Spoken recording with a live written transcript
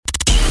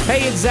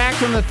Hey, it's Zach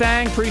from The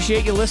Thang.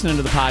 Appreciate you listening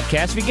to the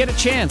podcast. If you get a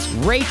chance,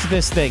 rate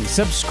this thing,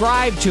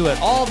 subscribe to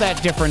it, all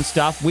that different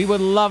stuff. We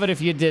would love it if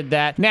you did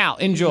that. Now,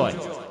 enjoy.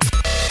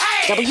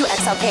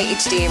 WXLK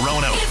HD.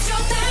 Rono. It's your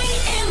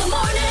thing in the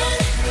morning.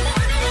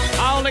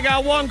 I only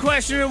got one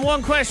question and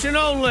one question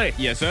only.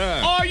 Yes,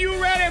 sir. Are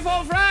you ready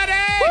for Friday?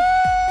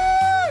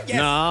 Yes.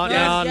 No.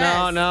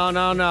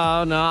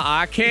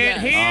 I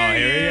can't hear you. Oh,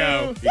 here we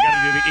go.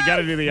 You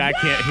gotta do the I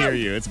can't hear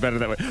you. It's better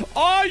that way.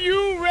 Are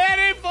you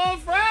ready for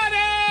Friday?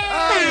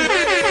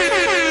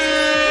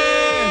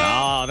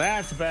 Oh,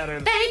 that's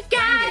better. Thank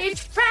God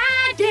it's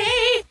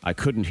Friday. I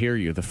couldn't hear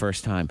you the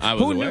first time. I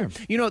was aware.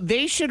 You know,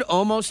 they should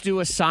almost do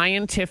a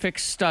scientific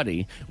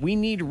study. We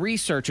need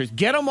researchers.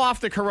 Get them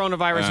off the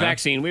coronavirus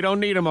vaccine. We don't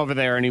need them over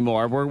there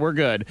anymore. We're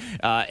good.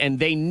 And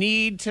they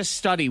need to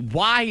study,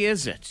 why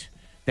is it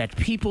that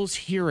people's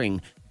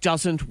hearing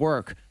doesn't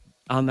work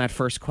on that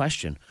first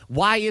question?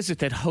 Why is it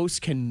that hosts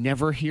can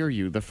never hear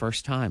you the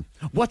first time?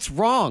 What's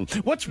wrong?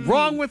 What's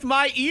wrong with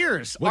my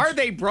ears? Are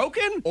they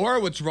broken?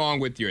 Or what's wrong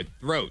with your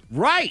throat?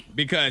 Right.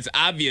 Because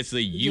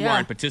obviously you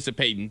aren't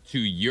participating to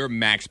your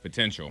max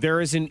potential.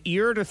 There is an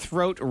ear to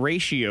throat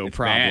ratio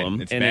problem.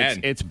 Bad. It's bad.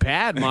 It's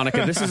bad,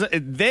 Monica.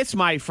 This,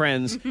 my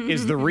friends,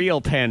 is the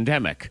real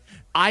pandemic.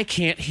 I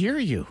can't hear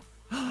you.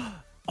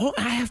 Oh,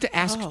 I have to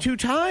ask 2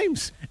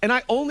 times, and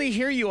I only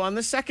hear you on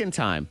the second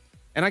time.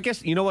 And I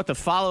guess, you know what the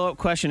follow-up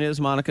question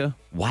is, Monica?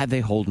 Why are they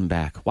holding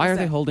back? Why are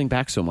they holding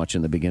back so much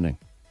in the beginning?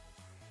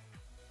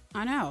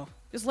 I know.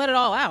 Just let it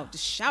all out.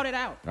 Just shout it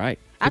out. Right.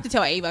 I have to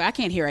tell Ava. I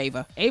can't hear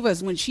Ava.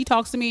 Ava's, when she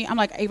talks to me, I'm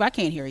like, Ava, I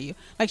can't hear you.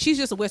 Like, she's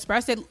just a whisper. I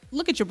said,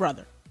 look at your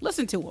brother.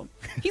 Listen to him.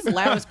 He's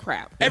loud as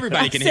crap.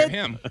 Everybody can hear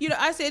him. You know,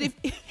 I said,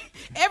 if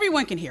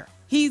everyone can hear him.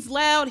 He's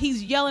loud.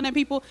 He's yelling at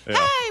people. Yeah.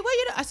 Hey, what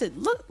you doing? I said,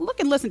 look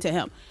and listen to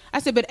him. I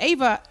said, but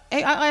Ava,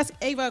 I'll ask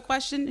Ava a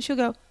question. She'll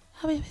go,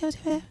 I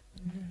said,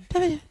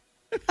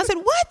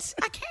 what?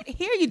 I can't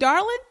hear you,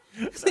 darling.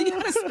 So you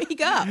got to speak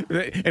up.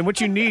 And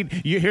what you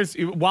need,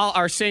 while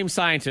our same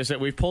scientists that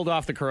we've pulled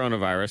off the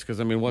coronavirus,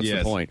 because, I mean, what's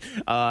the point,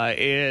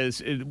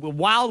 is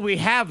while we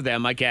have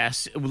them, I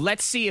guess,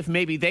 let's see if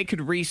maybe they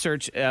could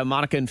research,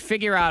 Monica, and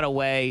figure out a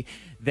way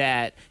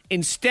that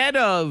instead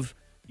of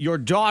your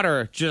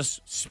daughter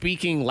just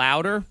speaking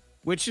louder,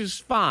 which is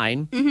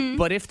fine,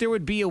 but if there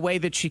would be a way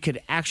that she could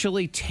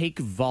actually take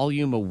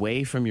volume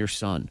away from your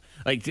son.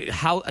 Like,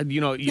 how, you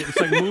know, it's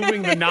like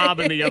moving the knob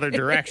in the other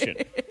direction.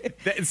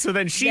 So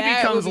then she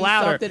becomes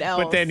louder,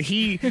 but then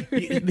he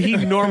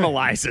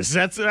normalizes.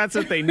 That's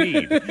what they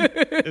need,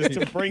 is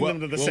to bring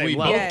them to the same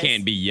level. We both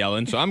can't be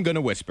yelling, so I'm going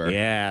to whisper.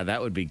 Yeah,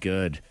 that would be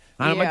good.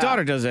 My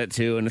daughter does that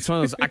too, and it's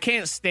one of those. I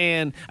can't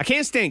stand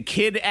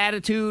kid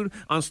attitude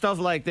on stuff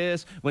like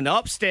this when they're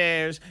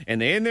upstairs and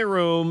they're in their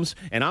rooms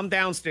and I'm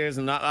downstairs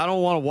and I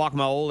don't want to walk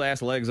my old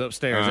ass legs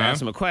upstairs and ask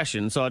them a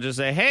question. So I'll just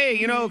say, hey,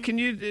 you know, can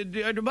you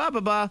blah blah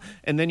blah,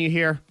 and then you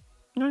hear.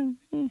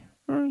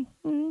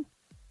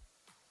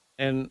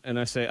 And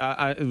I say,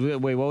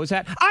 wait, what was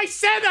that? I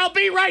said I'll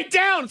be right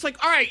down. It's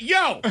like, all right,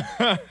 yo,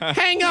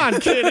 hang on,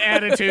 kid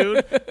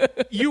attitude.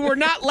 You were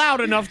not loud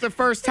enough the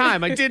first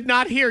time. I did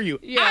not hear you.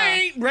 Yeah. I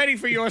ain't ready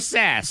for your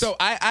sass. So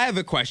I have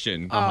a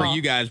question for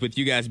you guys, with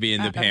you guys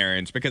being the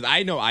parents, because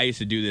I know I used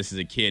to do this as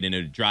a kid and it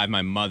would drive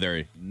my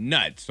mother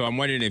nuts. So I'm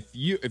wondering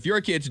if your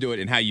kids do it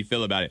and how you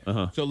feel about it.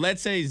 So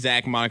let's say,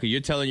 Zach, Monica,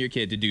 you're telling your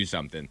kid to do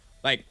something.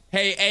 Like,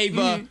 hey,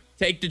 Ava,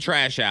 take the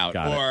trash out.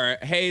 Or,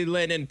 hey,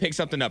 Lennon, pick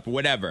something up, or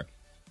whatever.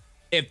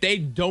 If they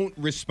don't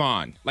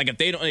respond, like if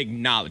they don't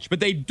acknowledge, but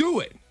they do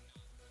it,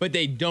 but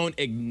they don't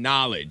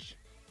acknowledge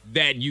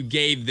that you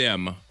gave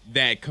them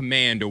that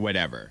command or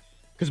whatever.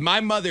 Because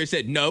my mother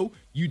said, no,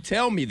 you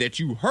tell me that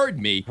you heard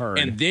me,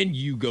 and then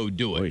you go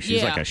do it. Boy,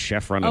 she's like a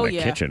chef running the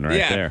kitchen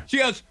right there. She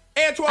goes,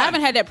 Antoine. I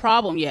haven't had that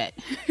problem yet.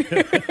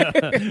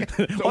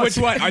 So which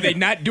one? Are they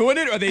not doing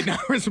it or are they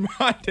not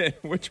responding?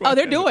 Which one? Oh,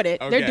 they're doing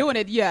it. Okay. They're doing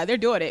it. Yeah, they're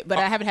doing it. But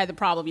I haven't had the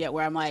problem yet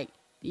where I'm like,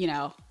 you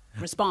know,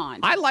 respond.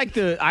 I like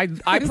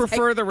I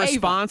prefer the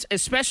response,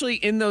 especially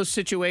in those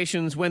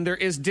situations when there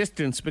is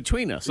distance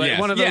between us. Like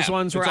one of those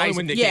ones where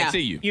when they can't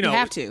see you. You know,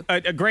 have to.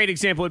 A great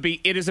example would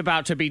be, it is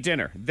about to be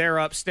dinner. They're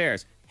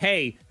upstairs.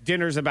 Hey,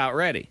 dinner's about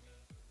ready.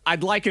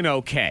 I'd like an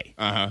okay.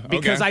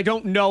 Because I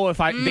don't know if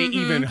they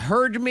even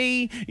heard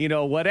me, you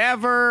know,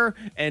 whatever.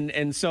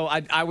 And so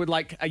I would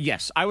like,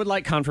 yes, I would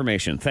like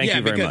confirmation. Thank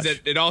you very much. Yeah, because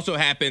it also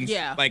happens,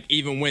 like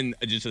even when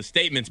just a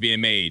statement's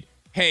being made,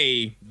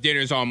 hey,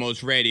 dinner's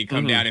almost ready,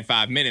 come down in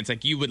 5 minutes.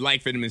 Like, you would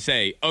like for them to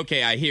say,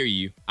 okay, I hear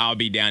you, I'll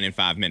be down in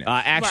 5 minutes.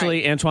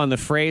 Actually, Antoine, the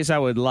phrase I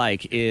would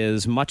like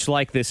is, much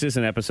like this is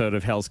an episode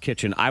of Hell's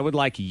Kitchen, I would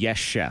like yes,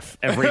 chef,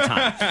 every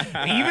time.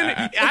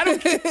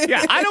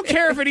 I don't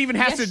care if it even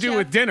has to do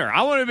with dinner.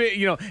 I want to be,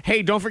 you know,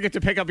 hey, don't forget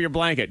to pick up your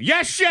blanket.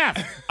 Yes, chef!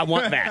 I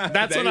want that.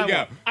 That's what I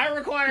want. I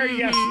require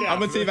yes, chef. I'm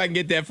going to see if I can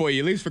get that for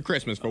you, at least for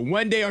Christmas. For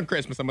one day on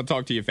Christmas, I'm going to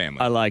talk to your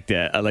family. I like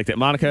that.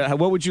 Monica,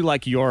 what would you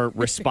like your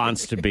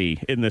response to be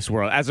in this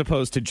world, as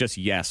opposed to just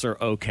yes or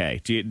okay?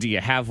 Do you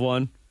have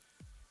one?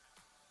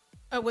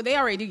 Well, they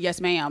already do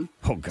yes, ma'am.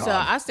 Oh, God. So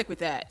I stick with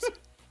that.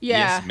 Yeah.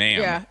 Yes,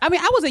 ma'am. Yeah. I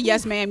mean, I was a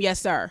yes, ma'am, yes,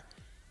 sir,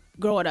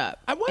 growing up.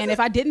 And if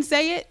I didn't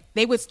say it,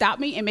 they would stop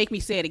me and make me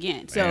say it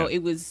again. So it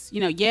was,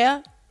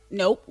 yeah,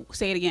 nope,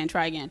 say it again,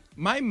 try again.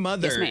 My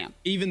mother, Yes, ma'am.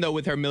 even though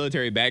with her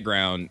military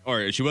background,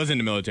 or she was in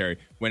the military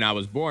when I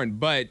was born,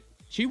 but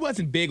she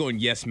wasn't big on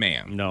yes,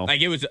 ma'am. No.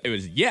 Like it was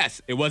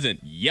yes. It wasn't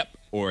yep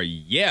or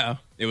yeah.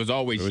 It was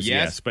always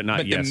yes, but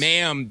not yes. But the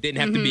ma'am didn't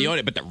have to be on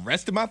it. But the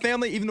rest of my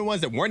family, even the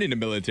ones that weren't in the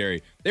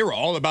military, they were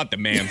all about the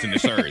ma'ams and the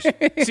sirs.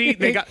 See,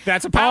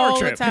 that's a power All the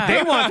trip. time.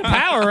 They want the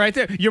power right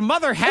there. Your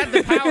mother had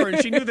the power,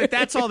 and she knew that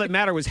that's all that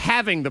mattered was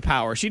having the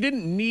power. She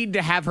didn't need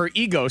to have her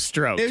ego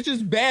stroked. It was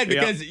just bad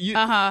because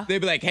they'd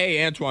be like,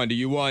 hey, Antoine, do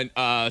you want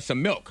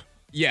some milk?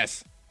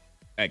 Yes.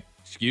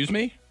 Excuse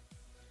me?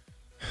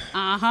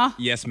 Uh-huh.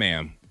 Yes,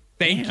 ma'am.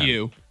 Thank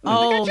you.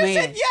 Oh, I just man.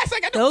 said yes. I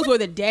got Those were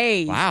the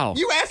days. Wow.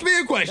 You asked me a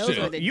Those were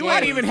question. the You days.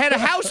 ain't even had a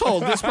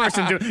household. This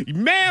person do.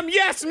 Ma'am,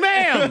 yes,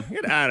 ma'am.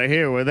 Get out of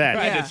here with that.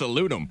 I had to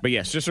salute them. But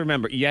yes, just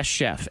remember, yes,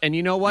 chef. And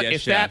you know what? Yes,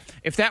 if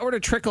chef. that were to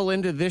trickle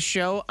into this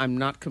show, I'm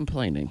not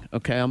complaining.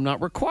 Okay, I'm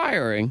not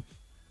requiring,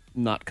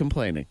 not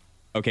complaining.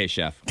 Okay,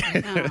 chef.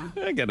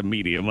 I got a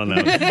medium on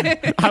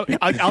that.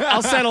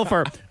 I'll settle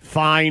for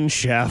fine,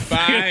 chef.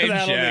 Fine,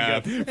 That'll be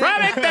chef. good.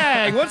 Friday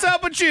Thang, what's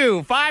up with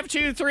you?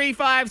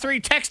 52353.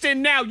 Text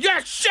in now.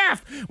 Yes,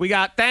 chef. We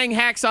got Thang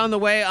hacks on the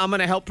way. I'm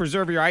going to help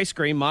preserve your ice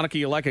cream. Monica,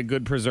 you like a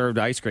good preserved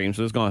ice cream,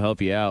 so it's going to help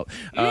you out.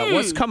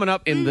 What's coming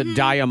up in the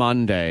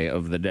Diamante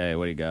of the day?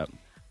 What do you got?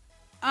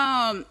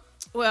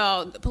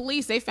 Well, the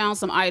police, they found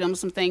some items,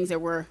 some things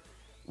that were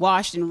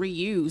washed and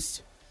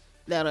reused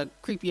that'll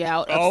creep you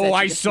out. upset Oh, you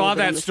I this saw morning,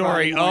 that this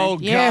story. Friday morning. Oh,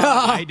 God. Yeah.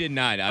 I did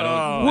not. I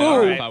don't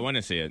know if I want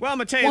to see it. Well, I'm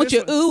going to tell you Won't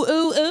this you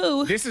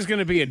ooh. This is going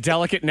to be a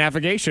delicate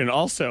navigation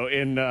also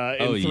in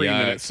 3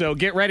 minutes. So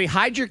get ready.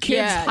 Hide your kids.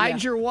 Yeah,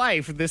 hide your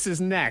wife. This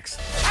is next.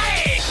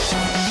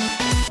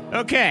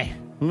 Okay.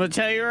 I'm going to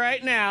tell you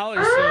right now.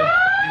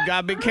 You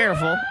got to be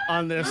careful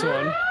on this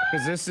one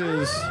because this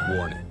is...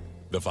 Warning.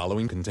 The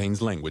following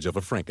contains language of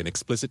a frank and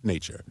explicit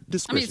nature.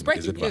 Discretion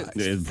breaking is advised.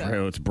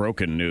 news. It's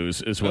broken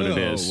news is what it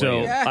Oh, is.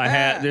 So yeah. I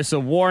had this a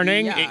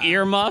warning, Yeah.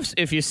 earmuffs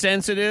if you're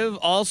sensitive.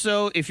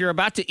 Also, if you're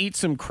about to eat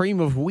some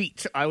cream of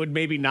wheat, I would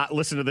maybe not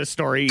listen to this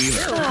story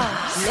either.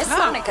 Miss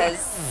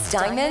Monica's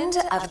Diamond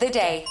of the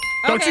Day.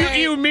 Don't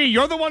Okay. you me.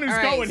 You're the one who's All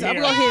right, going so here.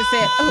 I'm going to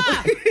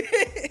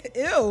hit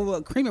say,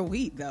 ew, cream of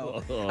wheat,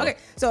 though. Okay,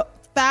 so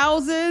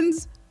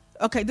thousands.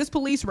 Okay, this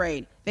police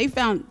raid, they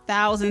found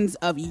thousands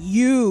of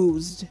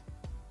used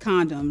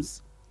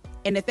condoms.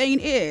 And the thing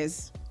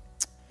is,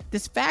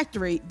 this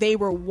factory, they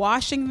were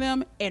washing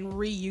them and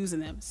reusing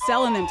them,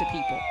 selling them to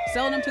people,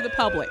 selling them to the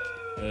public.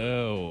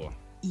 Oh.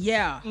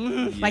 Yeah.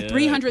 Like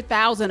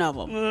 300,000 of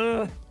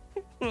them.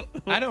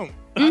 I don't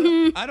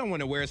want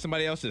to wear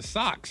somebody else's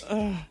socks.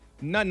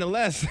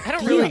 Nonetheless. I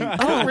don't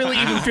really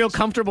even feel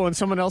comfortable in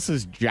someone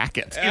else's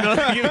jacket. You know,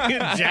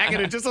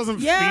 jacket, it just doesn't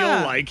Yeah.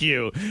 feel like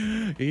you.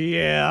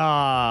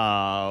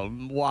 Yeah.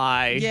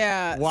 Why?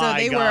 Yeah. Why, so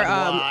they God, were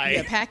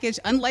why? packaged,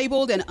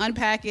 unlabeled and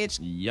unpackaged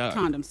Yuck.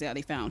 condoms that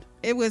they found.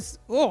 It was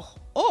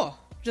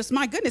just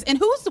my goodness. And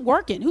who's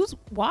working? Who's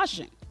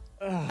washing?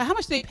 How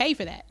much do they pay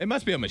for that? It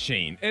must be a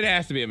machine. It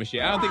has to be a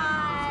machine.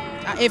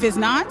 I If it's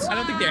not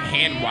don't think they're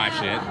hand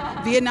washing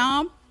it.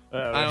 Vietnam,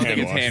 I don't think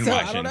it's hand so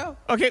washing. I don't know.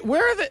 Okay,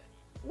 where are they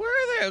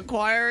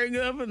acquiring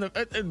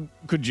them?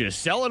 Could you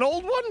sell an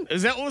old one?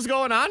 Is that what was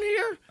going on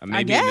here?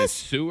 Maybe in the guess.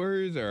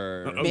 sewers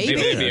or Maybe.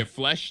 maybe being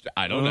flushed.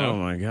 I don't Oh know.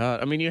 my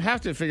God! I mean, you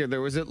have to figure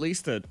there was at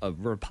least a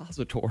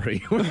repository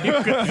where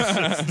you could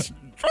just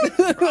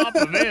drop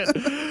them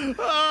in.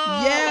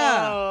 Oh,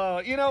 Yeah.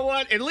 you know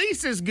what? At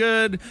least it's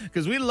good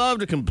because we love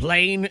to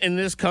complain in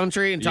this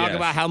country and talk Yes.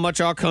 about how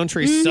much our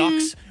country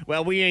sucks.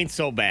 Well, we ain't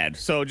so bad.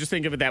 So just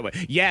think of it that way.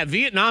 Yeah,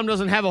 Vietnam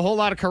doesn't have a whole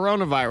lot of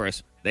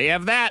coronavirus. They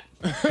have that.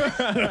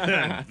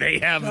 They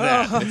have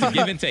that. It's a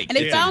give and take. And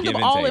they It's a found give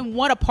them and all take. in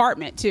one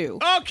apartment too.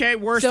 Okay,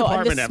 worst So in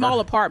apartment this ever. small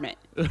apartment.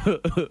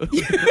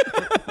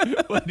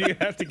 Why do you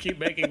have to keep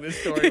making this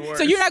story worse?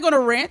 So you're not going to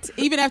rent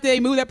even after they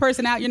move that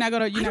person out. You're not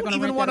going to. I You're not don't going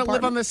to even want to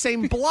live on the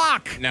same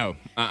block. No.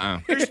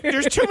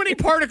 There's too many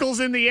particles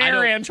in the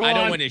air, Antoine. I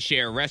don't want to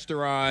share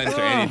restaurants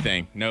or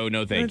anything. No,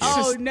 thank you.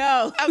 Oh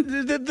no.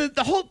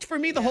 The whole for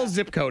me the whole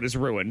zip code is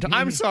ruined.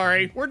 I'm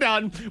sorry. We're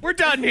done. We're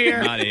done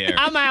here. Outta here.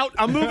 I'm out.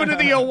 I'm moving to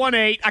the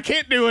 018. I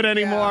can't do it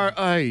anymore.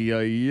 Ay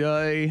ay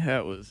ay.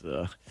 That was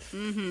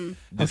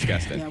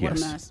Disgusting. Yeah, what a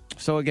mess.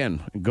 So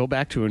again, go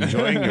back to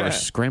enjoying your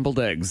scrambled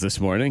eggs this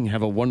morning.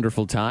 Have a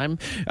wonderful time.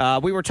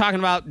 We were talking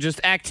about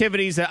just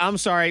activities that I'm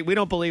sorry, we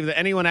don't believe that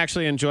anyone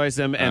actually enjoys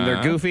them and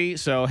they're goofy.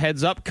 So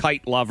heads up,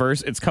 kite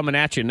lovers. It's coming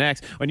at you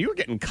next. When you were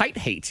getting kite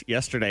hate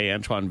yesterday,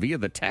 Antoine, via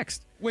the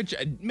text. Which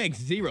makes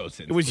zero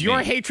sense. It was to your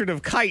me. hatred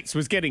of kites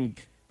was getting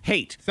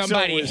hate.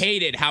 Somebody So it was-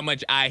 hated how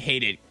much I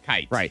hated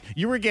kites. Right.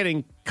 You were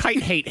getting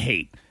kite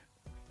hate.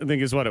 I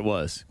think is what it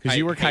was. Because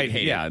you were kite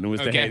hate. Yeah, and it was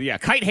the Okay. hate. Yeah,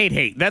 kite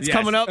hate. That's Yes.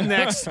 coming up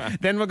next.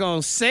 Then we're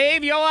going to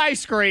save your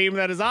ice cream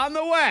that is on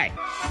the way.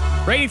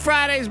 Rainy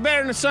Friday is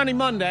better than a sunny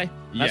Monday.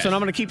 That's what I'm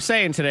going to keep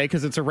saying today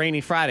because it's a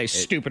rainy Friday.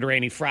 Stupid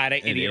rainy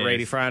Friday. Idiot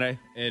rainy Friday.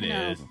 It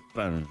is.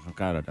 So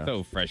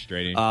So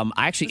frustrating. I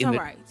actually, It's in the,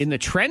 all right. in the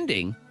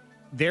trending,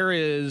 there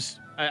is,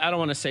 I don't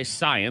want to say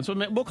science.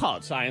 We'll call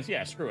it science.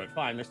 Yeah, screw it.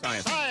 Fine, there's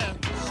science.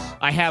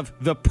 I have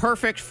the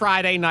perfect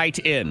Friday night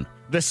in.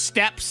 The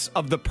steps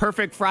of the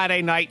perfect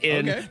Friday night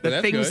in. Okay, The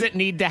that's things good. that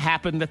need to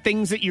happen. The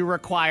things that you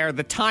require.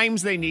 The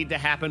times they need to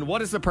happen. What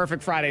does the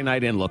perfect Friday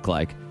night in look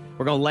like?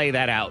 We're going to lay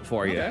that out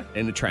for you Okay.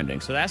 in the trending.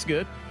 So that's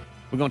good.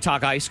 We're going to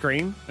talk ice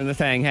cream and the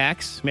Thang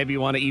Hacks. Maybe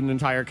you want to eat an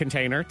entire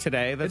container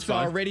today. That's it's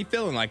fine. already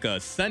feeling like a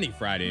sunny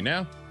Friday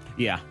now.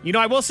 Yeah. You know,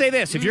 I will say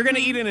this. If you're going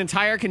to eat an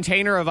entire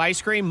container of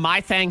ice cream,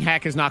 my Thang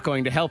Hack is not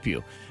going to help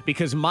you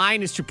because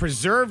mine is to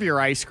preserve your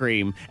ice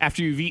cream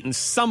after you've eaten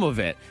some of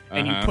it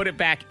and you put it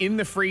back in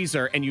the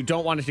freezer and you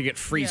don't want it to get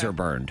freezer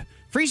burned.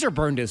 Freezer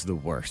burned is the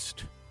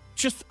worst.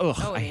 Just, I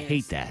it hate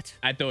is. that.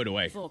 I throw it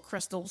away. Little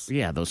crystals.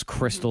 Yeah, those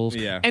crystals.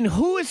 Yeah. And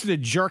who is the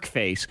jerk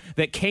face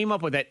that came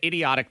up with that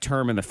idiotic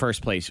term in the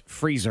first place,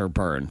 freezer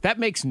burn? That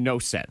makes no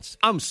sense.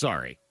 I'm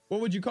sorry.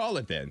 What would you call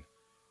it then?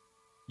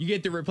 You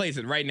get to replace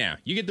it right now.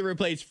 You get to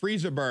replace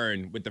freezer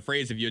burn with the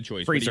phrase of your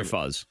choice. What do Freezer you-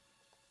 fuzz.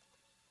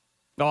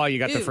 Oh, you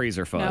got the Ew.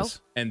 freezer fuzz.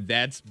 And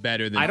that's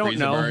better than I don't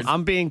freezer know. burn.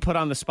 I'm being put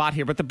on the spot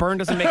here, but the burn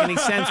doesn't make any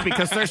sense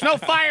because there's no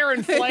fire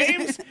and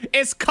flames.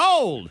 It's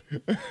cold.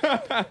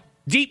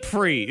 Deep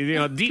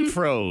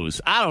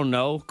froze. I don't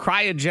know.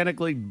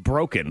 Cryogenically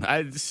broken.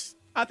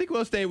 I think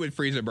we'll stay with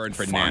freezer burn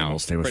for Fine, now. we'll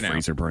stay with For now.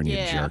 freezer burn, you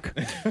Yeah.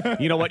 jerk.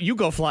 You know what? You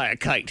go fly a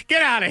kite.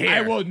 Get out of here.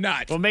 I will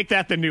not. We'll make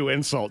that the new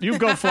insult. You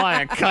go fly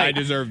a I kite.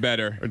 deserve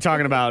better. We're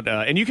talking about,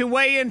 and you can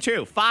weigh in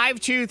too.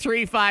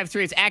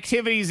 52353. It's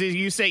activities that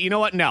you say, you know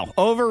what? No.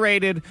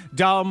 Overrated,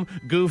 dumb,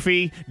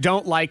 goofy,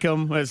 don't like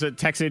them. As I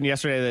texted in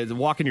yesterday, that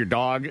walking your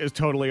dog is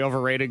totally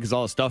overrated because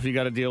all the stuff you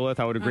got to deal with.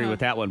 I would agree with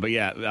that one. But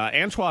yeah,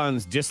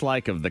 Antoine's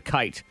dislike of the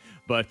kite.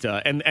 But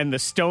and the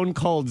stone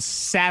cold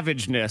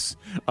savageness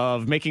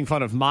of making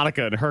fun of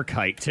Monica and her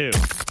kite too.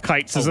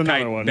 Kites is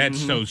another one.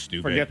 That's Mhm. so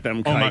stupid. Forget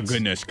them Oh my kites.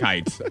 goodness,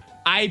 kites.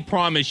 I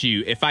promise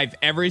you, if I've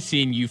ever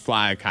seen you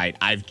fly a kite,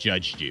 I've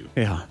judged you.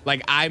 Yeah.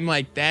 Like I'm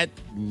like that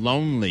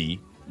lonely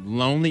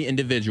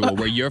individual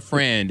where your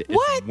friend is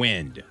What?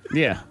 wind.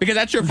 Yeah. Because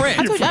that's your friend.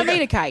 I told you I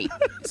made a kite.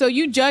 So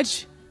you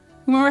judge.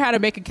 Remember how to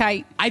make a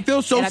kite? I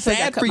feel so And I told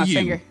you I sad cut for my you.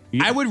 finger.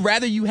 I would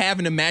rather you have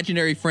an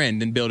imaginary friend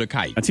than build a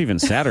kite. That's even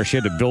sadder. She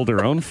had to build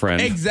her own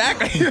friend.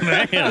 Exactly.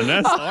 Man,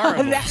 that's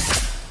horrible.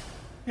 That-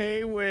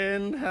 Hey,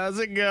 Wind, how's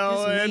it It's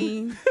going?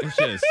 mean. It's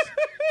just,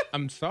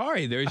 I'm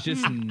sorry. There's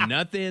just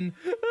nothing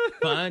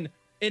fun.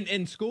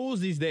 In schools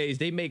these days,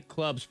 they make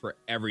clubs for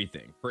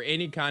everything, for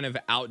any kind of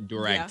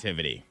outdoor Yeah.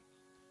 activity.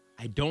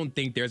 I don't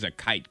think there's a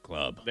kite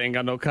club. They ain't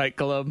got no kite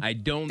club. I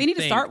don't They need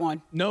to think- start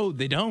one. No,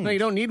 they don't. No, you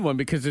don't need one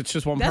because it's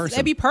just one person.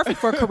 That'd be perfect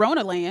for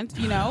Corona Land,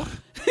 you know?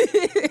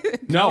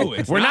 No,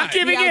 it's we're not not.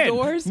 giving The in.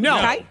 outdoors? No,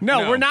 Kite?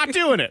 no, No. we're not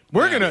doing it.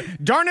 We're gonna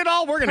darn it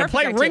all. We're gonna Perfect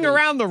play Ring activity.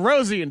 Around the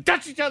Rosie and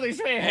touch each other's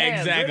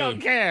hands. Exactly. We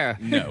don't care.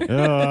 No.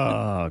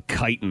 Oh,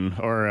 kiting.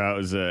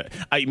 Or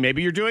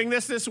maybe you're doing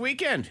this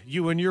weekend.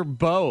 You and your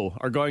beau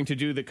are going to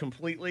do the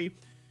completely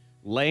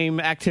lame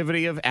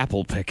activity of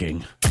apple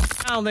picking.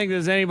 I don't think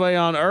there's anybody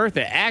on earth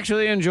that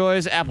actually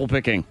enjoys apple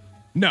picking.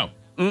 No.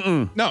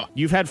 No.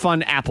 You've had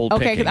fun apple Okay,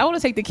 picking. because I want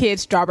to take the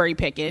kids strawberry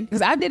picking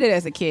because I did it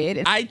as a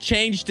kid. I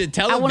changed the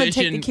wanna take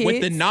television the with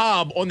the kids.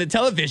 knob on the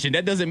television.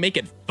 That doesn't make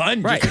it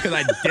fun Right. just because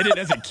I did it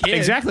as a kid.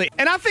 Exactly.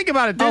 And I think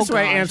about it this Oh,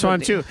 way, gosh, Antoine,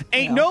 what too. the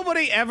Ain't hell?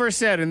 nobody ever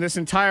said in this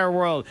entire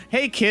world,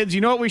 hey, kids,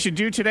 you know what we should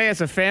do today as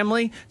a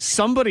family?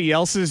 Somebody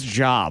else's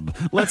job.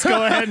 Let's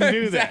go ahead and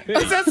do that.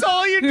 'Cause that's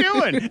all you're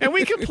doing. And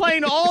we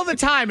complain all the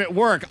time at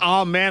work.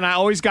 Oh, man, I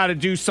always got to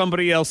do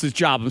somebody else's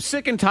job. I'm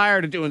sick and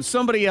tired of doing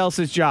somebody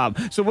else's job.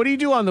 So what do you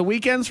do on the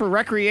weekends for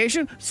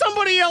recreation?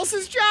 Somebody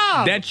else's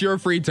job. That's your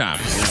free time.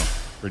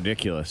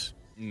 ridiculous.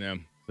 No.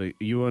 So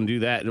you want to do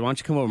that? Why don't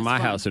you come over to my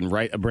house and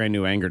write a brand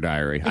new anger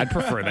diary? I'd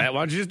prefer that.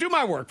 Why don't you just do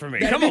my work for me?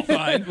 Come on.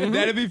 Fun.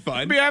 That'd be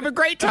fun. We have a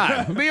great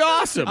time. It'd be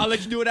awesome. I'll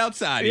let you do it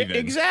outside even.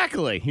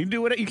 Exactly. You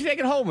do it. You can take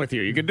it home with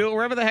you. You can do it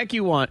wherever the heck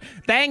you want.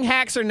 Thang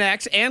hacks are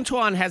next.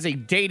 Antoine has a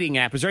dating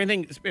app. Is there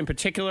anything in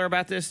particular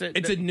about this?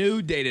 It's a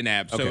new dating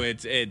app, so Okay.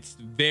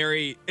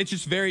 it's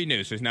just very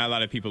new. So there's not a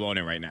lot of people on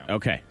it right now.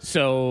 okay.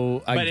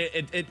 So, But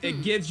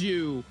it gives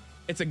you,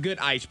 it's a good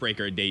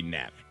icebreaker dating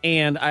app.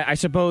 and I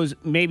suppose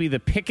maybe the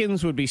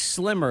pickings would be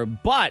slimmer,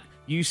 but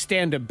you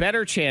stand a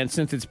better chance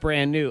since it's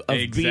brand new of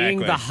being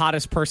Exactly. the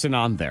hottest person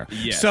on there.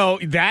 Yes. So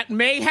that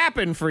may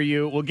happen for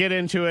you. We'll get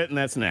into it, and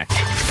that's next.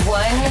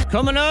 One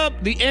Coming up,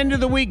 the end of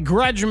the week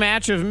grudge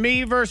match of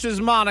me versus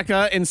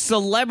Monica in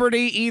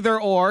Celebrity Either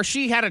Or.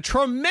 She had a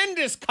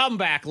tremendous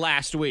comeback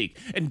last week,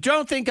 and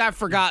don't think I've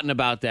forgotten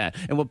about that.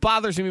 And what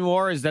bothers me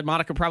more is that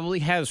Monica probably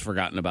has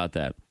forgotten about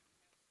that.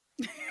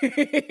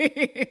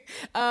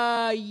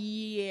 Yeah.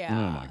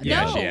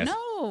 Yeah, no, she has.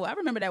 no. I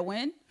remember that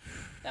win.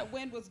 That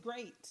win was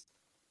great.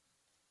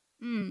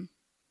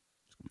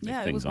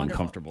 Yeah, it Things was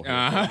wonderful. uncomfortable.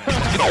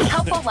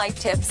 helpful life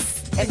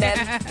tips. And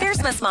then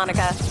there's Miss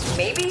Monica.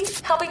 Maybe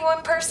helping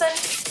one person,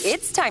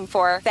 It's time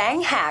for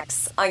Bang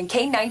Hacks on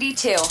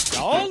K92.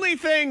 The only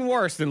thing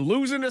worse than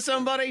losing to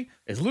somebody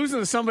is losing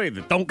to somebody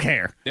that don't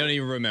care. They don't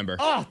even remember.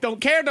 Oh,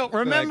 don't care, don't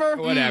remember.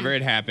 Like, whatever,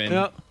 it happened.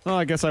 Yeah. Oh,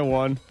 I guess I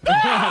won.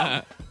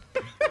 Yeah,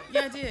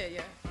 I did.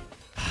 Yeah.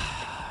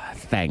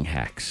 Bang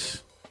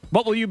Hacks.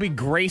 What will you be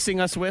gracing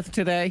us with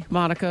today,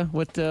 Monica?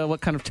 What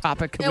kind of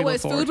topic can It we look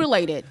was forward food to?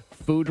 related.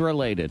 Food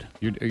related. Are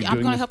you I'm doing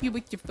going to this? help you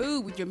with your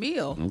food, with your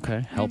meal.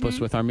 Okay, help us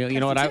with our meal. You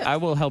know what? Got some I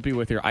will help you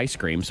with your ice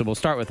cream. So we'll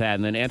start with that,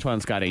 and then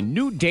Antoine's got a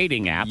new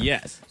dating app.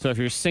 Yes. So if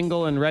you're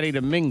single and ready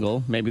to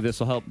mingle, maybe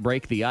this will help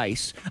break the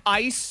ice.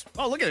 Ice.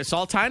 Oh, look at this,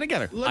 all tying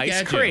together. Look ice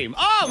at you. cream.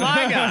 Oh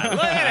my God,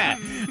 look at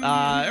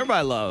that.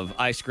 Everybody love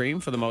ice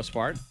cream for the most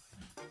part.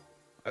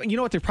 You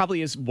know what? There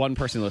probably is one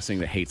person listening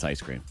that hates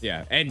ice cream.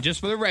 Yeah, and just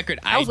for the record,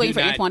 I was waiting do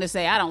for not, Antoine to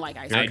say, I don't like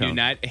ice I cream. do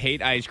not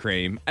hate ice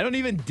cream. I don't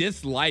even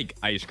dislike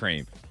ice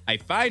cream. I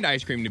find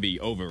ice cream to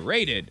be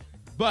overrated,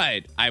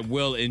 but I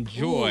will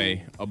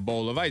enjoy a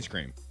bowl of ice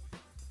cream.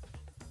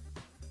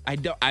 I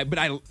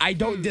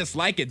don't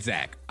dislike it,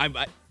 Zach.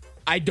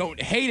 I don't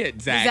hate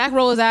it, Zach. Zach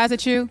roll his eyes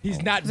at you. He's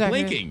not Zach,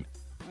 blinking.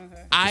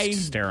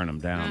 Just staring him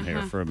down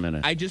here for a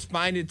minute. I just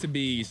find it to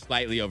be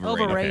slightly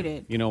overrated.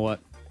 Overrated. You know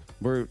what?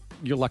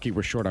 You're lucky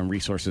we're short on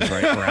resources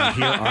right around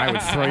here, or I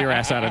would throw your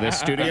ass out of this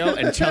studio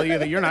and tell you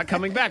that you're not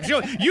coming back.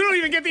 You don't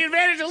even get the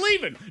advantage of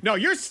leaving. No,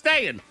 you're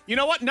staying. You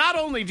know what? Not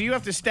only do you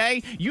have to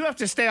stay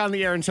on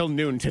the air until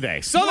noon today.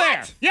 So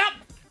there. Yep.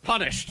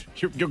 Punished.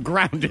 You're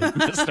grounded,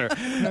 mister.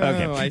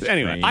 Okay. ice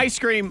Anyway, cream. ice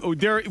cream.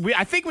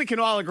 I think we can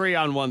all agree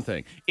on one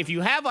thing. If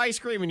you have ice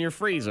cream in your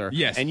freezer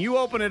Yes. and you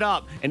open it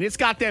up and it's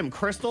got them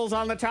crystals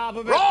on the top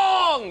of it.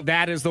 Wrong!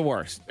 That is the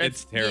worst.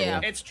 It's terrible. Yeah.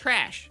 It's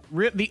trash.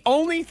 The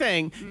only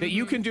thing that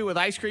you can do with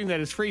ice cream that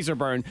is freezer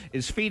burn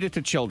is feed it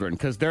to children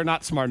because they're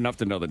not smart enough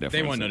to know the difference.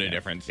 They won't know the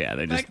difference. Yeah,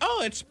 they just like,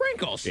 oh, it's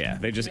sprinkles. yeah,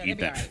 they just eat they'd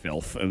be that all right.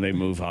 filth and they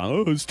move on.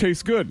 Oh, this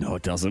tastes good. No,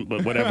 it doesn't.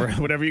 But whatever,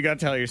 whatever you got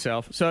to tell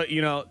yourself. So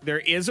there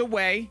is a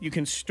way you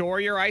can store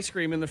your ice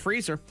cream in the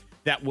freezer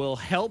that will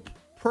help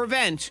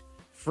prevent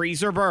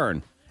freezer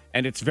burn,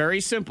 and it's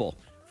very simple.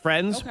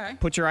 Friends, Okay.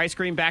 put your ice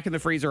cream back in the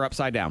freezer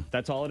upside down.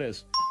 That's all it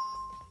is.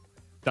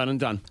 Done and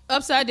done.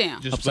 Upside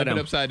down. Just flip it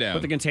upside down.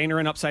 Put the container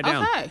in upside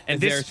down. Okay.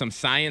 And Is there some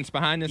science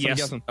behind this? I'm Yes,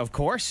 guessing? of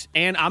course.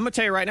 And I'm going to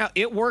tell you right now,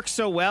 it works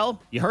so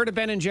well. You heard of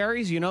Ben &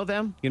 Jerry's? You know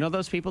them? You know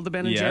those people, the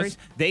Ben & Yes. Jerry's?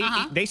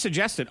 They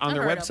suggest it on I've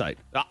their heard of website.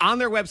 On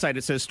their website,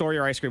 it says store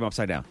your ice cream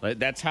upside down.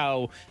 That's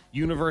how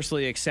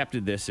universally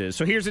accepted this is.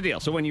 So here's the deal.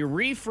 So when you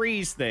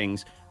refreeze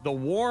things, the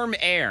warm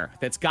air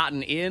that's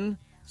gotten in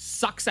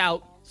sucks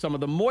out some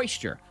of the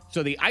moisture.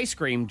 So the ice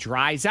cream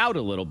dries out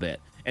a little bit.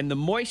 And the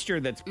moisture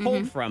that's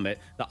pulled from it,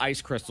 the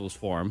ice crystals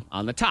form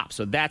on the top.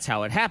 So that's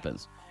how it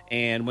happens.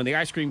 And when the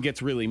ice cream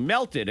gets really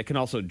melted, it can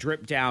also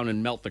drip down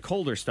and melt the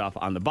colder stuff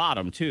on the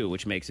bottom, too,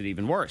 which makes it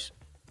even worse.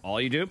 All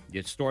you do,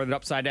 you store it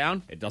upside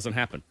down. It doesn't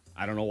happen.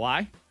 I don't know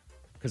why,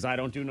 because I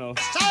don't do no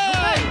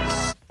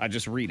science. I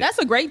just read it. That's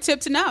a great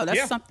tip to know. That's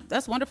Yeah. something.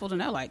 That's wonderful to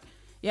know. Like,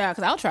 yeah,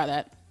 because I'll try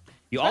that.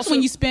 You Especially also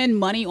when you spend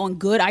money on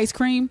good ice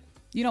cream,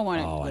 you don't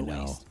want to Oh, I go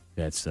know. waste.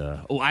 That's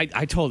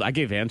I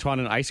gave Antoine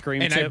an ice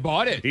cream And tip. I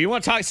bought it. You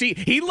want to talk? See,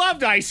 he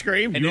loved ice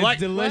cream. And You it's like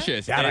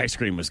delicious. that And ice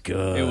cream was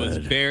good. It was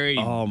very,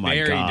 oh my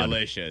very God.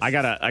 delicious. I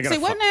gotta. Say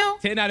what now?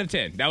 10 out of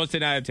 10. That was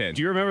 10 out of 10.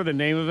 Do you remember the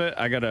name of it?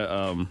 I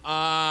gotta.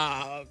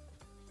 I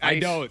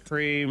Ice don't.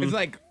 cream. It's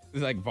like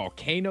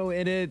volcano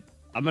in it.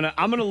 I'm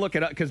gonna look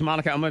it up because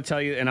Monica, I'm gonna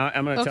tell you, and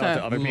I'm gonna tell it Okay.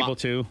 to other people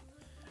too.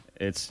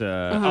 It's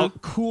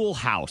Cool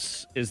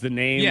House is the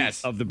name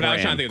Yes. of the but I was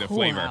brand. trying to think of the Cool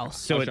flavor. House.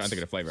 So I was it's trying to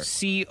think of the flavor.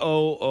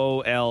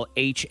 COOLHAUS.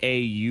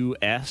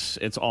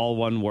 It's all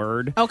one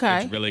word.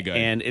 Okay. It's really good.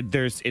 And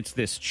it's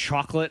this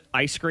chocolate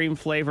ice cream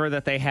flavor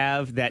that they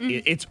have that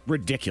it's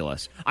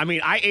ridiculous. I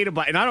mean, I ate a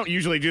bite, and I don't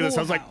usually do this. Cool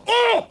I was like,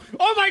 House.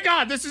 oh my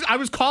God, I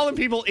was calling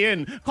people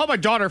in. Called my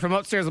daughter from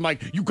upstairs. I'm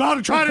like, you got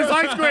to try this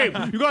ice cream.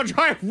 You got to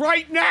try it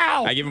right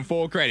now. I give him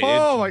full credit.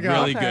 Oh, it's my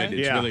God. really Okay. good.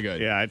 It's really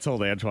good. Yeah, I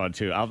told Antoine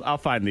too. I'll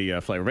find the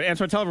flavor. But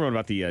Antoine, tell everyone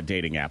about the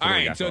dating app. What All do we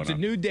right, got so going it's a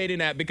on? new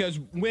dating app because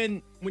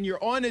when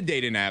you're on a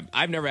dating app,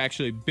 I've never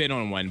actually been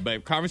on one,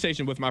 but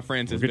conversation with my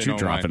friends has Look at been you on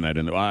dropping one. that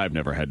in. Well, I've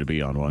never had to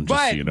be on one. Just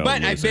But so you know,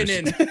 I've been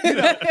losers. in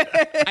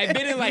I've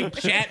been in like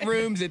chat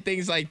rooms and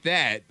things like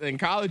that in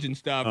college and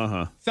stuff.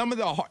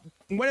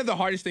 One of the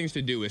hardest things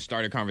to do is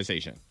start a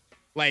conversation.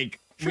 Like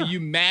when you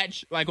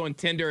match like on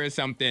Tinder or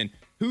something,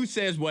 who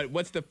says what?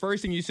 What's the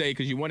first thing you say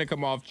because you want to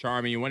come off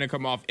charming, you want to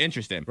come off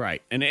interesting.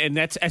 Right, and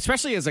that's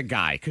especially as a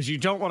guy because you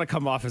don't want to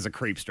come off as a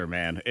creepster,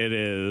 man. It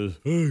is.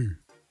 Hey,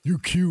 you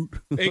cute.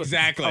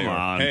 Exactly. Come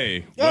on.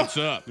 Hey, what's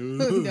up?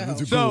 No.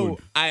 So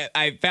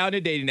I found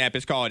a dating app.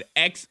 It's called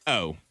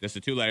XO. Just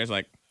the two letters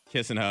like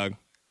kiss and hug.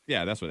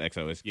 Yeah, that's what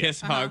XO is.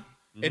 Kiss, hug.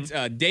 It's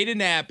a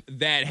dating app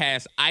that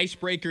has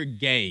icebreaker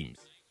games.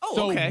 Oh,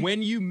 so okay.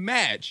 when you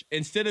match,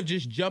 instead of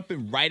just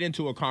jumping right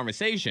into a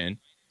conversation,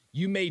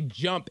 you may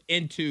jump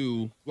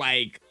into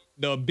like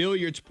the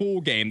billiards pool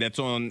game that's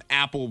on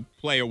Apple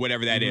Play or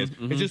whatever that is.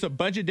 It's just a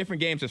bunch of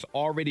different games that's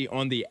already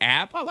on the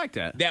app. I like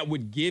that. That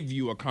would give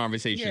you a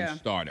conversation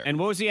starter. And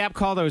what was the app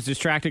called? I was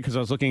distracted because I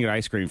was looking at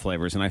ice cream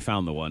flavors, and I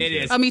found the one. It too.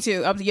 is. Oh, me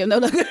too.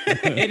 Look.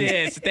 It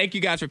is. Thank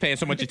you guys for paying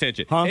so much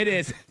attention. It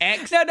is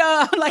X.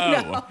 No.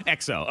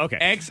 XO. Okay.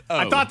 XO.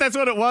 I thought that's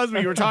what it was,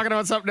 but you were talking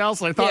about something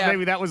else. And I thought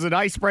maybe that was an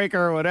icebreaker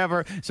or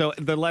whatever. So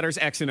the letters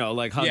X and O,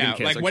 like hug and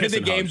kiss. Like one of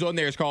the games on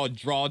there is called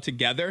Draw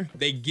Together.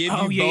 They give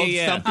you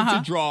both something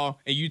to draw,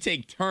 and you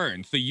take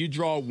turns. So you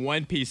draw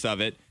one piece of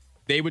it.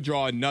 They would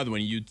draw another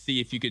one. You'd see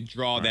if you could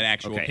draw that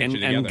actual picture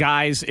together. And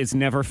guys, it's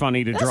never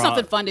funny to That's draw.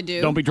 something fun to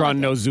do. Don't be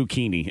drawing no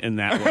zucchini in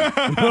that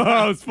one.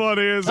 Oh, it's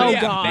funny, isn't it?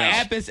 Oh, God. The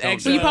app is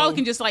XO. So you probably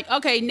can just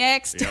okay,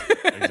 next.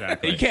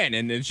 Exactly. You can,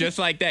 and it's just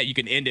like that. You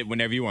can end it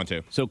whenever you want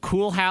to. So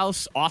Cool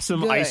House,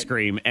 awesome Good. ice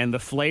cream. And the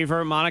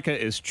flavor, Monica,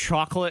 is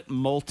chocolate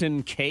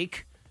molten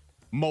cake.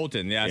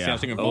 Molten, yeah. I was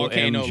thinking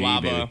volcano, OMG,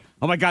 lava. baby.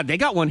 Oh, my God. They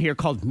got one here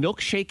called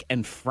milkshake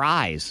and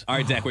fries. All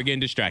right, Zach, we're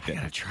getting distracted.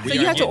 So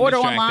you have to order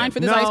online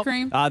for this ice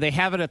cream? They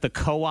have it at the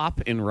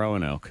Co-op in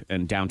Roanoke,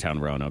 in downtown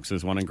Roanoke. So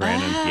there's one in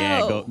Grandin. Oh.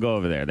 Yeah, go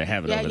over there. They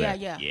have it over there.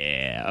 Yeah.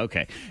 Yeah,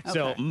 okay.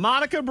 So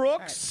Monica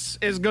Brooks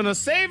is going to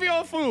save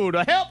your food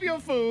or help your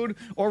food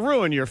or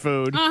ruin your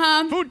food.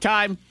 Food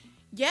time.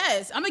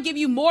 Yes, I'm gonna give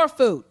you more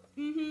food.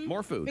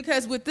 More food.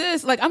 Because with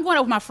this, I'm going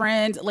out with my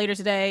friends later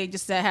today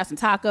just to have some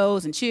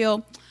tacos and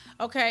chill.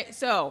 Okay,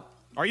 so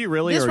Are you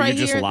really, this or are right you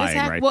just here, lying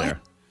right well, there?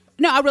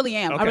 No, I really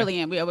am. Okay. I really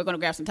am. We're going to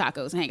grab some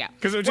tacos and hang out.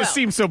 Because it just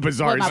seems so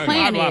bizarre. What my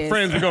plan My is-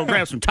 friends are going to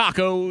grab some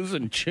tacos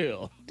and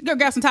chill. Go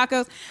grab some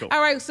tacos. Cool.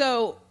 All right,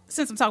 so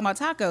since I'm talking about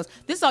tacos,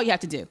 this is all you have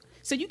to do.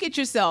 So you get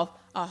yourself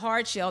a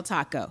hard shell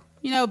taco,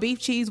 beef,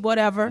 cheese,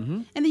 whatever.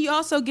 And then you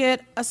also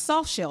get a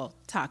soft shell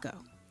taco.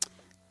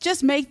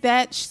 Just make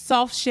that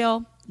soft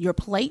shell your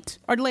plate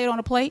or lay it on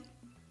a plate.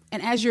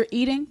 And as you're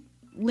eating,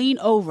 lean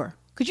over.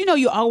 Because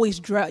you always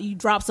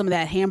drop some of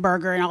that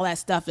hamburger and all that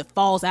stuff that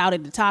falls out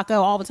of the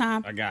taco all the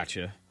time. I got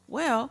you.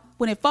 Well,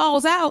 when it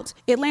falls out,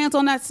 it lands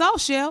on that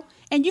soft shell,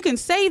 and you can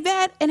save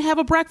that and have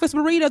a breakfast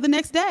burrito the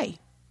next day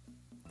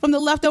from the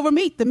leftover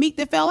meat, the meat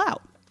that fell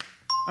out.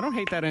 I don't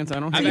hate that answer. I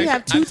don't So hate you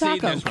have two I've seen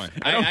tacos. this one.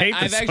 I don't hate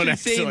I've this one,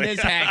 actually seen actually.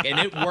 this hack, and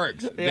it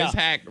works. This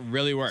hack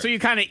really works. So you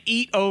kind of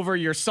eat over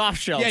your soft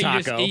shell you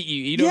taco. just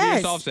eat over your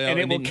Yes. soft shell. and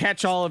it will then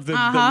catch all of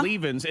the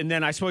leavings, and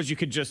then I suppose you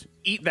could just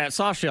eat that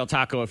soft shell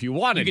taco if you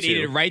wanted You can to.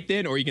 eat it right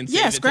then, or you can save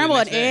Yeah, it scramble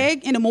to an the next day.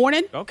 egg in the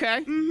morning.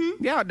 Okay.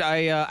 Mm-hmm. Yeah,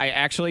 I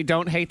actually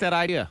don't hate that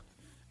idea.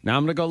 Now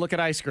I'm going to go look at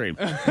ice cream.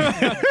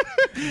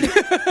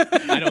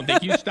 I don't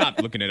think you stopped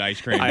looking at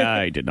ice cream.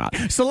 I did not.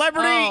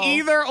 Celebrity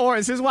either or.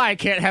 This is why I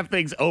can't have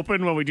things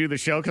open when we do the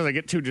show because I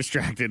get too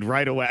distracted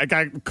right away.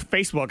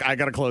 Facebook, I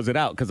got to close it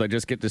out because I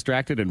just get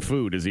distracted, and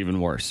food is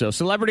even worse. So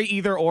celebrity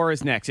either or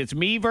is next. It's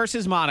me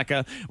versus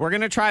Monica. We're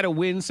going to try to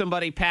win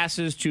somebody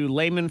passes to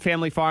Lehman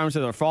Family Farms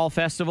at their fall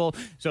festival.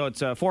 So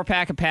it's a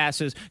 4-pack of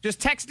passes. Just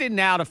text in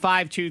now to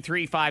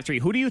 52353.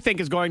 Who do you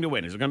think is going to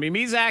win? Is it going to be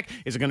me, Zach?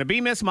 Is it going to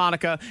be Miss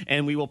Monica?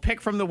 And we will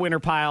pick from the winner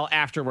pile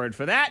afterward.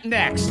 For that,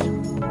 next.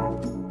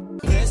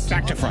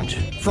 Back to front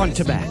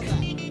to back.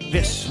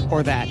 This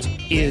or that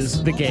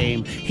is the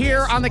game.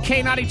 Here on the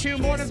K92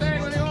 Morning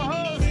Thing with your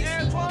host,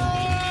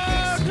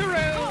 Antoine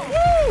Terrell.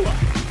 Woo!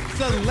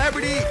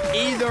 Celebrity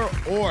either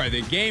or,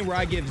 the game where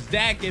I give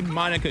Zach and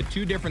Monica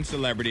two different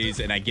celebrities,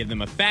 and I give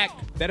them a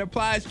fact that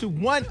applies to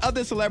one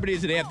other celebrity,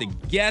 and they have to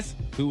guess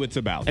who it's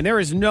about. And there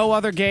is no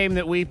other game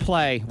that we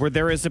play where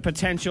there is the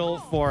potential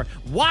for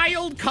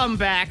wild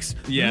comebacks,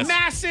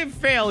 massive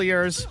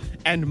failures,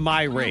 and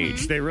my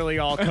rage. They really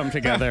all come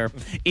together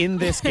in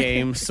this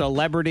game,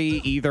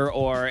 celebrity either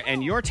or.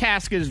 And your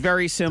task is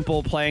very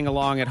simple playing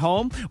along at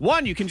home.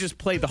 One, you can just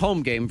play the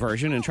home game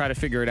version and try to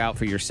figure it out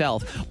for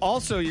yourself.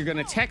 Also, you're going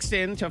to text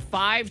in to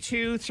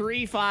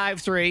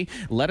 52353.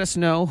 Let us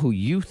know who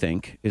you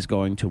think is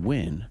going to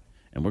win.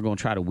 And we're going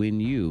to try to win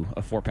you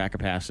a 4-pack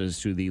of passes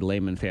to the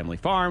Lehman Family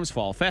Farms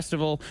Fall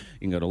Festival.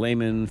 You can go to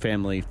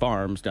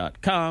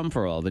LehmanFamilyFarms.com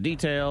for all the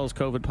details,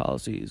 COVID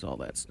policies, all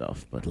that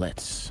stuff. But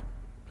let's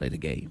play the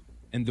game.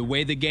 And the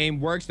way the game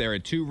works, there are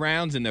 2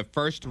 rounds. In the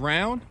first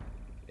round,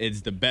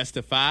 it's the best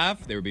of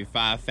 5. There will be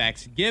 5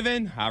 facts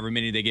given. However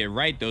many they get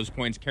right, those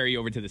points carry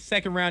over to the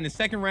second round. The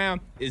second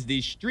round is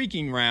the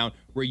streaking round,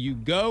 where you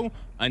go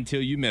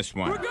until you miss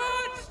one. We're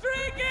going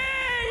streaking!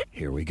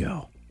 Here we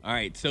go. All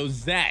right, so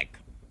Zach,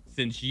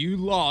 since you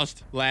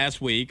lost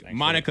last week,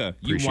 Monica,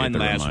 you Appreciate won the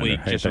last reminder. week.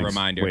 Hey, Just a thanks.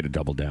 reminder. Way to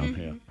double down.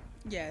 Yeah.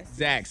 Yes.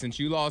 Zach, since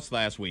you lost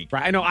last week.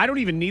 Right, I know. I don't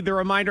even need the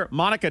reminder.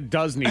 Monica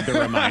does need the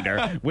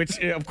reminder, which,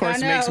 of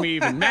course, I makes know. me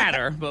even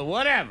madder. But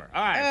whatever.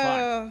 All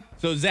right, fine.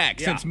 So,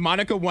 Zach, since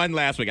Monica won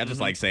last week, I just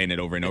like saying it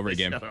over and over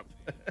again. Shut up.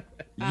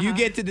 You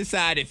get to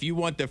decide if you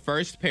want the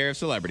first pair of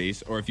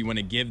celebrities or if you want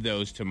to give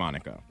those to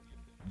Monica.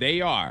 They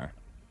are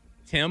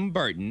Tim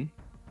Burton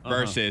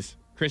versus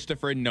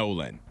Christopher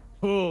Nolan.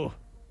 Ooh.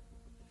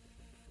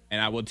 And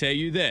I will tell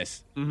you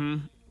this.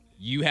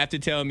 You have to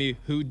tell me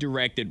who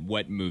directed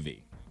what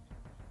movie.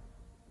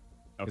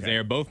 Because they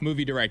are both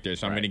movie directors.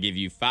 So I'm going to give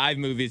you 5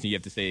 movies, and you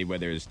have to say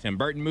whether it's Tim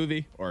Burton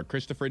movie or a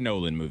Christopher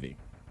Nolan movie.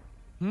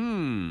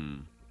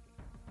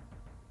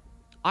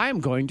 I am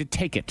going to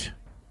take it.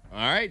 All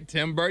right,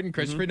 Tim Burton,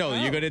 Christopher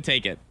Nolan, you're going to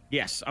take it.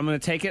 Yes, I'm going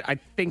to take it. I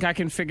think I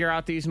can figure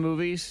out these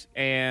movies.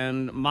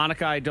 And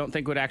Monica, I don't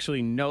think would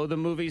actually know the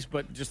movies,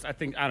 but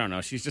I don't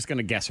know. She's just going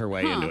to guess her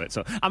way into it.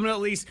 So I'm going to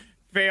at least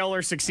fail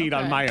or succeed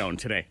on my own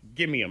today.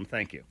 Give me them.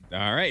 Thank you.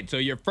 All right, so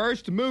your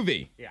first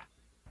movie. Yeah.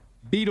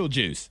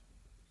 Beetlejuice.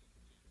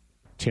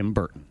 Tim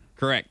Burton.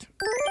 Correct.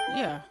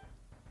 Yeah.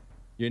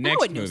 Your I next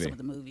would know movie. some of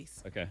the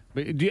movies. Okay.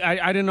 But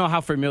I didn't know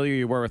how familiar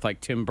you were with like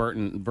Tim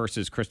Burton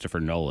versus Christopher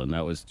Nolan.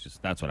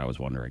 That's what I was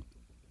wondering.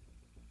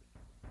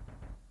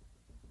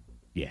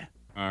 Yeah.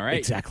 All right.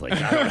 Exactly.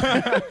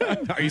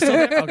 Are you still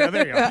there? Okay,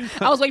 there you go.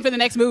 I was waiting for the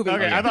next movie.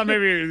 Okay, I thought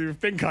maybe your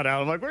thing cut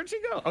out. I'm like, where'd she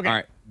go? Okay. All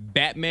right.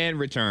 Batman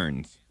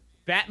Returns.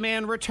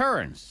 Batman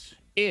Returns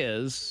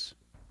is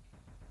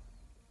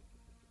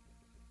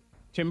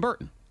Tim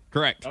Burton.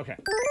 Correct. Okay.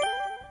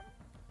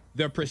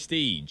 The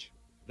Prestige.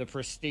 The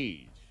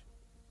Prestige.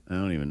 I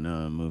don't even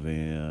know a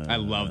movie. I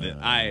loved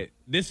it.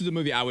 This is a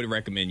movie I would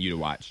recommend you to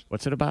watch.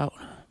 What's it about?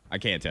 I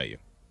can't tell you.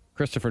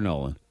 Christopher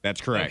Nolan.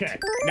 That's correct. Okay.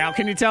 Now,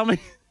 can you tell me?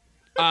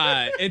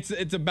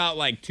 It's about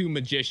like two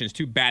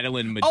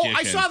battling magicians. Oh,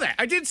 I saw that.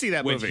 I did see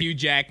that with movie. Hugh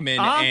Jackman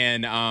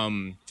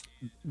and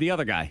The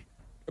other guy.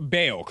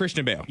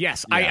 Christian Bale.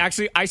 Yes, Yeah.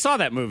 I saw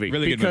that movie.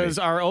 Really good because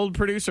movie. our old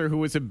producer, who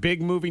was a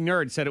big movie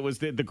nerd, said it was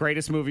the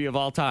greatest movie of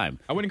all time.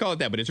 I wouldn't call it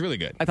that, but it's really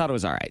good. I thought it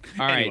was all right.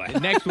 All right, Anyway.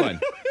 next one.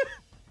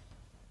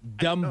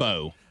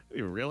 Dumbo.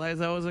 You realize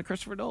that was a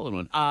Christopher Nolan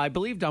one. I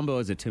believe Dumbo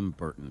is a Tim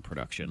Burton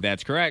production.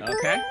 That's correct.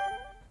 Okay.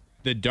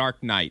 The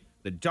Dark Knight.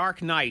 The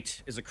Dark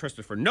Knight is a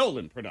Christopher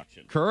Nolan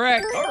production.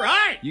 Correct. All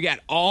right. You got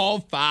all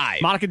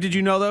 5. Monica, did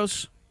you know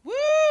those? Woo!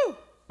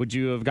 Would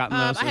you have gotten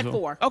those? I as had well?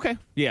 4. Okay.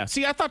 Yeah.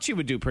 See, I thought she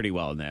would do pretty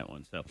well in that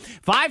one. So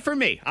 5 for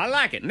me. I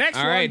like it. Next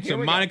All one. right, Here so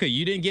we go. Monica,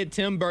 you didn't get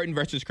Tim Burton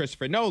versus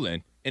Christopher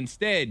Nolan.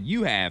 Instead,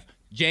 you have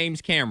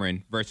James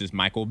Cameron versus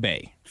Michael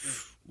Bay.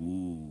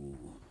 Ooh.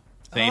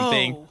 Same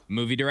thing. Oh.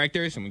 Movie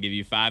directors. I'm going to give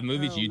you 5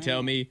 movies. You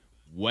tell me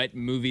what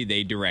movie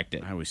they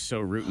directed. I was so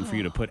rooting for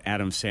you to put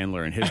Adam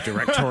Sandler in his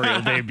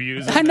directorial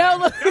debuts. I know.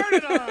 Look.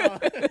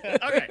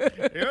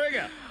 Okay. Here we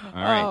go.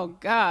 All right. Oh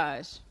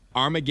gosh.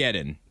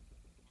 Armageddon.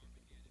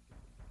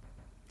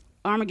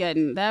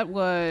 Armageddon. That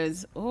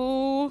was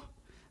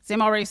see,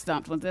 I'm already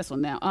stumped with this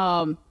one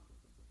now.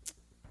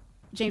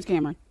 James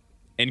Cameron.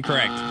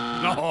 Incorrect.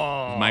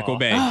 Oh. Michael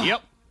Bay.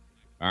 Yep.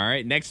 All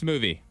right, next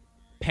movie.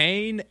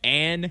 Pain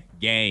and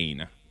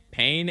Gain.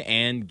 Pain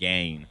and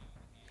Gain.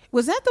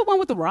 Was that the one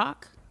with The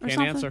Rock? Or Can't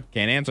something? answer.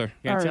 Can't answer.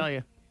 Can't Or- tell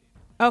you.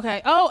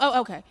 Okay.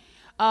 Oh, okay.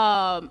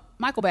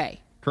 Michael Bay.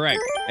 Correct.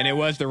 And it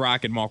was The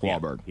Rock and Mark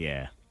Wahlberg.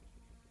 Yeah.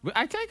 But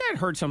I think I'd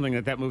heard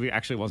something that movie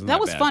actually wasn't that That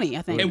was bad. funny,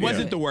 I think. It Yeah.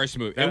 wasn't the worst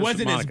movie. That It was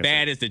wasn't as Monica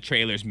bad as the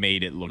trailers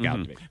made it look out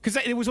to be. Because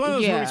it was one of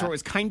those Yeah. movies where it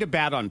was kind of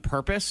bad on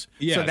purpose. So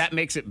Yes. that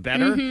makes it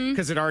better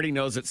because it already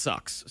knows it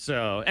sucks.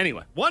 So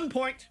anyway, 1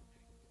 point.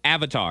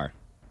 Avatar.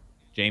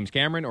 James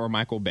Cameron or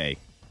Michael Bay?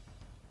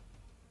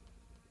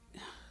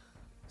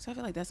 So I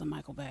feel like that's a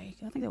Michael Bay.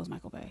 I think that was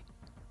Michael Bay.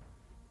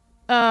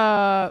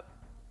 But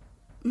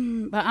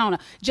I don't know.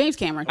 James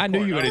Cameron. I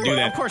knew you were going to do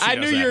that. Of course he I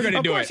does knew you were that. going to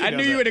Of do course it. he I does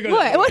knew you that. were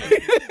going to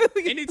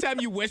What? Anytime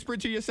you whisper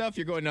to yourself,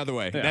 you're going another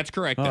way. That's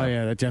correct. Oh though.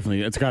 yeah, that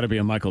definitely. It's got to be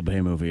a Michael Bay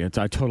movie. I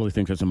totally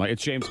think that's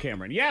it's James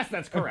Cameron. Yes,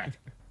 that's correct.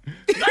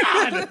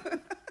 God!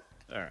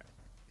 All right.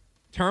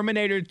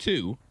 Terminator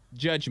 2,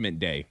 Judgment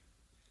Day.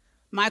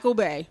 Michael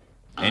Bay.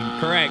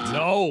 Incorrect.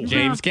 No.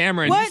 James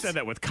Cameron. What? You said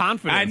that with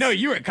confidence. I know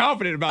you were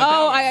confident about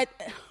Oh, that.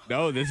 I.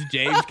 No, this is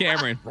James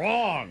Cameron.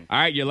 Wrong. All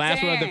right, your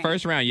last one of the Dang.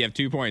 first round. You have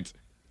 2 points.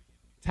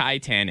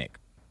 Titanic.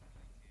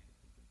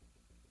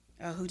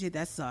 Oh, who did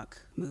that suck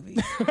movie?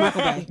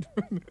 Michael Bay.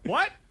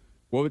 What?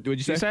 What would you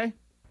Did you say?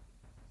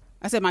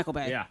 I said Michael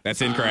Bay. Yeah. That's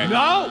incorrect.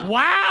 No.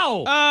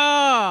 Wow.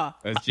 Oh.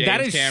 That's James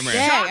that is Cameron.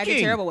 Dang, I shocking. did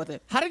terrible with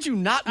it. How did you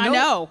not know? I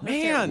know.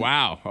 Man.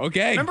 Wow.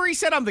 Okay. Remember he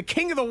said I'm the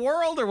king of the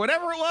world or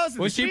whatever it was? in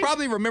Well, the she speech?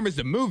 probably remembers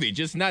the movie,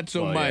 just not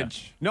so Well, yeah.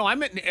 much. No, I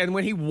meant, and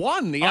when he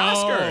won the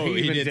Oscar, Oh, he he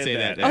even did say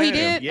that. Oh, he Yeah.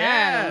 did?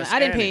 Yes. I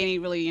didn't and- pay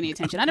any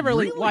attention. I never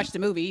really, Really? watched the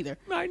movie either.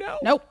 I know.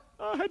 Nope.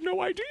 I had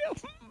no idea. All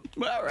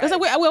I was right.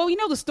 like, well, you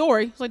know the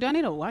story. It's like, do I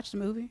need to watch the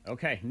movie?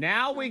 Okay,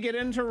 now we get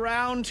into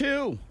round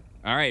 2.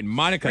 All right,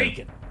 Monica,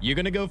 Bacon. you're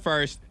going to go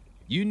first.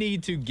 You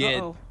need to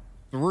get Uh-oh.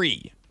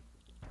 3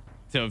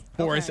 to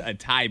force Okay. a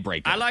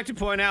tiebreaker. I'd like to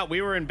point out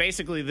we were in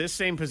basically this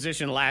same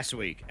position last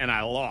week, and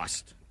I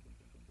lost.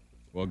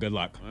 Well, good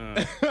luck. All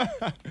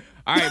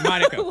right,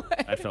 Monica,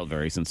 I felt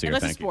very sincere.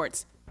 Unless it's Thank you.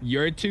 sports.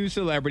 your 2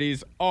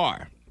 celebrities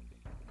are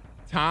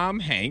Tom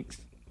Hanks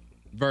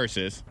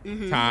versus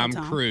Tom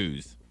Tom.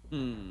 Cruise.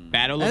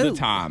 Battle of Ooh. the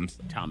Toms.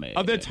 Tommy.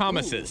 Of the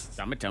Thomases.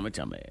 Tommy.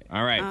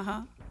 All right.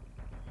 Uh-huh.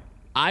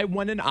 I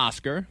won an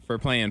Oscar for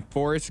playing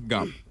Forrest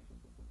Gump.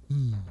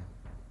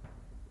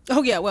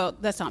 Oh, yeah, well,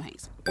 that's Tom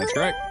Hanks. That's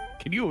correct.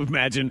 Can you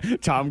imagine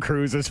Tom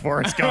Cruise as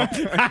Forrest Gump?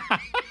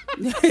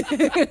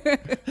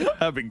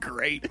 That'd be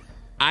great.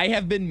 I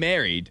have been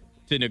married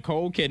to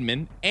Nicole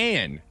Kidman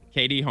and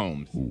Katie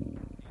Holmes.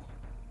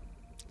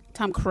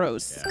 Tom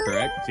Cruise.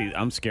 Correct. See,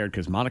 I'm scared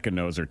because Monica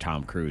knows her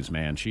Tom Cruise,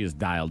 man. She is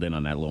dialed in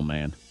on that little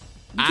man.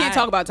 You can't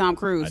talk about Tom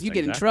Cruise. That's You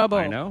get in exactly- trouble.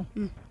 I know.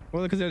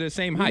 Well, because they're the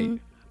same height. Mm-hmm.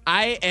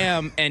 I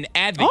am an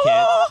advocate.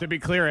 To be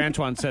clear,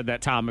 Antoine said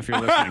that, Tom, if you're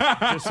listening.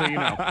 Just so you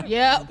know.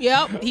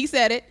 Yep. He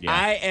said it. Yeah.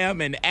 I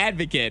am an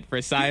advocate for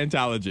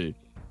Scientology.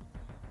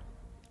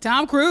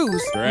 Tom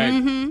Cruise. Correct. Yeah,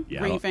 Green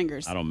I don't-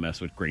 fingers. I don't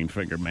mess with green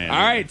finger, man. All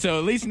right, so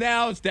at least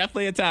now it's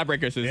definitely a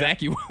tiebreaker. So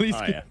Zach, you at least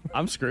Oh, yeah.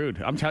 I'm screwed.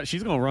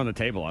 She's going to run the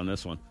table on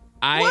this one.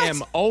 I What?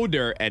 am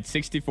older at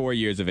 64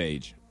 years of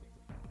age.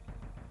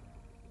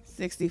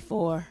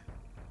 64.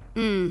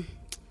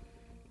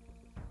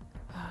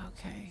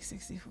 Okay,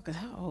 64. Because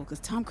how old? Because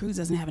Tom Cruise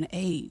doesn't have an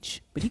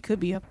age, but he could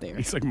be up there.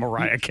 He's like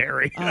Mariah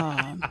Carey. You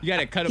got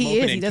to cut him He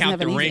open is. He and doesn't count have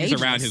the any rings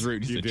ageless. around his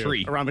root. It's You a do.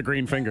 tree. Around the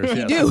green fingers.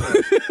 Yes.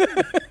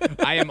 do.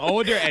 I am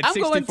older at I'm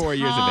going 64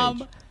 years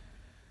of age.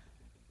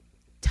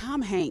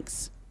 Tom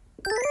Hanks.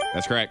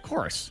 That's correct. Of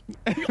course.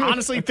 You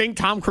honestly think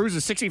Tom Cruise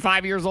is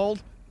 65 years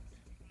old?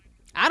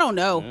 I don't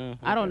know.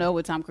 I don't know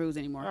with Tom Cruise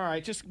anymore. All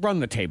right, just run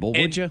the table,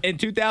 would you? In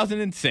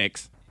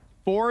 2006,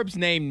 Forbes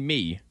named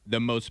me the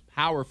most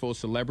powerful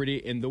celebrity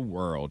in the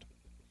world.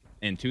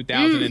 In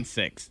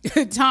 2006.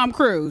 Tom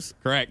Cruise.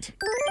 Correct.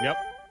 Yep.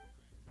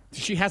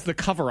 She has the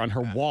cover on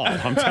her wall.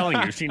 I'm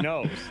telling you, she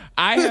knows.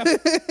 I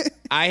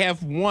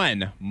have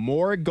won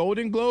more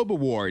Golden Globe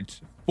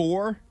Awards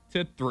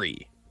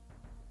 4-3.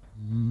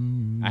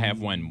 I have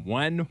won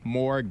one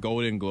more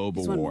Golden Globe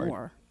Just one Award.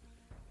 more.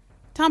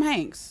 Tom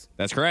Hanks.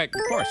 That's correct.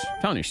 Of course.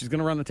 I'm telling you, she's going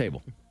to run the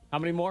table. How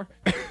many more?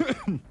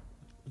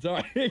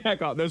 Sorry,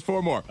 there's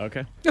 4 more.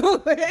 Okay.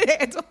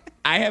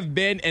 I have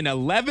been in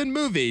 11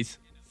 movies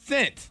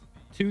since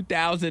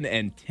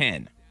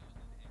 2010.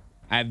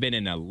 I've been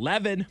in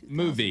 11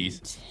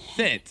 movies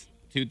since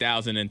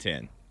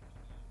 2010.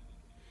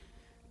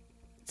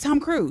 Tom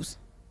Cruise.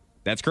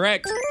 That's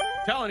correct.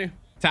 Telling you.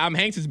 Tom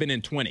Hanks has been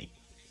in 20.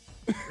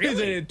 He's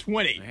been in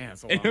 20 Man,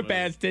 that's a in lot the of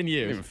past 10 I don't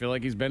years. even feel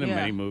like he's been in Yeah.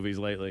 many movies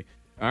lately.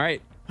 All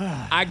right.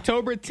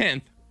 October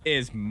 10th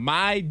is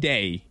my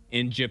day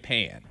in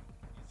Japan.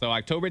 So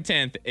October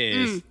 10th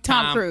is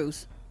Tom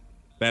Cruise.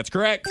 That's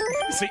correct.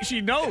 See,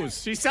 she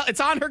knows. It's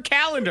on her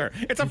calendar.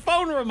 It's a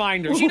phone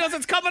reminder. She knows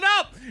it's coming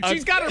up.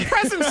 She's got her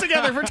presents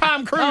together for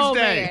Tom Cruise Oh,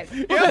 Day.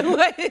 man. Yeah.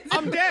 What is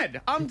I'm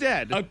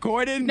dead.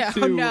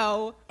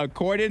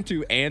 According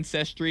to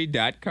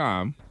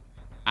Ancestry.com,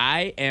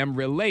 I am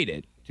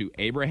related to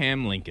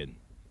Abraham Lincoln.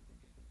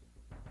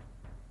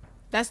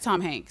 That's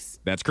Tom Hanks.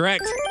 That's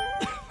correct.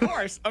 Of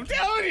course. I'm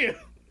telling you.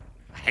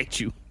 I hate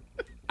you.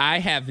 I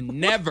have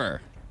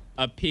never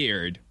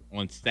appeared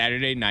on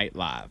Saturday Night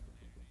Live.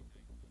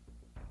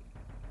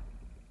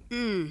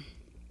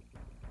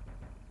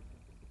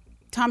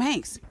 Tom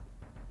Hanks.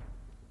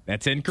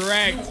 That's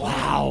incorrect.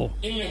 Wow.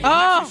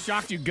 Oh,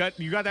 Shocked you got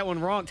that one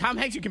wrong. Tom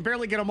Hanks, you can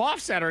barely get him off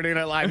Saturday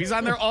Night Live. He's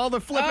on there all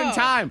the flipping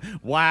time.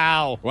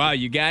 Wow. Wow,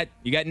 you got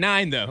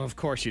 9 though. Of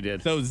course you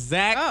did. So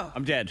Zach,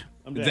 I'm dead.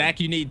 Zach,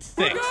 you need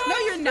 6. no,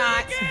 you're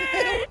not.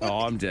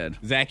 Oh, I'm dead.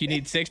 Zach, you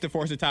need 6 to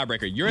force a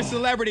tiebreaker. Your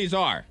celebrities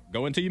are,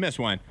 go until you miss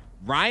one,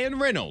 Ryan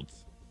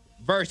Reynolds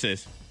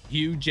versus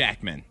Hugh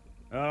Jackman.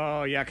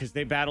 Oh, yeah, because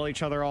they battle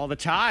each other all the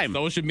time.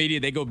 Social media,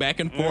 they go back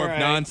and forth All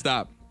right.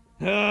 nonstop.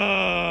 All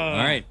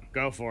right.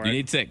 Go for You it.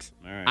 need 6.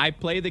 All right. I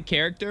play the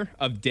character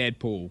of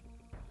Deadpool.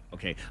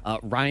 Okay,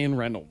 Ryan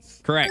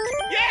Reynolds. Correct.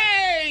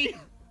 Yay!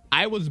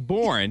 I was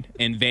born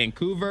in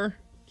Vancouver,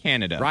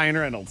 Canada. Ryan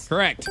Reynolds.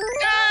 Correct.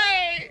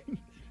 Yay!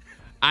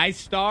 I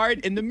starred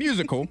in the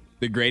musical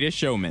The Greatest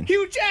Showman.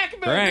 Hugh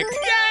Jackman. Correct.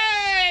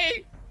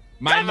 Yay!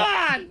 Come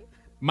on!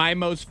 My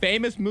most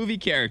famous movie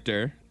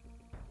character,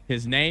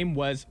 his name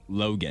was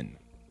Logan.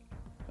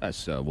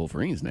 That's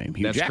Wolverine's name.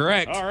 Hugh That's Jackman.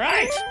 correct. All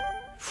right.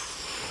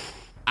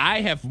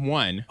 I have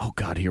won Oh,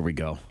 God, here we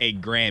go. a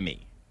Grammy.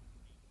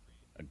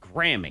 A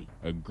Grammy.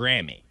 A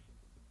Grammy.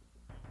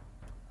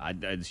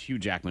 Hugh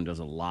Jackman does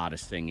a lot of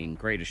singing.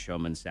 Greatest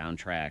Showman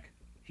soundtrack.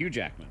 Hugh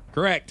Jackman.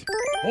 Correct.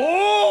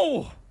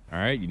 Oh! All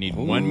right, you need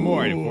one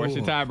more to force a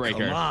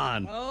tiebreaker. Come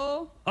on.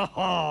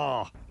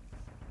 Oh,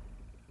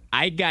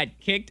 I got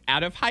kicked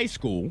out of high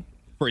school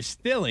for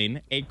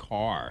stealing a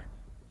car.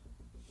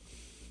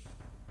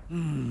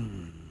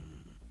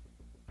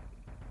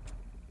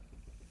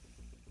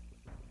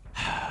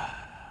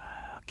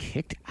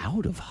 Kicked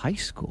out of high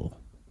school.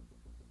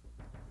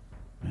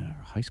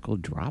 High school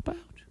dropout?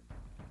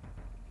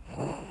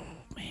 Oh,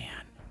 man.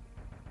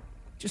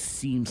 Just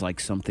seems like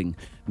something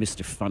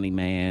Mr. Funny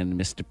Man,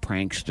 Mr.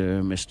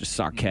 Prankster, Mr.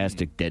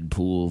 Sarcastic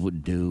Deadpool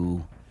would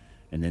do.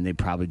 And then they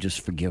probably just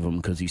forgive him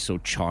because he's so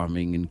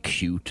charming and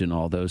cute and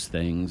all those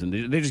things. And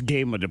they just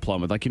gave him a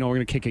diploma. Like, we're going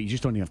to kick it. You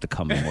just don't even have to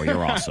come anymore.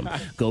 You're awesome.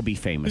 Go be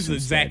famous. This is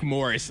instead. Zach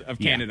Morris of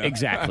Canada. Yeah,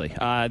 exactly.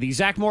 The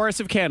Zach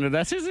Morris of Canada.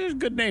 That's a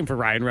good name for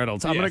Ryan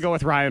Reynolds. I'm going to go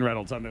with Ryan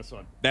Reynolds on this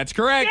one. That's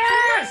correct.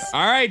 Yes!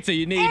 All right, so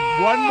you need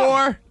one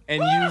more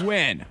and you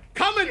win.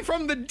 Coming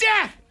from the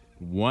death.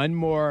 One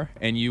more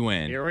and you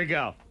win. Here we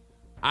go.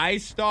 I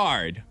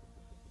starred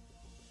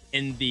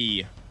in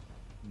the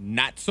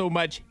not so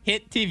much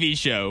hit TV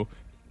show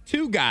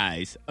Two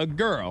Guys, a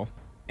Girl,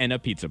 and a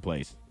Pizza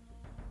Place.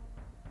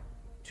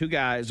 2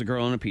 guys, a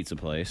girl, and a pizza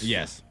place.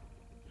 Yes.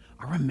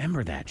 I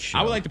remember that show.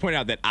 I would like to point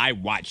out that I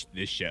watched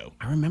this show.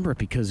 I remember it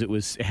because it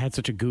had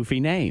such a goofy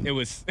name. It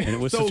was and it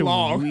was so such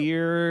long. a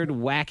weird,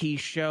 wacky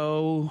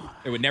show.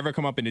 It would never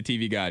come up in the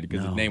TV guide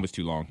because the name was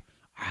too long.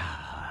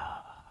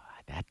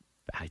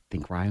 I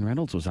think Ryan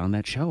Reynolds was on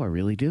that show. I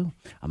really do.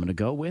 I'm going to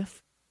go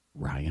with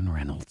Ryan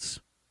Reynolds.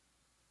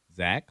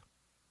 Zach?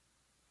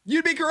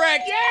 You'd be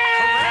correct.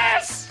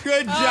 Yes!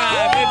 Good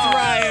job. It's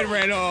Ryan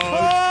Reynolds.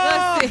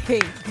 Let's see.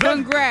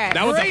 Congrats.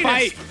 That was a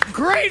fight.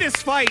 Greatest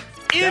fight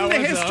in That the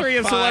was a history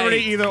of fight. Celebrity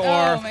Either Or.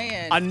 Oh,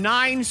 man. A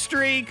 9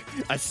 streak,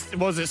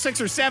 was it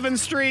 6 or 7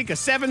 streak, a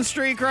 7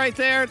 streak right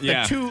there.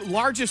 Yeah. The 2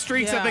 largest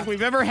streaks I Yeah. think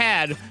we've ever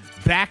had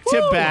back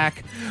to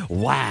back.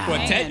 Wow. Well,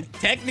 Man.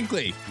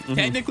 technically,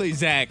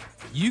 Zach,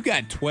 you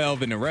got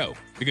 12 in a row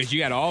because you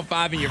got all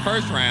 5 in your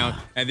first round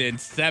and then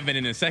 7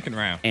 in the second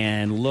round.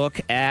 And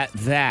look at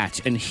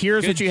that. And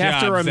here's Good what you have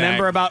to job,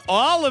 remember Zach. about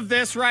all of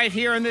this right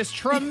here and this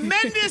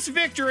tremendous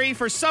victory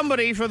for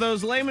somebody for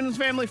those Lehman's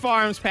Family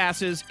Farms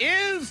passes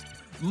is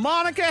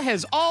Monica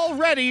has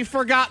already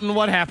forgotten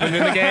what happened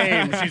in the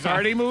game. She's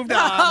already moved on.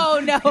 Oh,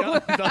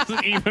 no.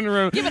 Doesn't even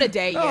remember. Give it a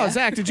day, Oh, yeah.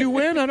 Zach, did you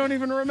win? I don't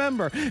even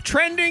remember.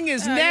 Trending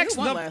is next. you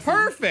won The last time.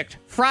 perfect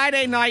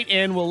Friday night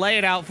in. We'll lay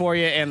it out for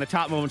you, and the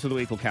top moments of the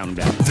week will count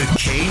them down. The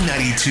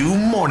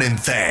K92 Morning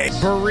Thing.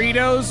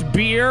 Burritos,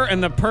 beer,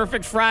 and the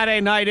perfect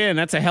Friday night in.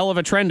 That's a hell of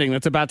a trending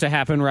that's about to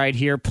happen right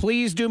here.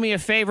 Please do me a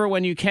favor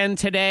when you can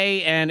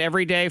today and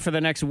every day for the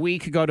next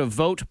week. Go to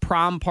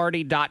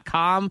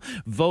votepromparty.com,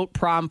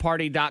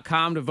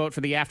 votepromparty.com to vote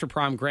for the After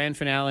Prom Grand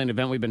Finale, an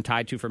event we've been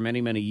tied to for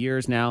many, many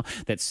years now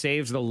that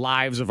saves the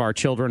lives of our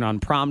children on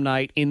prom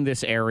night in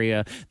this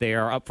area. They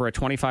are up for a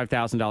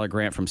 $25,000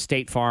 grant from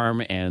State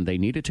Farm, and they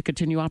need it to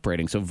continue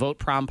operating. So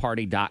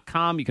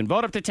votepromparty.com. You can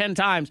vote up to 10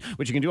 times,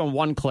 which you can do on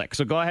one click.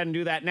 So go ahead and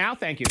do that now.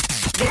 Thank you.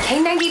 The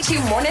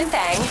K92 Morning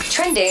Thing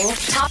trending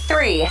top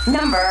 3.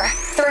 Number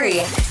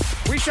 3.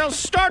 We shall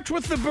start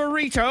with the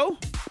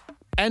burrito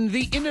and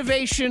the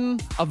innovation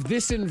of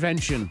this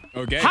invention.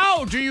 Okay.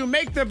 How do you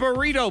make the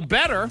burrito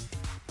better?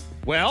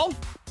 Well,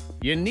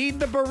 you need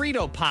the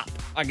burrito pop,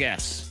 I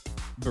guess.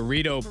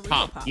 Burrito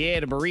pop. Yeah,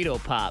 the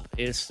burrito pop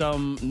is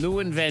some new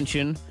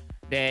invention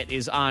that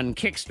is on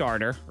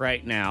Kickstarter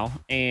right now.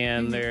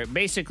 And they're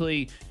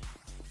basically,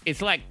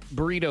 it's like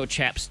burrito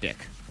chapstick.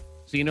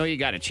 So you know you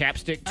got a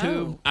chapstick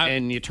tube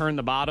and you turn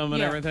the bottom and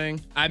Yeah. everything?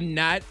 I'm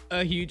not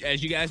a huge,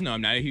 as you guys know,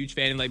 I'm not a huge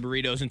fan of like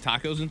burritos and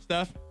tacos and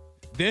stuff.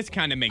 This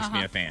kind of makes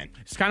me a fan.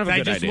 It's kind of a I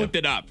good just idea. looked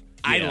it up.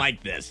 I Yeah.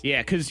 like this.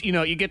 Yeah, because, you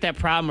know, you get that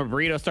problem where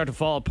burritos start to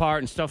fall apart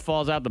and stuff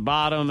falls out the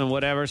bottom and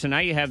whatever. So now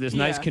you have this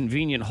nice, Yeah.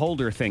 convenient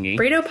holder thingy.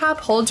 Burrito Pop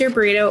holds your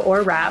burrito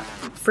or wrap,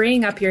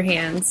 freeing up your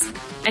hands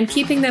and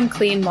keeping them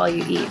clean while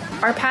you eat.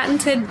 Our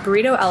patented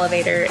burrito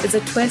elevator is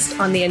a twist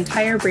on the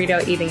entire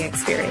burrito eating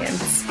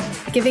experience,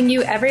 giving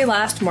you every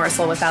last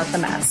morsel without the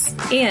mess.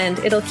 And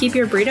it'll keep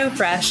your burrito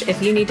fresh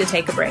if you need to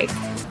take a break.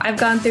 I've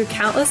gone through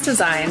countless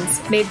designs,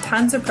 made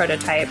tons of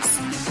prototypes,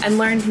 and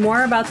learned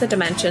more about the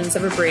dimensions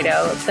of a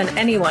burrito than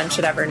anyone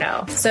should ever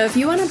know. So if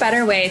you want a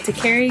better way to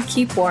carry,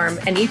 keep warm,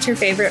 and eat your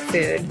favorite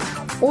food,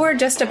 or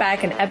just to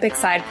back an epic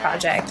side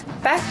project,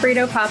 back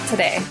Burrito Pop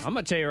today. I'm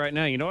going to tell you right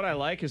now, you know what I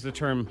like is the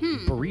term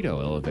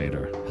burrito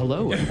elevator.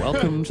 Hello and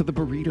welcome to the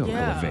burrito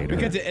elevator.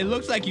 Because it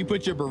looks like you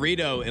put your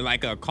burrito in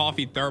like a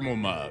coffee thermal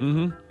mug,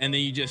 and then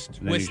you just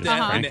then you twist just it,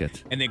 crank and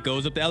it. and it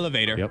goes up the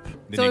elevator. Yep. Then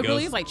So it goes,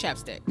 really is like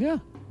chapstick. Yeah.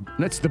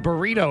 That's the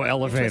burrito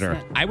elevator.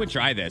 Interesting. I would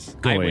try this.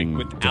 Going I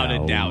would, without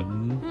a doubt.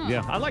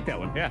 Yeah, I like that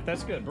one. Yeah,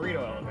 that's good.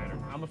 Burrito elevator.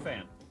 I'm a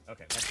fan.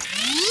 Okay.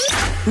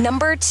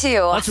 Number 2.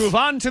 Let's move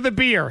on to the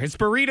beer. It's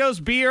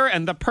burritos, beer,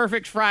 and the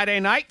perfect Friday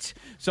night.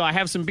 So I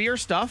have some beer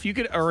stuff. You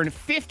could earn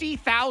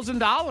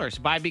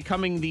 $50,000 by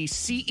becoming the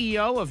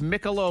CEO of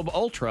Michelob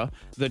Ultra,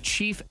 the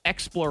chief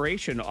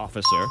exploration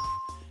officer.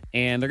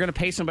 And they're going to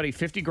pay somebody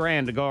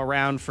 $50,000 to go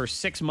around for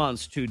 6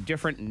 months to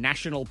different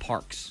national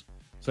parks.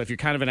 So if you're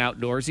kind of an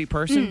outdoorsy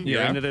person,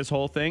 you're Yeah. into this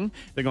whole thing,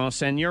 they're going to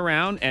send you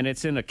around, and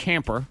it's in a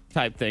camper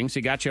type thing. So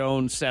you got your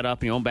own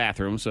setup, your own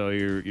bathroom, so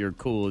you're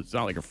cool. It's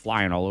not like you're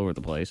flying all over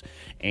the place.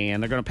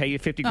 And they're going to pay you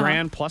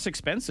 $50,000 plus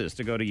expenses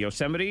to go to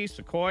Yosemite,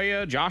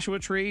 Sequoia, Joshua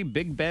Tree,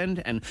 Big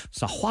Bend, and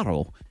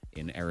Saguaro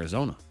in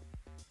Arizona.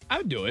 I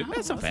would do it.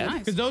 That's not bad.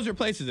 Because those are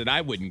places that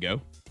I wouldn't go.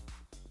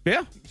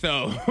 Yeah.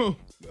 So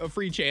a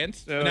free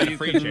chance. So Not a you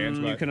free can, chance,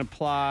 you but can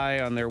apply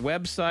on their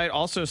website.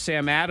 Also,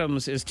 Sam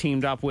Adams is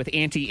teamed up with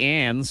Auntie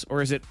Anne's,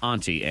 or is it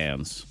Auntie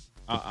Anne's?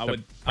 I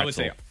would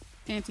say.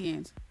 Auntie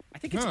Anne's. I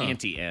think it's Huh.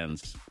 Auntie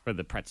Anne's for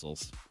the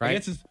pretzels, I right?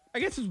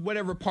 guess it's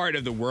whatever part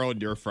of the world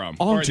you're from.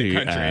 or Auntie the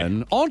country.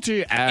 Anne.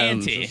 Auntie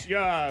Anne's. Auntie.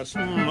 Yes.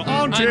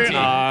 Auntie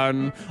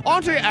Anne.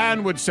 Auntie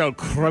Anne would sell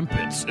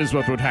crumpets is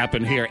what would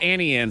happen here.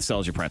 Annie Anne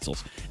sells you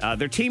pretzels.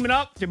 They're teaming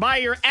up to buy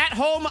your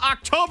at-home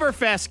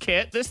Oktoberfest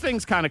kit. This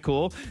thing's kind of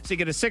cool. So you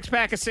get a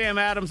 6-pack of Sam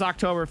Adams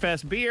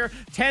Oktoberfest beer,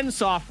 10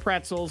 soft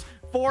pretzels,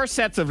 4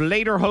 sets of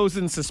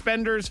Lederhosen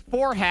suspenders,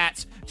 4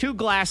 hats, 2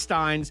 glass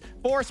steins,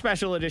 4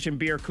 special edition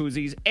beer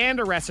koozies, and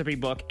a recipe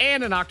book,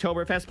 and an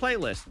Oktoberfest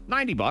playlist.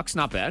 $90,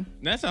 not bad.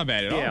 That's not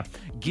bad at all. Yeah.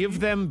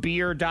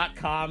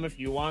 GiveThemBeer.com if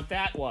you want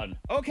that one.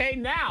 Okay,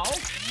 now...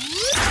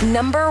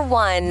 Number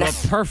 1.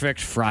 The perfect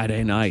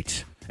Friday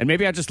night. And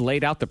maybe I just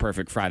laid out the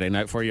perfect Friday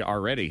night for you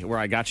already, where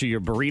I got you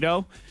your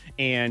burrito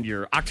and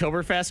your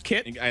Oktoberfest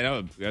kit. I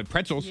know,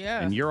 pretzels.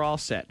 Yeah. And you're all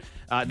set.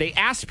 They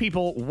asked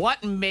people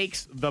what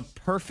makes the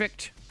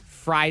perfect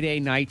Friday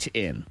night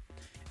in.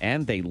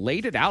 And they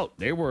laid it out.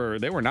 They were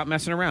not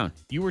messing around.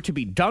 You were to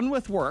be done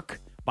with work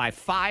by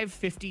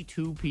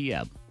 5:52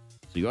 p.m.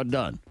 So you're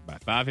done. By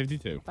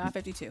 5:52.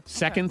 5:52.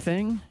 Second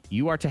thing,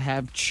 you are to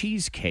have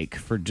cheesecake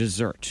for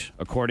dessert,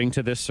 according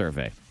to this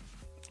survey.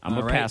 I'm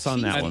going to pass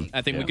on that one.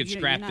 I think we could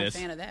scrap You're not this. a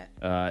fan of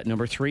that.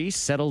 Number 3,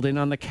 settled in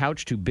on the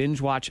couch to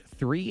binge watch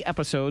 3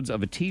 episodes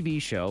of a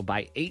TV show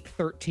by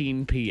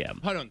 8:13 p.m.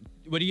 Hold on.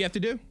 What do you have to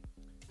do?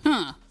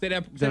 Huh. Say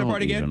that Don't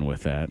part again. even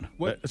with that.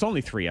 What? It's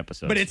only 3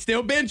 episodes. But it's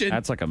still binging.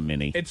 That's like a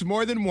mini. It's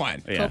more than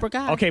one. Yeah. Cobra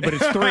Kai. Okay, but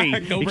it's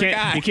 3. Cobra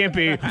Kai. You can't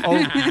be,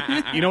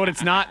 you know what,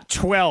 it's not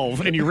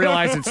 12, and you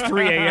realize it's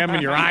 3 a.m.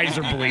 and your eyes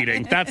are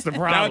bleeding. That's the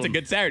problem. Now it's a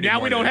good Saturday Now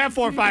we morning. don't have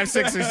 4, 5,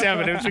 6, or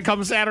 7. It's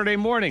become Saturday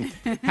morning.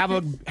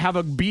 Have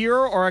a beer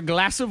or a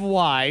glass of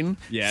wine.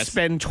 Yes.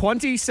 Spend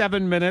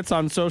 27 minutes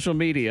on social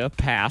media.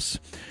 Pass.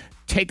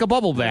 Take a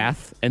bubble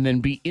bath, and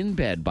then be in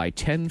bed by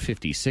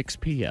 10:56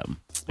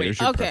 p.m. There's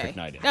your Okay. perfect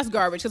night in. That's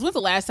garbage. Because when's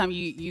the last time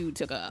you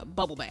took a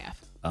bubble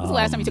bath? When's the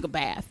last time you took a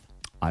bath?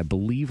 I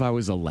believe I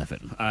was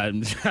 11. I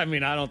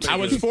mean, I don't think I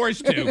was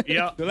forced to.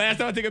 Yeah. The last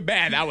time I took a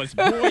bath, I was,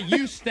 boy,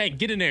 you stink.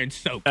 Get in there and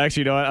soak.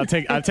 Actually, you know what?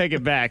 I'll take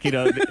it back. You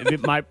know,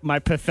 my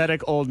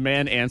pathetic old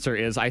man answer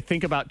is: I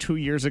think about 2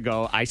 years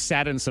ago, I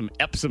sat in some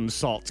Epsom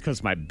salts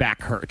because my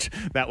back hurt.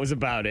 That was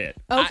about it.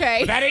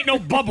 Okay. That ain't no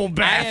bubble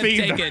bath have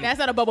either. taken- That's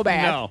not a bubble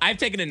bath. No. I've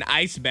taken an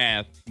ice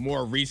bath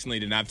more recently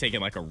than I've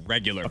taken like a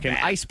regular Okay, an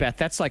bath. ice bath.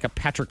 That's like a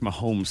Patrick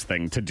Mahomes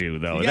thing to do,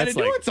 though. You got to That's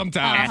do like, it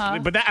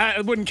sometimes. But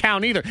that wouldn't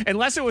count either,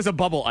 unless it was a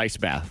bubble ice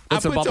bath.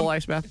 What's a put bubble some-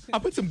 ice bath? I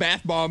put some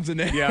bath bombs in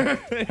there. Yeah.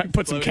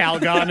 Put some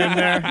Calgon in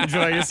there.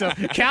 Enjoy yourself.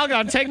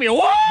 Calgon, take me.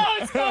 Whoa,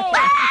 it's cold.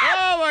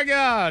 Oh, my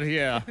God.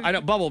 Yeah. I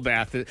know. Bubble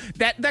bath.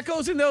 That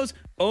goes in those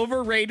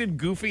overrated,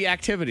 goofy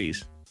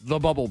activities. The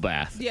bubble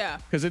bath. Yeah.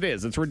 Because it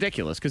is. It's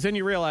ridiculous. Because then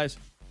you realize,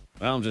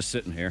 well, I'm just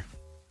sitting here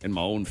in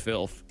my own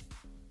filth.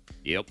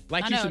 Yep.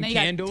 Like I you know. some And then you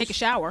got to candles. take a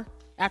shower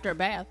after a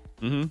bath.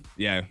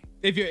 Yeah.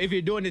 If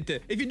you're doing it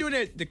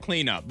to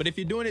clean up, but if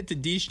you're doing it to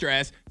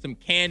de-stress, some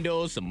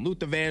candles, some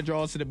Luther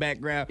Vandross in the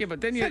background. Yeah, but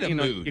then set a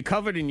mood. you're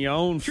covered in your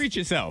own Treat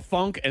yourself.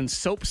 funk and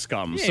soap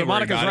scum. You So ain't worried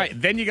Monica's about right.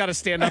 it. Then you got to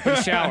stand up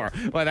and shower.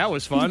 Well, that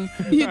was fun.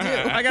 You do.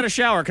 I got to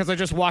shower because I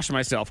just washed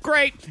myself.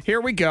 Great. Here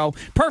we go.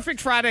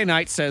 Perfect Friday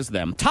night, says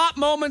them. Top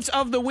moments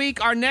of the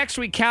week are next.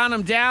 We count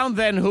them down.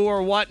 Then who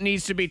or what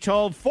needs to be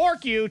told.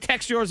 Fork you.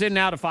 Text yours in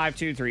now to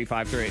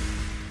 52353.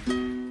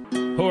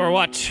 Who or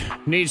what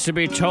needs to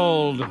be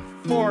told?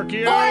 Fork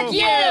you. Fork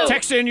you.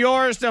 Text in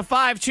yours to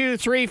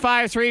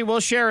 52353. We'll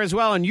share as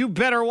well. And you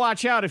better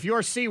watch out if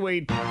you're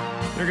seaweed.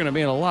 You're going to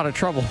be in a lot of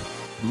trouble.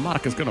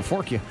 Monica's going to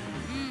fork you.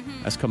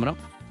 That's coming up.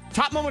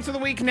 Top moments of the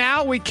week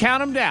now. We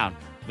count them down.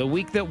 The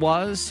week that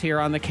was here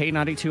on the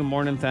K92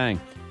 Morning Thing.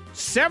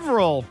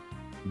 Several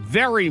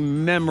very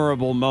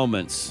memorable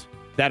moments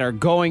that are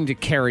going to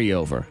carry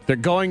over. They're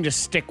going to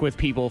stick with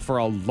people for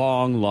a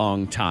long,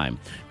 long time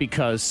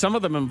because some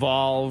of them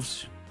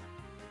involved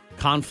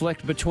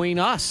conflict between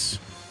us.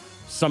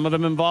 Some of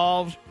them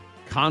involved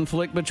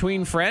conflict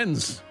between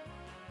friends.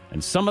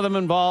 And some of them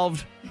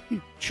involved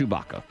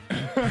Chewbacca.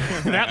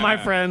 That, my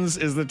friends,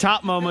 is the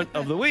top moment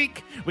of the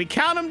week. We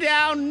count them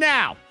down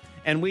now.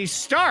 And we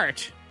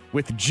start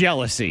with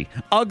jealousy.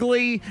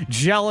 Ugly,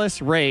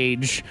 jealous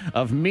rage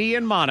of me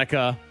and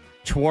Monica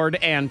toward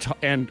Anton.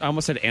 And I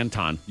almost said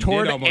Anton.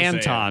 Toward almost say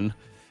Anton.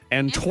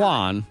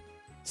 Antoine.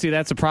 See,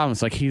 that's the problem.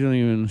 It's like he don't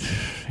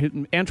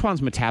even...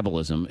 Antoine's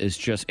metabolism is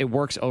just... It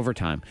works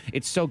overtime.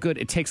 It's so good.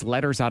 It takes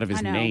letters out of his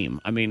I know. name.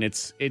 I mean,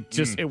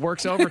 it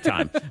works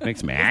overtime.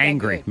 Makes me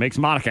angry. good. Makes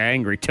Monica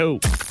angry, too.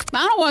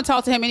 I don't want to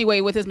talk to him anyway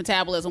with his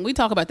metabolism. We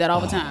talk about that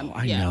all the time.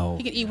 I know.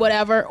 He can eat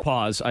whatever.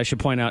 Pause. I should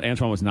point out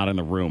Antoine was not in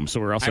the room, so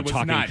we're also I was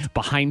talking not.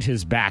 behind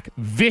his back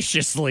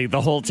viciously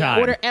the whole time.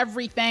 Order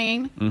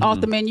everything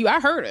off the menu. I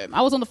heard him.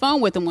 I was on the phone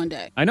with him one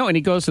day. I know, and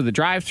he goes to the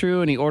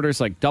drive-thru and he orders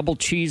like double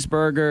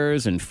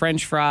cheeseburgers and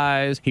French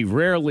fries. He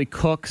rarely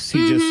cooks.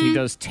 He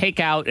does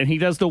takeout, and he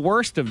does the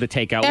worst of the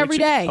takeout Every which,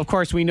 day. Of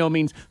course, we know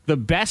means the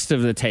best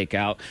of the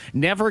takeout.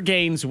 Never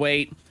gains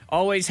weight.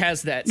 Always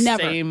has that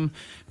Never. same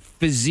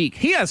physique.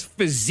 He has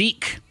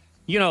physique.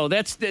 You know,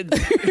 that's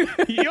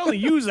the you only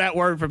use that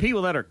word for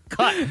people that are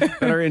cut,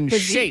 that are in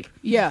shape.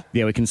 Yeah.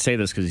 Yeah, we can say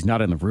this because he's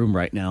not in the room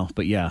right now.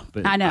 But yeah,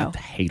 but I know. I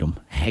hate him.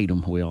 Hate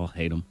him. We all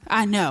hate him.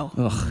 I know.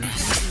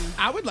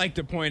 I would like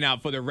to point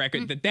out for the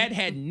record that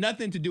had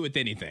nothing to do with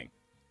anything.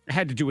 It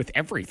had to do with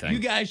everything. You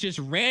guys just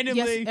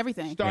randomly Yes,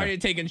 everything.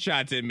 started taking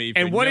shots at me.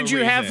 And what did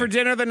you have for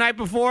dinner the night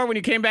before when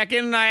you came back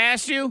in and I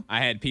asked you? I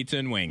had pizza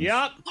and wings.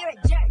 Yep.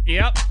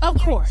 Of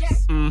course.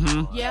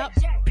 Mm-hmm. Yep.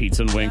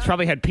 Pizza and wings.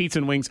 Probably had pizza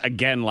and wings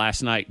again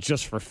last night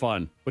just for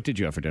fun. What did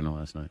you have for dinner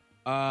last night?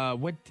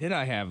 What did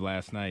I have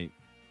last night?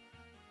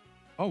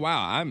 Oh,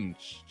 wow. I'm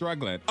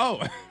struggling.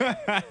 Oh,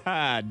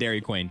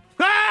 Dairy Queen.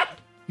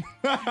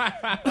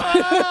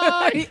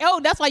 Oh,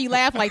 that's why you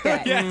laugh like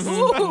that. Yes.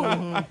 Ooh.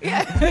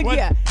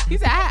 Yeah. He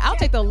said, I'll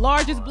take the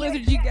largest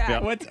blizzard you got. Yeah.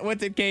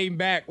 What's it came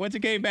back? What's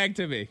it came back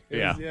to me?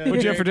 Yeah.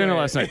 What'd you have for dinner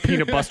last night?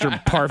 Peanut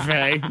butter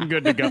parfait. I'm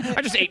good to go.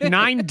 I just ate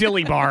 9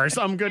 dilly bars.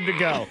 I'm good to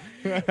go.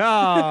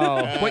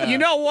 Oh. But you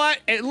know what?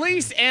 At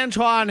least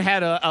Antoine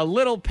had a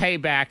little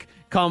payback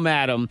come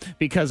at him,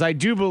 because I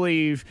do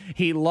believe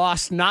he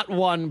lost not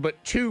one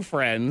but 2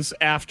 friends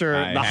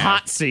after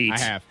hot seat. I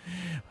have.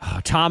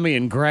 Tommy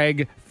and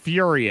Greg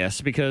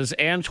furious because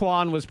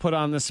Antoine was put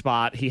on the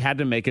spot. He had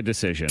to make a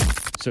decision.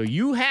 So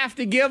you have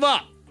to give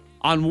up.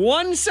 On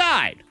one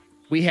side,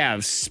 we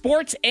have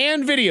sports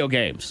and video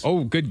games.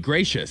 Oh, good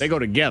gracious. They go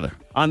together.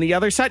 On the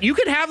other side, you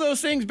can have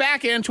those things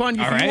back, Antoine.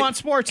 If you want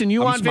sports and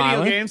you want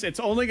video games, it's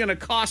only going to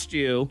cost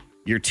you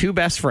your 2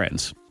 best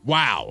friends.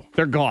 Wow.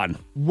 They're gone.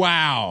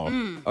 Wow.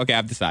 Okay,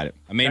 I've decided.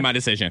 I made my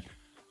decision.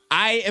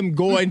 I am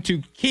going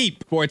to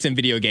keep sports and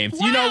video games.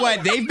 Wow. You know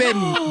what? They've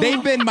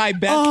been my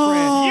best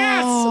friends.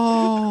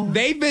 Yes.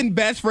 They've been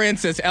best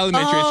friends since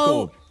elementary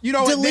school. You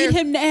know what? Delete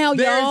him now,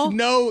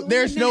 y'all.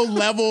 There's no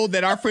level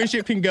that our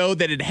friendship can go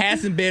that it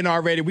hasn't been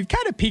already. We've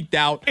kind of peaked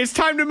out. It's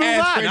time to move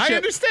on. I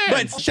understand.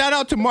 But shout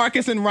out to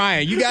Marcus and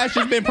Ryan. You guys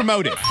just been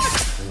promoted.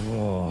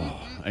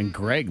 And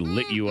Greg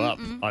lit you up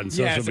on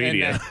social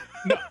media.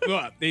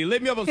 He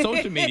lit me up on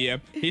social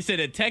media. He sent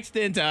a text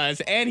into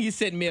us, and he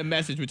sent me a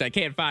message, which I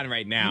can't find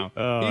right now.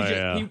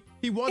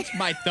 He wants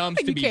my thumbs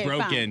to be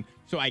broken,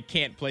 so I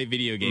can't play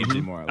video games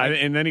anymore.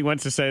 And then he went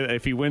to say that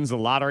if he wins the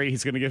lottery,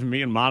 he's going to give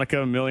me and Monica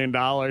 $1 million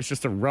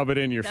just to rub it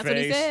in your face. What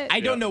he said. I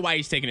don't know why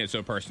he's taking it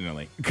so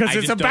personally. Because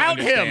it's about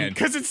him.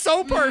 Because it's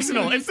so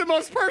personal. It's the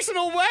most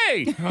personal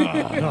way.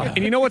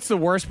 And you know what's the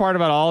worst part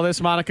about all this,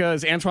 Monica,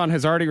 is Antoine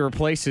has already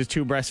replaced his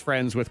 2 best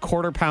friends with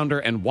Quarter Pounder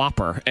and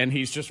Whopper, and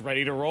he's just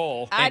ready to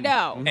roll. I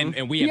know.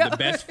 And we have the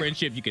best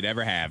friendship you could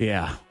ever have.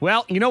 Yeah.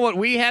 Well, you know what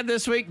we had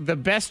this week? The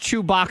best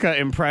Chewbacca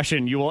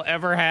impression you will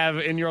ever have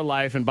in your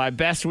life. And by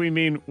best, we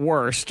mean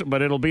worst,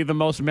 but it'll be the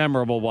most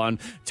memorable one.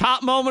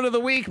 Top moment of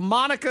the week,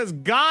 Monica's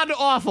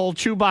god-awful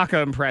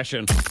Chewbacca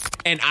impression.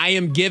 And I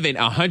am giving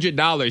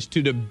 $100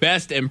 to the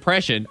best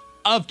impression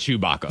of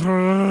Chewbacca.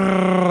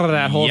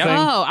 That whole thing.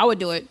 Oh, I would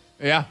do it.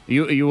 Yeah.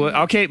 You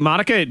okay,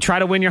 Monica, try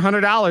to win your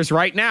 $100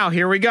 right now.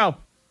 Here we go.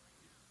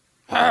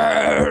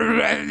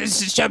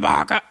 This is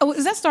Chewbacca. Oh,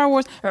 is that Star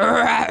Wars?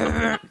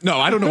 No,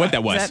 I don't know what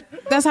that was.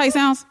 That's how he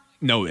sounds?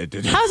 No, it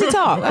didn't. How does he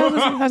talk?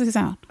 How does he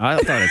sound? I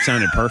thought it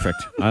sounded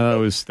perfect. I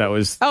thought that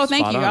was Oh,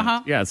 thank spot you. on.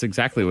 Uh-huh. Yeah, it's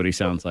exactly what he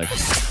sounds like.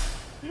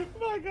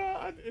 My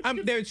God.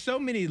 There's so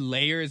many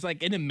layers,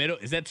 like in the middle.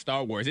 Is that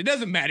Star Wars? It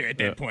doesn't matter at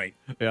that point.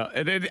 Yeah,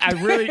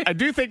 I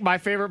do think my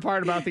favorite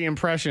part about the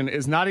impression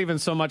is not even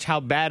so much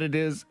how bad it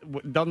is.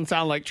 It doesn't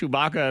sound like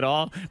Chewbacca at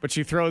all, but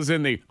she throws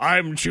in the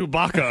 "I'm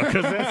Chewbacca"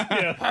 because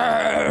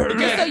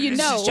Just so you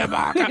know.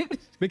 Chewbacca.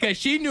 Because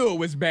she knew it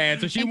was bad,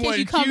 so she wanted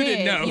you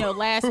to know.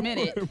 Last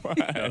minute.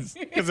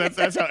 Because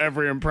that's how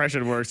every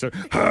impression works. So,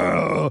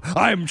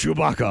 I'm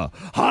Chewbacca.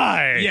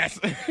 Hi. Yes.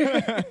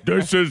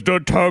 This is the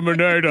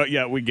Terminator.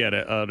 Yeah, we get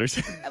it.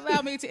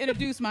 Allow me to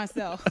introduce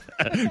myself.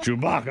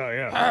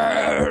 Chewbacca,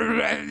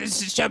 yeah.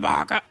 This is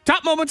Chewbacca.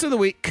 Top moments of the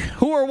week.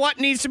 Who or what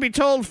needs to be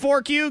told?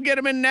 Fork you. Get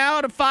them in now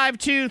to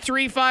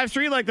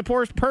 52353, like the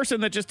poor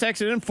person that just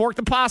texted in. Fork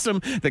the possum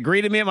that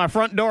greeted me at my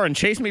front door and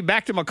chased me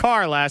back to my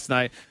car last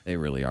night. They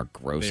really are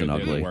gross and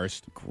ugly. The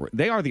worst.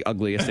 They are the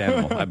ugliest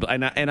animal.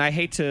 And I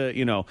hate to,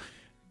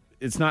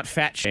 it's not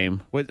fat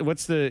shame.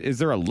 Is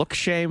there a look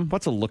shame?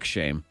 What's a look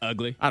shame?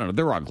 Ugly. I don't know.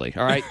 They're ugly.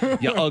 All right.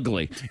 You're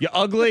ugly. You're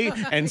ugly,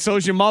 and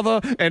so's your mother,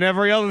 and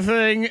every other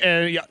thing.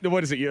 And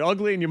what is it? You're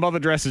ugly, and your mother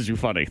dresses you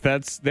funny.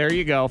 There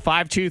you go.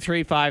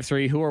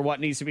 52353. Who or what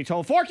needs to be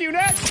told? Fork you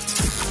next.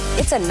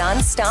 It's a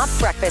non-stop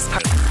breakfast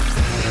party.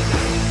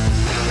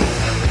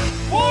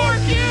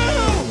 Fork you.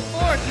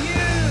 Fork you.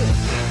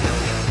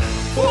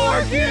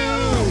 Fork you.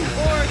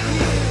 Fork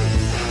you.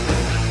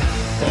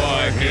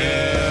 Fork you.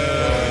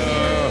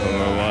 Who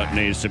or what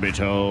needs to be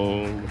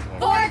told?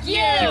 Fork you.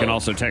 You can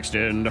also text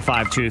in to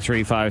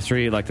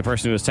 52353 like the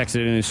person who was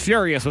texted in is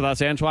furious with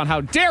us, Antoine.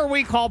 How dare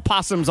we call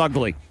possums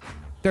ugly?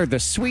 They're the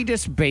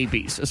sweetest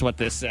babies, is what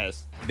this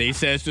says. They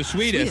says the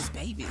sweetest.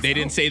 They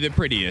didn't say the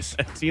prettiest.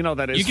 That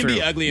is You can true.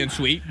 be ugly and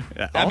sweet.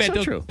 I Also bet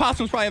those true.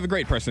 possums probably have a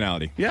great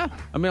personality. Yeah.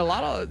 I mean, a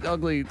lot of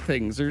ugly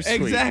things are sweet.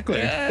 Exactly.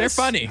 Yes. They're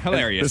funny.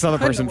 Hilarious. This other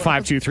person,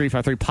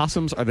 52353,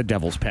 possums are the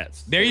devil's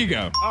pets. There you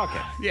go.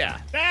 Okay. Yeah.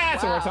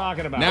 That's what we're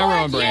talking about. Now we're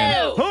on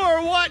brand. Who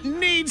or what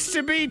needs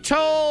to be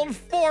told?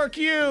 Fork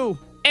you,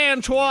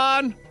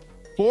 Antoine.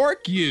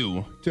 Fork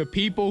you to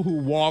people who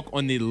walk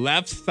on the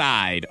left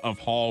side of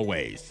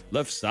hallways.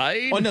 Left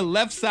side? On the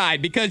left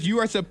side, because you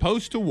are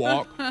supposed to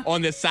walk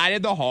on the side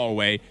of the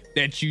hallway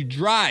that you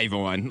drive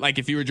on. Like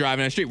if you were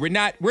driving on the street.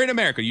 We're in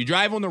America. You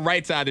drive on the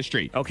right side of the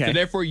street. Okay. So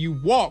therefore you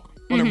walk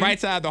on the right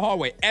side of the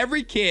hallway.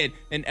 Every kid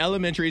in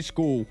elementary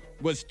school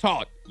was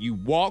taught you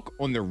walk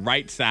on the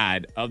right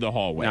side of the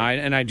hallway. Now,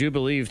 and I do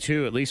believe,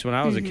 too, at least when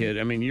I was a kid,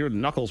 I mean, your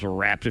knuckles were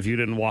wrapped if you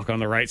didn't walk on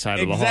the right side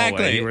of the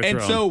hallway. You were And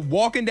thrown. so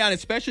walking down,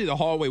 especially the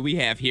hallway we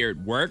have here at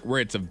work, where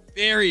it's a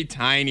very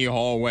tiny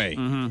hallway,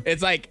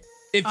 it's like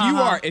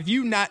if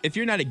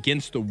you're not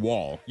against the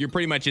wall, you're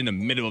pretty much in the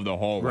middle of the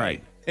hallway.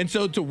 Right. And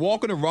so to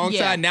walk on the wrong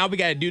side, now we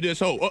got to do this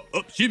whole,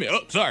 excuse me,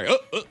 sorry,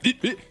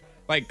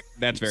 like,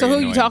 that's very So who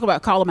annoying. you talk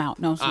about? Call them out.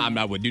 No.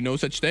 I would do no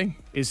such thing.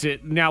 Is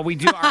it now? We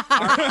do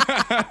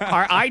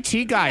our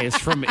IT guy is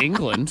from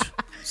England,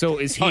 so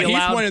is he allowed?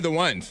 He's one of the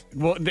ones.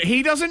 Well,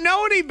 he doesn't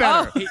know any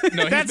better. He's That's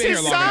been his here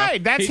long enough.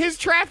 side. That's his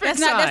traffic That's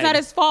side. not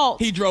his fault.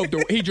 He drove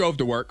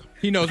to work.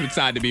 He knows what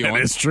side to be on.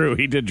 It's true.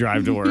 He did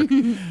drive to work.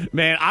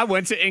 Man, I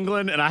went to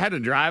England and I had to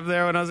drive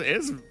there when I was.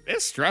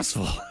 It's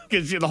stressful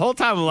because the whole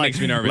time I'm like, Makes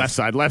me nervous. left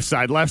side, left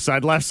side, left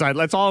side, left side.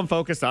 That's all I'm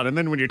focused on. And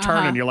then when you're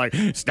turning, you're like,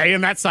 stay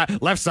in that side,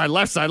 left side,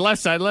 left side,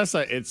 left side, left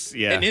side. It's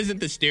And isn't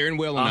the steering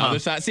wheel on the other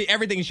side? See,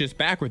 everything's just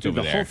backwards Dude,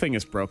 over the there. whole thing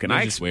is broken.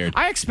 It's just weird.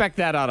 I expect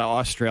that out of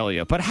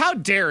Australia, but how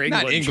dare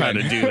Not England try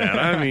to do that?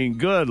 I mean,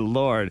 good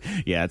Lord.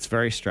 Yeah, it's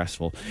very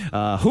stressful.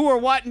 Who or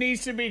what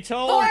needs to be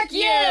told? Fork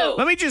you!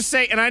 Let me just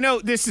say, and I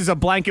know this is a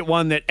blanket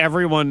one that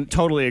everyone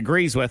totally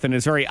agrees with and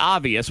is very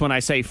obvious when I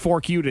say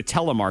fork you to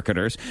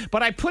telemarketers,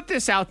 but I put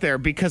this out there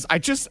because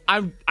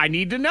I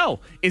need to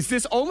know, is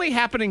this only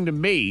happening to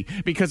me?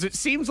 Because it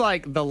seems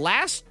like the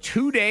last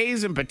 2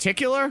 days in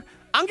particular,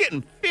 I'm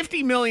getting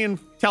 50 million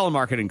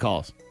telemarketing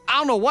calls. I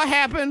don't know what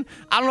happened.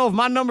 I don't know if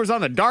my number's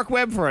on the dark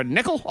web for a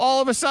nickel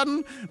all of a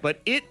sudden,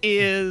 but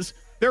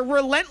they're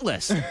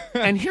relentless.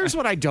 And here's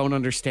what I don't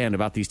understand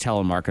about these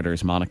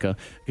telemarketers, Monica,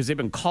 because they've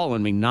been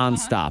calling me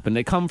nonstop, and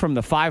they come from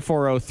the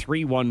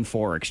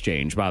 540-314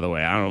 exchange, by the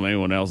way. I don't know if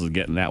anyone else is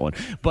getting that one.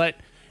 But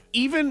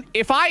even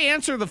if I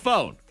answer the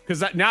phone,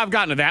 because now I've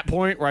gotten to that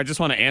point where I just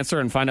want to answer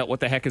and find out what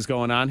the heck is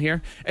going on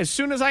here. As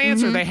soon as I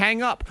answer, they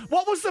hang up.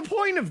 What was the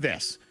point of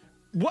this?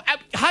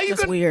 How you That's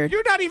gonna, weird.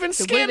 You're not even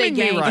So what did they scamming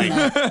me gain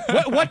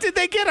right. what did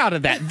they get out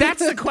of that?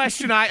 That's the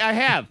question I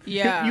have.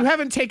 Yeah. You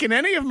haven't taken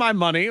any of my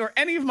money or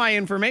any of my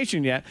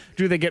information yet.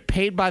 Do they get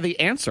paid by the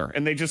answer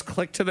and they just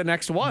click to the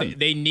next one?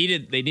 They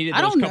needed I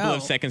those don't couple know.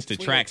 of seconds to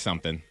track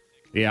something.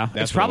 Yeah,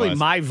 That's it's what it probably was.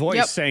 my voice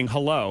Yep. saying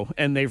hello,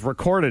 and they've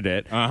recorded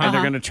it, and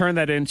they're going to turn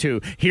that into,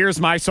 here's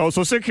my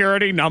social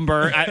security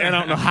number. I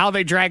don't know how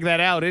they drag that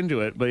out into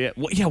it, but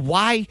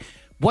why?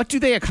 What do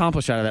they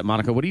accomplish out of that,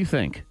 Monica? What do you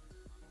think?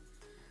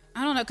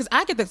 I don't know, because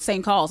I get the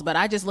same calls, but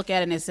I just look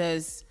at it and it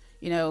says,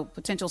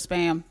 potential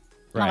spam. And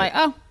I'm Right. like,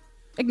 oh,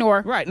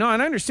 ignore. Right. No,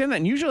 and I understand that.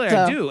 And usually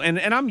I do. And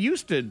I'm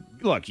used to,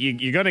 look,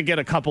 you're going to get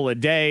a couple a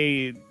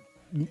day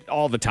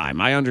all the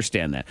time. I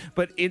understand that.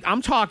 But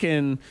I'm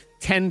talking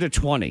 10 to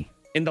 20.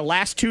 In the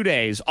last 2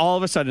 days, all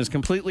of a sudden, it's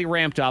completely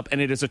ramped up, and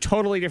it is a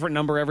totally different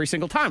number every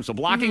single time. So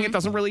blocking it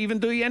doesn't really even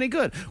do you any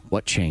good.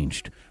 What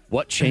changed?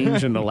 What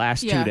changed in the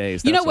last 2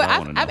 days? You know That's what? I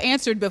wanna know. I've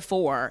answered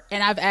before,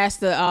 and I've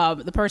asked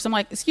the person, I'm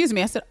like, excuse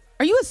me. I said,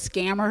 are you a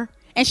scammer?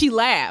 And she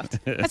laughed.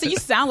 I said, you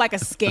sound like a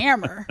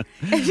scammer.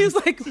 And she was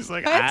like, She's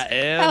like, what? I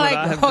am, I'm but like,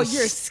 I have oh, just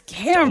you're a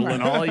scammer.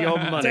 stolen all your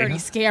money. Dirty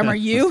scammer,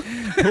 you.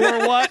 Who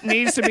or what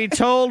needs to be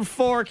told?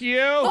 Fork you.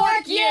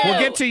 Fork you! We'll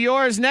get to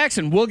yours next,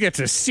 and we'll get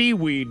to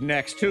seaweed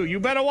next, too. You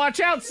better watch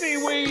out,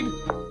 seaweed.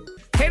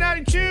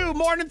 K92,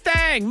 Morning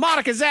Thang.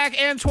 Monica, Zach,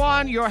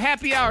 Antoine, your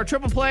happy hour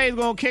triple play is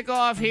going to kick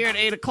off here at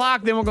 8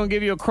 o'clock. Then we're going to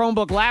give you a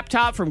Chromebook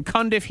laptop from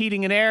Cundiff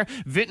Heating and Air,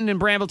 Vinton and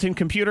Brambleton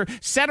Computer.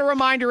 Set a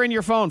reminder in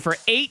your phone for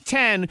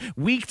 8:10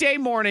 weekday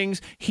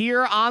mornings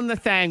here on The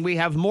Thang. We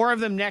have more of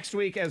them next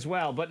week as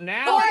well. But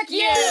now, Fork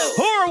you!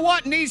 who or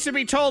what needs to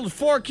be told?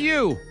 Fork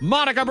you.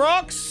 Monica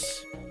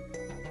Brooks.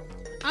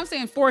 I'm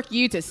saying fork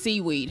you to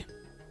seaweed.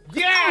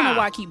 Yeah. I don't know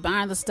why I keep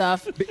buying the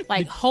stuff,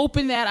 like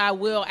hoping that I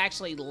will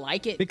actually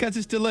like it. Because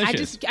it's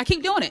delicious. I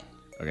keep doing it.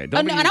 Okay,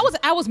 And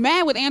I was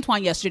mad with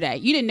Antoine yesterday.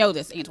 You didn't know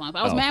this, Antoine, but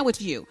I was mad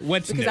with you.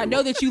 What's because new? I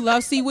know that you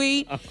love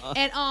seaweed. And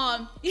and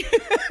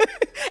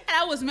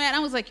I was mad. I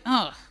was like,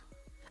 oh,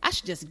 I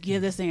should just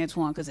give this to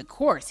Antoine because of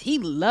course he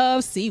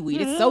loves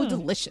seaweed. It's so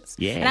delicious.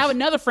 Yes. And I have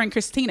another friend,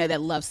 Christina, that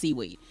loves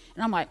seaweed.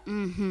 And I'm like,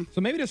 So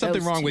maybe there's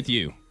something Those wrong two. with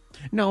you.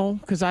 No,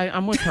 because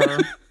I'm with her.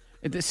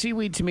 The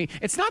seaweed to me,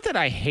 it's not that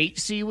I hate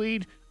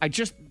seaweed.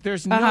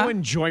 There's no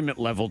enjoyment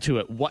level to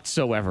it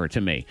whatsoever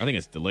to me. I think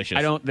it's delicious.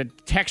 The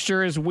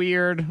texture is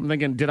weird. I'm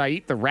thinking, did I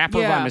eat the wrapper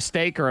by Yeah.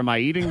 mistake or am I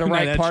eating the No,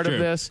 right that's part true. of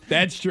this?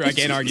 That's true. I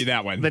can't argue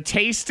that one. The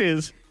taste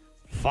is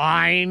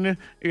fine.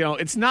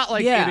 It's not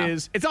like Yeah. it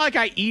is. It's not like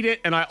I eat it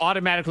and I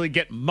automatically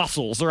get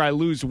muscles or I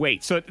lose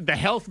weight. So the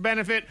health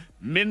benefit,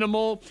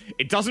 minimal.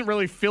 It doesn't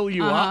really fill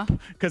you up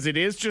because it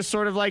is just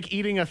sort of like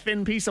eating a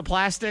thin piece of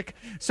plastic.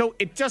 So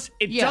it does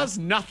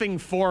nothing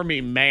for me,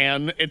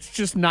 man. It's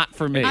just not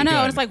for me. I know. Good.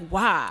 And it's like,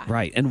 why?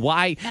 Right. And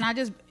why? And I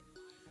just,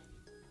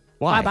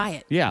 Why buy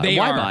it? Yeah,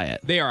 why buy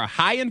it? They are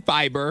high in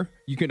fiber.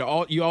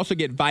 You also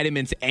get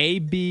vitamins A,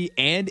 B,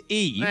 and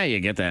E. Yeah, you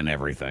get that in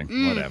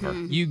everything. Whatever.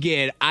 You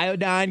get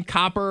iodine,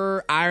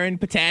 copper, iron,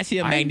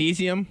 potassium,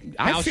 magnesium.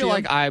 I feel calcium.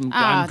 like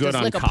I'm good just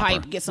on lick copper. a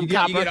pipe, get some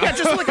copper. Yeah,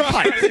 just lick a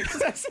pipe.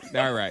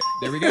 All right,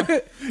 there we go.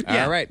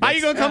 All right. How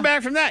you gonna come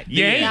back from that?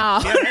 Yeah.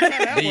 No.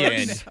 The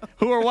end.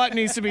 Who or what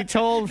needs to be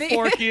told?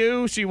 Fork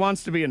you. She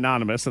wants to be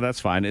anonymous, so that's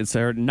fine. It's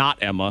her, not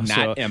Emma.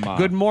 Not Emma.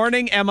 Good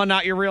morning, Emma.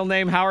 Not your real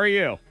name. How are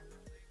you?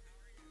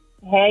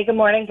 Hey, good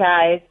morning,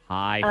 guys.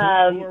 Hi.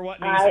 Who or what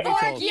needs to be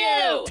told?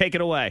 you. Take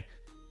it away.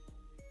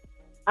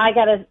 I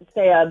got to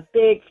say a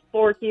big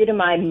fork you to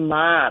my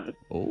mom.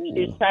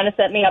 She was trying to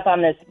set me up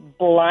on this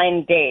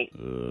blind date.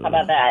 How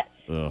about that?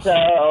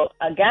 So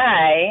a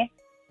guy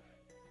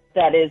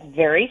that is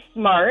very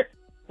smart,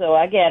 so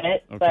I get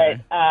it, Okay.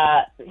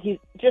 but he's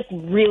just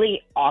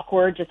really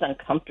awkward, just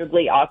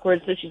uncomfortably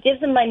awkward. So she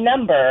gives him my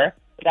number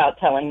without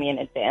telling me in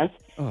advance.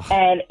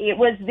 And it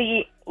was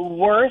the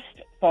worst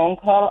phone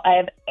call I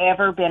have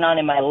ever been on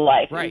in my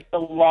life. Right. It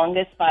was the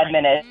longest 5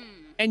 minutes.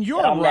 And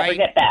you're that I'll never right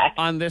get back.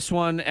 on this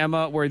one,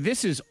 Emma, where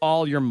this is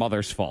all your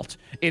mother's fault.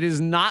 It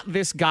is not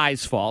this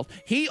guy's fault.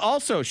 He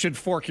also should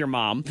fork your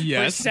mom for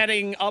Yes.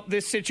 setting up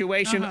this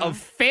situation of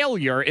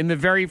failure in the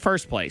very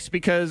first place.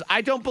 Because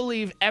I don't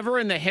believe ever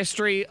in the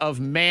history of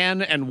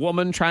man and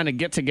woman trying to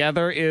get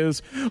together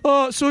is,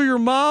 so your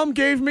mom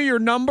gave me your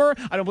number?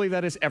 I don't believe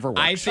that has ever worked.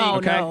 I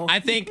think. no.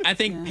 I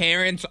think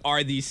parents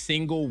are the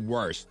single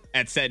worst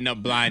at setting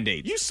up blind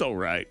dates. You're so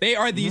right. They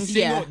are the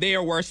single. Yeah. They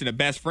are worse than a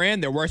best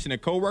friend. They're worse than a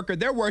coworker.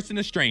 They're worse than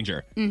a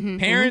stranger.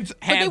 Parents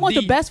But have they want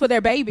the best for their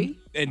baby.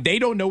 and they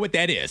don't know what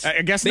that is.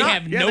 I guess they not.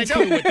 have Yeah, no they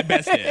clue don't. what the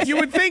best is. You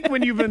would think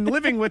when you've been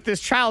living with this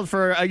child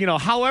for,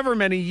 however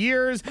many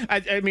years,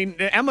 I mean,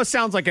 Emma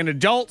sounds like an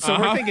adult, so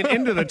we're thinking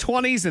into the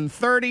 20s and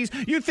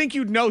 30s. You'd think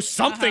you'd know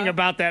something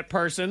about that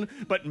person,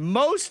 but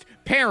most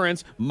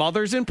parents,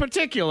 mothers in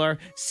particular,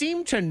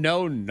 seem to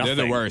know nothing.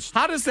 They're the worst.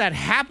 How does that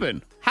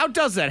happen? How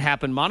does that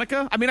happen,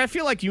 Monica? I mean, I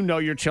feel like you know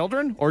your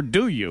children, or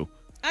do you?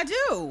 I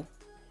do.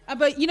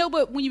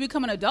 But when you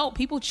become an adult,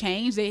 people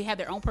change. They have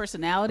their own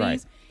personalities.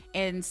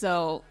 Right. And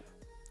so,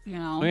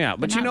 Yeah,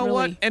 but they're you know not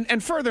what? really-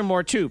 And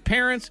furthermore, too,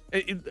 parents,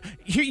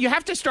 you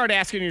have to start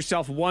asking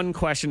yourself one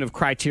question of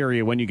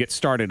criteria when you get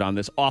started on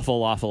this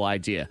awful, awful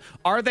idea.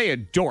 Are they a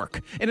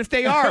dork? And if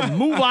they are,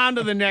 move on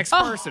to the next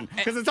person.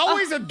 Because it's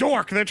always a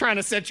dork they're trying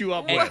to set you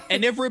up with.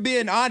 And if we're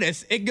being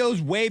honest, it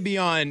goes way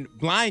beyond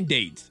blind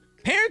dates.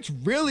 Parents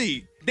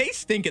really, they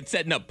stink at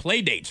setting up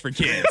play dates for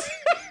kids.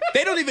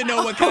 They don't even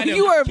know what kind of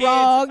you were kids,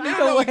 wrong. They don't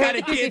know what kind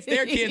of kids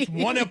their kids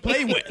want to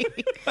play with.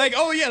 Like,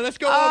 oh yeah, let's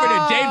go over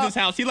to James's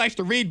house. He likes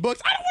to read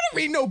books. I don't want to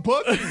read no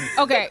book.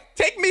 Okay.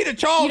 Take me to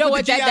Charles. You know with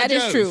what? the G.I. That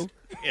is Joes. true.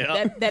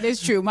 Yeah. That is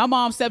true. My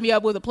mom set me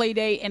up with a play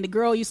date, and the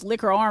girl used to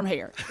lick her arm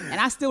hair, and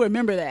I still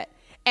remember that.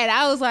 And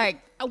I was like,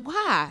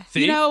 why?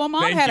 See? My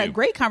mom Thank had you. a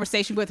great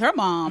conversation with her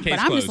mom, Case but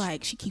I'm closed. just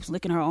like, she keeps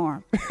licking her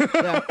arm.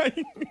 Yeah.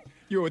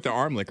 You were with the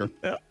arm licker.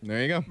 Yep.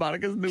 There you go.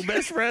 Monica's new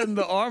best friend,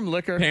 the arm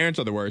licker. Parents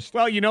are the worst.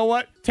 Well, you know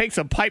what? Takes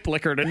a pipe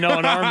licker to know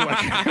an arm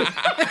licker.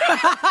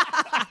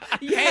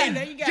 Yeah,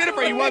 there you go.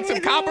 Jennifer, you want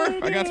some copper?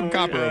 I got some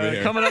copper over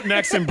here. Coming up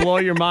next and blow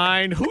your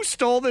mind. Who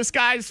stole this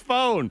guy's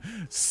phone?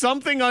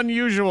 Something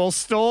unusual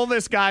stole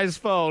this guy's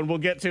phone. We'll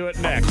get to it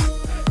next.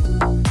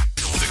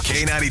 The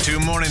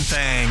K92 Morning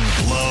Thang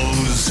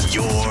blows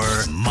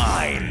your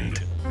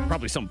mind.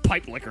 Probably some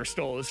pipe licker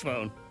stole his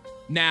phone.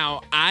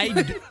 Now,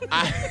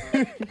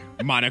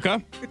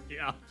 Monica,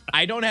 Yeah.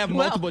 I don't have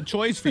multiple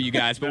choice for you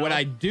guys, but what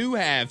I do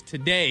have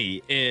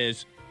today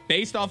is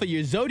based off of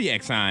your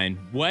zodiac sign,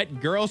 what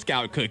Girl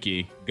Scout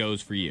cookie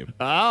goes for you?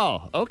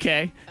 Oh,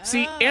 okay.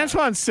 See,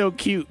 Antoine's so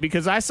cute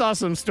because I saw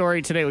some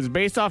story today. It was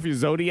based off your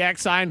zodiac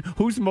sign.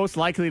 Who's most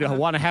likely to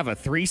want to have a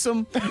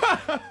threesome?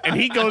 And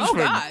he goes for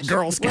gosh.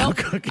 Girl Scout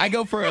cookie. I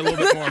go for a little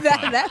bit more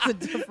fun. That's a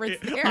difference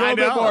there. A little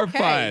bit more Okay.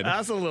 fun.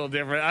 That's a little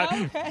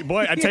different.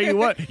 Boy, I tell you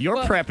what,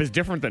 your prep is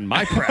different than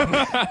my prep.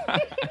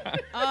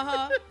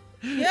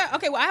 Yeah.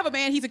 Okay. Well, I have a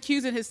man. He's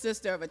accusing his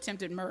sister of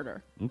attempted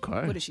murder.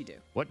 Okay. What did she do?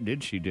 What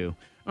did she do?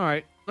 All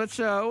right, let's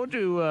go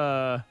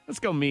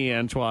me,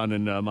 Antoine,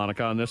 and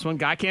Monica on this one.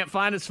 Guy can't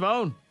find his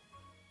phone.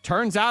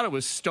 Turns out it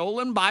was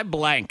stolen by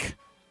blank.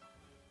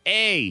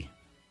 A,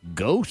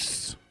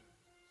 ghosts.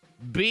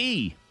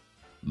 B,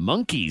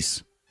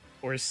 monkeys.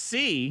 Or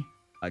C,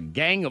 a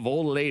gang of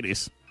old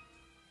ladies.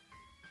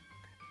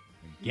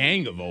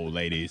 Gang of old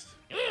ladies.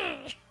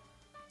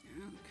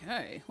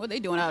 Okay. What are they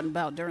doing out and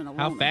about during the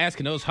How Rona? fast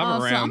can those hover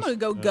So I'm rounds? going to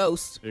go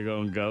ghost. You're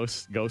going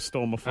ghost. Ghost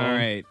stole my phone. All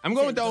right. I'm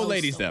going with the old Ghost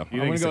ladies, stole. though.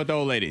 You I'm think going to so? go with the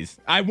old ladies.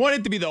 I want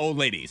it to be the old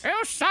ladies.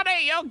 Oh,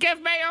 Sonny, you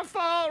give me your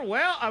phone.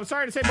 Well, I'm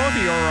sorry to say both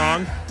of you are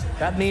wrong.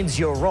 That means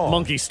you're wrong.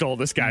 Monkey stole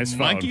this guy's phone.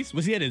 Monkeys?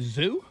 Was he at a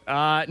zoo?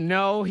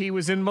 No, he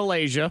was in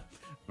Malaysia.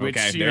 Which,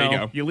 Okay, you there you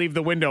know, go. you leave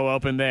the window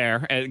open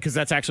there because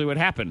that's actually what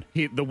happened.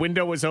 The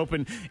window was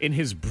open in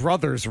his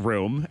brother's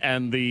room,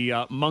 and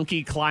the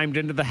monkey climbed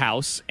into the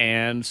house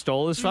and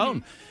stole his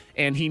phone.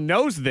 And he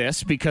knows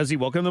this because he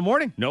woke up in the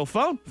morning. No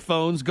phone.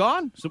 Phone's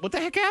gone. So what the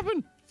heck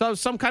happened? So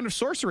some kind of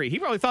sorcery. He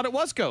probably thought it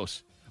was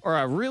ghosts. Or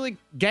a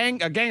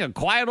gang of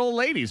quiet old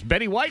ladies.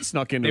 Betty White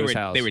snuck into his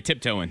house. They were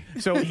tiptoeing.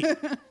 So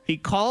he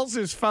calls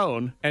his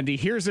phone, and he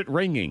hears it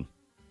ringing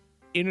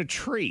in a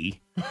tree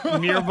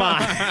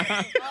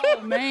nearby.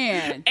 Oh,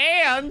 man.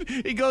 And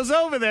he goes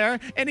over there,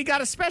 and he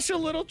got a special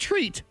little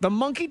treat. The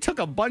monkey took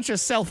a bunch of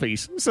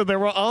selfies. So there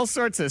were all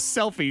sorts of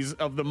selfies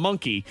of the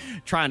monkey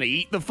trying to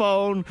eat the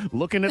phone,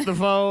 looking at the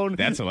phone.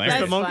 That's hilarious.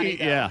 The monkey, funny,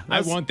 though. yeah.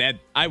 I want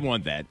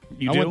that.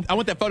 You I do? I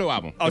want that photo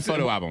album. The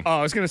photo album. Oh,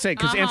 I was going to say,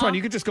 because Antoine,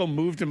 you could just go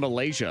move to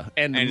Malaysia,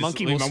 and the just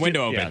monkey leave will my window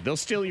steal- open. Yeah, they'll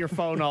steal your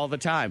phone all the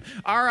time.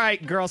 All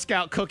right, Girl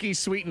Scout cookie,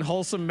 sweet and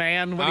wholesome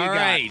man. What do you All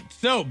got? right.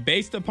 So,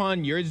 based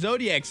upon your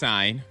zodiac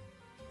sign,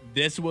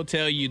 this will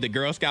tell you the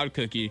Girl Scout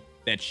cookie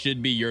that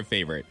should be your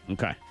favorite.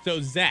 Okay. So,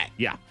 Zach,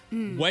 Yeah.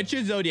 what's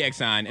your zodiac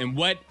sign, and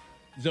what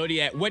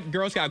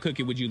Girl Scout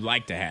cookie would you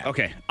like to have?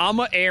 Okay. I'm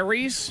a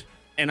Aries,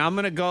 and I'm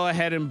going to go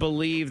ahead and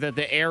believe that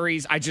the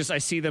Aries, I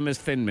see them as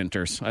Thin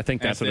Minters. I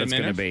think that's As what it's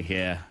Thin going to Minters? be.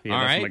 Yeah. All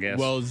that's right. my guess.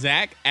 Well,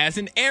 Zach, as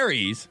an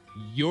Aries,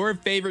 your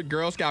favorite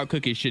Girl Scout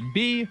cookie should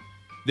be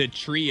the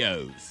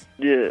Trios.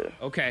 Yeah.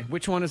 okay.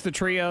 Which one is the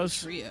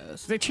Trios?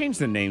 Trios. They change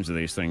the names of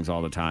these things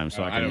all the time,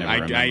 so I can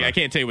never remember. I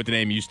can't tell you what the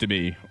name used to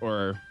be,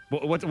 or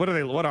What are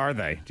they? What are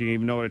they? Do you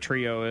even know what a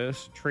trio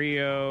is?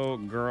 Trio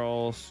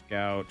Girl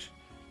Scout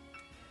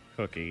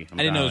cookie. I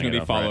didn't know it was going to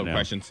be follow-up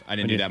questions. I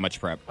didn't do that much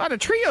prep. Oh, the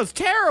trio's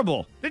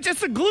terrible. They're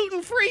just a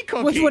gluten-free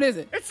cookie. Which one is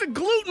it? It's a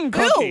gluten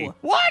cookie. Ew.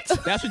 What?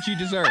 That's what you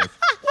deserve.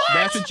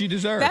 That's what you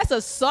deserve. That's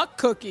a suck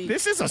cookie.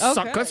 This is a Okay.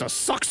 suck. That's a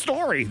suck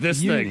story.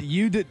 This you, thing.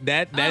 you did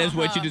that. That is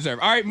what you deserve.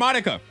 All right,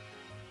 Monica.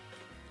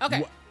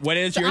 Okay. What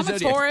is So your I'm a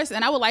zodiac? Taurus,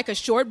 and I would like a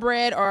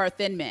shortbread or a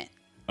thin mint.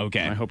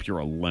 Okay. I hope you're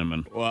a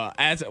lemon. Well,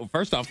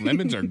 first off,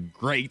 lemons are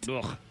great.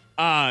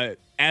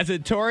 As a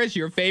Taurus,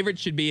 your favorite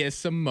should be a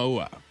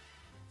Samoa.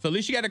 So at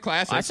least you got a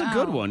classic. That's a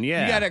good one.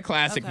 Yeah. You got a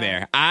classic Okay.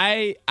 there.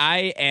 I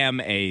am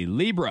a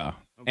Libra,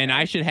 and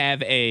I should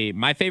have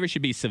my favorite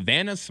should be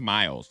Savannah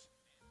Smiles.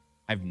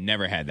 I've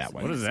never had that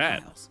one. What is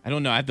that? I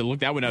don't know. I have to look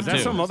that one up Is that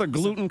too. some other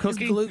gluten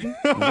cookie? Gluten. Is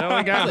that what we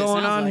got That's what it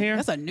going sounds on like. here?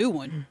 That's a new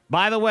one.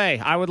 By the way,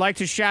 I would like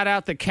to shout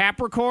out the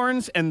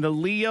Capricorns and the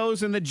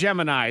Leos and the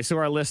Geminis who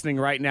are listening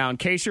right now. In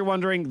case you're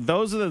wondering,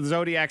 those are the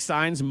zodiac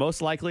signs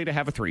most likely to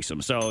have a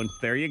threesome. So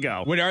there you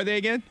go. What are they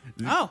again?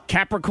 Oh.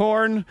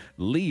 Capricorn,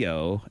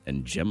 Leo,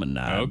 and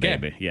Gemini, Okay.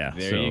 baby. Yeah.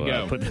 There so, you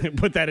go.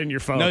 Put that in your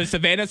phone. No, the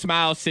Savannah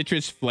Smiles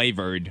citrus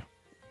flavored.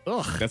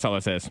 Ugh. That's all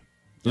it says.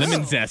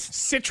 Lemon zest.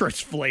 Citrus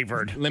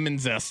flavored. Lemon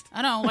zest.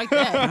 I don't like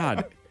that.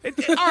 God.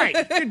 All right.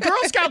 Did Girl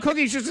Scout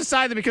cookies just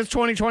decide that because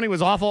 2020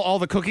 was awful, all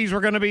the cookies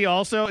were going to be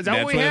also? Is that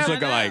That's what we what have? it's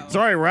looking like.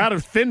 Sorry, we're out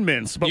of Thin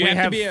Mints, but You we have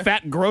to have be a-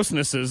 fat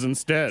grossnesses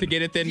instead. To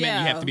get a thin mint,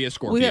 you have to be a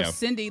Scorpio. We have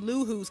Cindy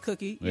Lou Who's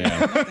cookie. Yeah.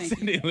 No, thank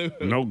you.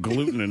 No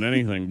gluten in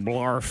anything.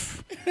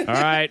 Blarf. All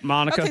right,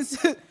 Monica. Okay,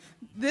 so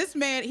this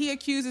man, he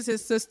accuses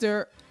his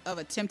sister of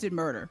attempted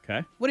murder.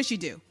 Okay. What did she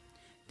do?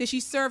 Did she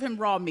serve him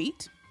raw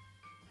meat?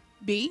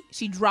 B,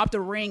 she dropped a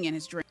ring in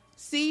his drink.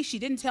 C, she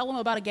didn't tell him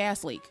about a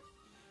gas leak.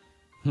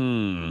 I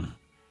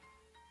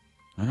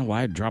don't know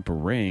why I'd drop a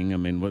ring. I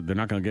mean, they're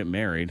not going to get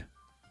married.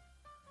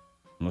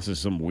 Unless it's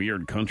some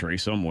weird country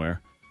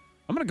somewhere.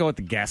 I'm going to go with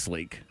the gas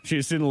leak. She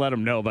just didn't let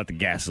him know about the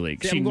gas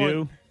leak. See, She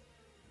knew.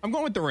 I'm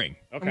going with the ring.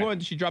 Okay.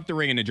 She dropped the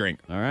ring in the drink.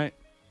 All right.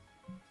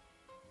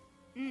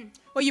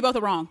 Well, you both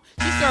are wrong.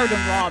 She served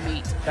him raw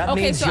meat.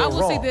 Okay, so I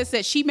will say this,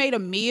 that she made a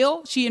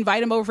meal. She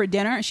invited him over for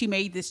dinner, and she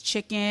made this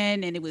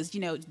chicken, and it was,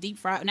 deep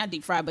fried. Not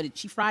deep fried, but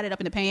she fried it up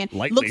in the pan.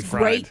 Lightly looks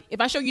fried. great. If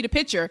I show you the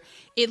picture,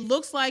 it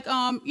looks like,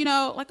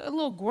 like a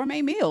little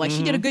gourmet meal. Like,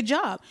 she did a good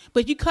job.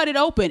 But you cut it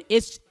open,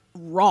 it's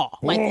raw.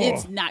 Like,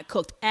 it's not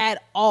cooked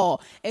at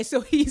all. And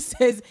so he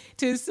says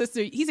to his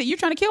sister, he said, "You're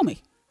trying to kill me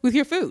with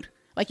your food.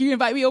 Like, you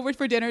invite me over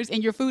for dinners,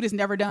 and your food is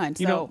never done."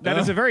 So That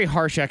is a very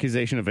harsh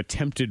accusation of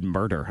attempted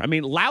murder. I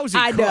mean, lousy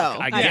I cook. know.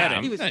 I I get know.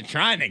 it. He was- I'm not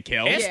trying to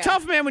kill. It's Yeah.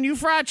 tough, man, when you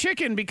fry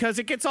chicken because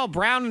it gets all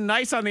brown and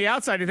nice on the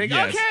outside. You think,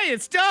 Yes. okay,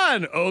 it's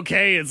done.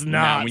 Okay, it's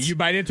not. Nah, when you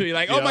bite into it, you're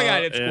like, oh my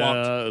God, it's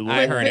squawked.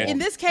 I heard But it. in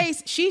this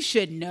case, she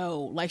should know.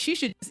 Like, she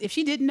should, if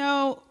she didn't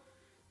know,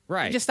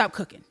 right. just stop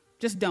cooking.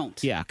 Just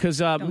don't. Yeah, because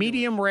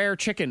medium rare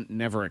chicken,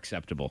 never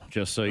acceptable.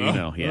 Just so you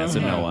know. Yeah, it's a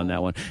no on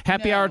that one.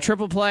 Happy No. Hour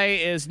Triple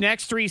Play is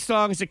next. 3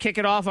 songs to kick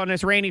it off on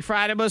this rainy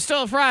Friday, but it's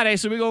still a Friday,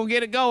 so we're going to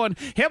get it going.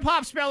 Hip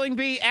Hop Spelling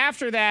Bee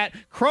after that.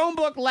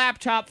 Chromebook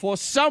laptop for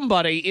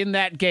somebody in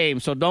that game,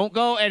 so don't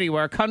go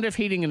anywhere. Cundiff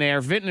Heating and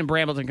Air, Vinton and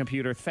Brambleton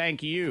Computer,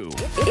 thank you.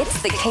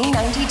 It's the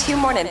K92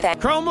 Morning Thing.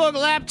 Chromebook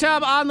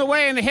laptop on the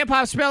way, and the Hip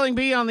Hop Spelling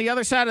Bee on the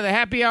other side of the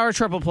Happy Hour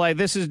Triple Play.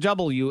 This is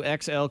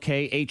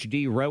WXLK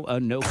HD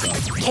Roanoke.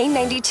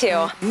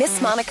 K92,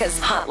 Miss Monica's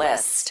Hot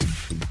List.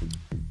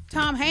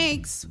 Tom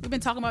Hanks. We've been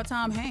talking about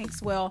Tom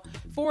Hanks. Well,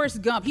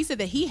 Forrest Gump. He said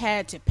that he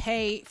had to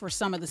pay for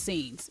some of the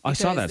scenes. I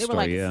saw because that they were story,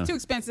 like, yeah. It's too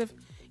expensive.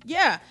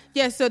 Yeah.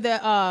 So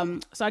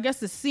so I guess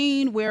the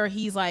scene where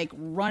he's like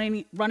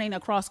running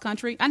across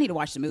country. I need to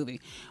watch the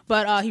movie,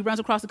 but he runs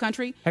across the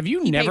country. Have you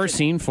He paid never for that.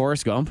 seen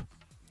Forrest Gump?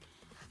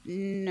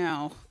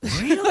 No.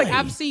 Like,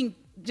 I've seen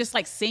just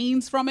like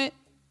scenes from it.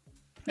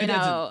 You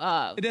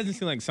know, It doesn't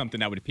seem like something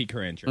that would pique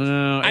her interest.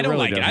 I don't really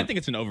like it. I doesn't. think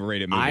it's an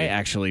overrated movie. I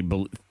actually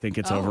think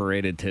it's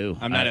overrated too.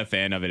 I'm not a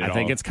fan of it at all. I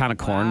think it's kind of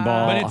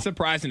cornball. But it's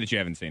surprising that you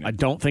haven't seen it. I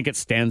don't think it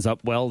stands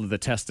up well to the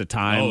test of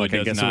time. Oh, I it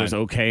guess does it was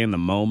not. okay in the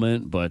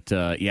moment, but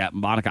yeah,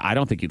 Monica, I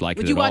don't think you'd like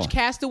would it you at watch all.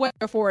 Castaway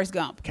or Forrest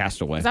Gump?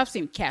 Castaway. Because I've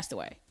seen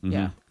Castaway.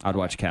 Yeah. I'd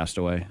watch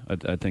Castaway. I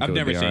think it I've would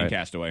never be all seen right.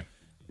 Castaway.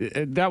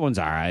 That one's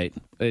all right.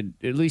 At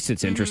least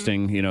it's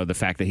interesting, you know, the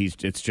fact that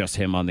it's just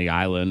him on the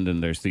island,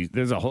 and there's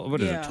a whole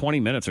 20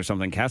 minutes or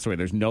something. Castaway.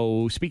 There's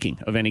no speaking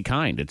of any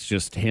kind. It's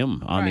just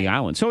him on the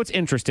island. So it's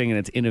interesting and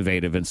it's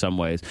innovative in some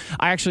ways.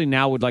 I actually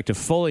now would like to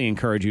fully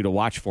encourage you to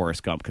watch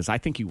Forrest Gump because I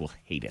think you will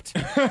hate it.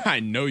 I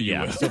know you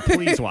will. So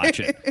please watch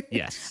it.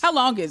 Yes. How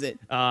long is it?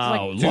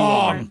 Oh, It's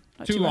long.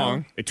 Too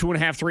long.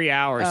 2.5, 3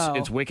 hours. Oh.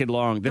 It's wicked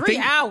long. 3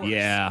 hours.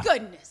 Yeah.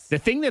 Goodness. The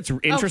thing that's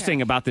interesting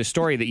Okay. about this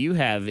story that you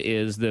have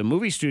is the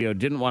movie studio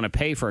didn't want to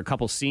pay for a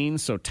couple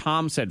scenes, so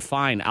Tom said,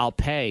 "Fine, I'll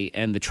pay."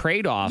 And the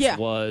trade-off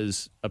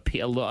was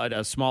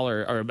a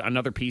smaller or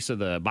another piece of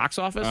the box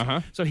office.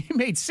 So he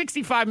made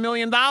 $65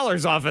 million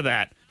off of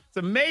that. It's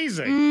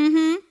amazing.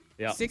 Mm-hmm.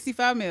 Yeah.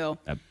 65 mil.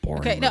 That boring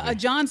Okay, now movie.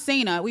 John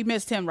Cena, we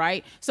missed him,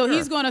 right? So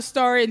he's going to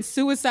star in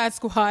Suicide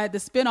Squad, the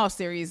spinoff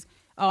series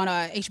on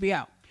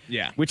HBO.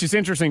 Yeah. Which is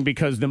interesting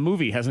because the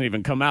movie hasn't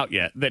even come out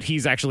yet that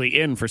he's actually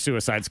in for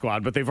Suicide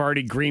Squad, but they've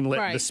already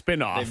greenlit the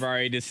spinoff. They've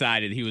already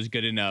decided he was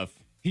good enough.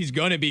 He's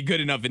going to be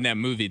good enough in that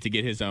movie to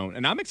get his own,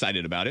 and I'm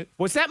excited about it.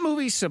 Was that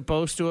movie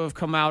supposed to have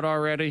come out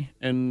already?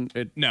 And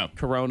it No.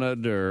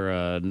 Corona'd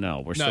or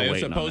no? We're still No, it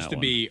waiting was supposed on to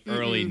that be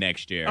early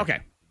next year. one. Okay.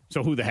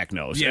 So who the heck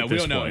knows? Yeah, at we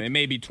this don't know. point? It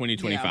may be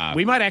 2025.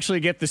 We might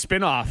actually get the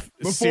spin-off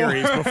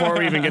series before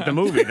we even get the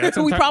movie. That's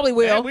We probably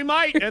will. Yeah, we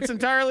might. That's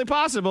entirely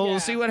possible. We'll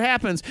see what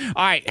happens.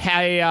 All right,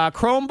 a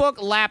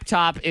Chromebook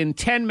laptop in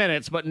 10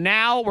 minutes, but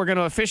now we're going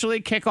to officially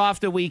kick off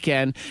the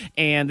weekend,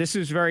 and this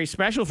is very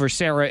special for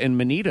Sarah and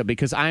Manita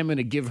because I'm going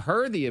to give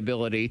her the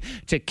ability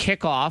to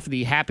kick off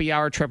the Happy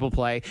Hour Triple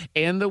Play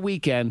and the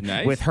weekend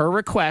with her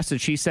request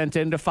that she sent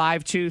in to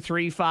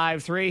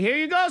 52353. Here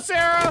you go,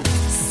 Sarah.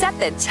 Set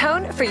the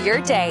tone for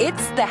your day.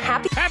 It's the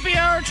Happy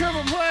Hour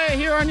Triple Play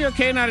here on your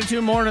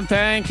K92 Morning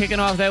Thing. Kicking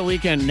off that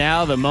weekend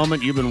now, the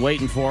moment you've been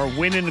waiting for,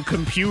 winning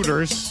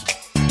computers.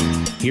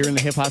 Here in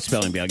the Hip Hop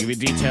Spelling Bee. I'll give you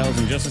details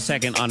in just a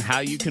second on how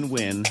you can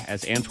win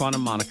as Antoine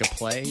and Monica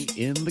play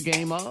in the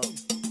game of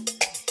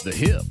the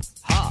Hip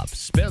Hop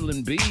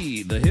Spelling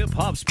Bee. The Hip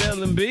Hop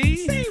Spelling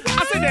Bee.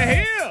 I said the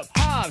Hip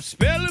Hop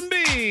Spelling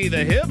Bee.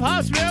 The Hip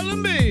Hop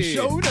Spelling Bee.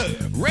 Showed up.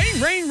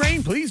 Rain, rain,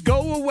 rain, please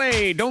go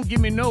away. Don't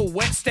give me no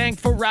wet stank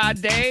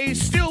Friday.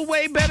 Still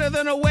way better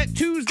than a wet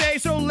Tuesday,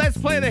 so let's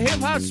play the Hip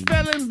Hop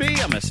Spelling Bee.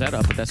 I'm going to set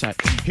up, but that's all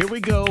right. Here we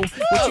go.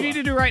 What you need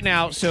to do right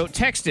now, so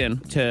text in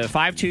to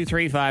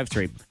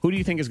 52353. Who do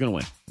you think is going to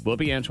win? Will it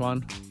be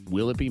Antoine?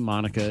 Will it be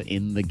Monica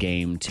in the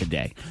game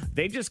today?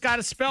 They just got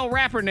to spell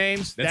rapper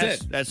names.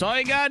 That's it. That's all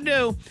you got to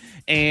do.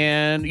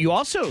 And you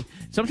also,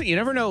 something you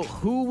never know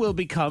who will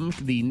become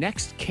the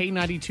next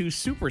K92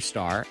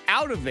 superstar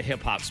out of the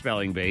Hip Hop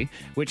Spelling Bee,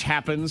 which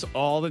happens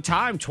all the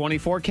time.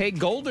 24K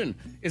Golden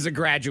is a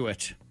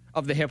graduate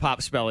of the Hip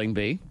Hop Spelling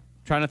Bee.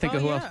 Trying to think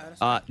of who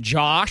else.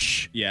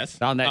 Josh.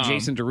 Yes. On that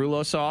Jason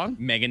Derulo song.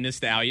 Megan Thee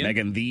Stallion.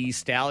 Megan Thee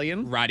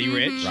Stallion. Roddy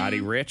Ricch. Roddy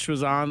Ricch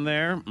was on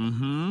there.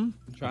 Mm-hmm.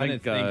 Trying to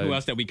think who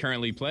else that we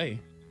currently play.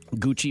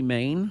 Gucci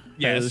Mane.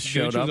 Yes, has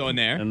showed Gucci was up on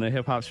there. in the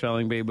Hip Hop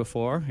Spelling Bee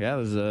before. Yeah,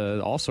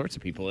 there's all sorts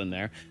of people in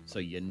there. So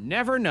you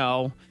never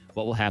know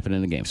what will happen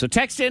in the game. So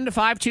text in to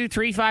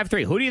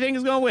 52353. Who do you think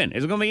is going to win?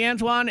 Is it going to be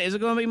Antoine? Is it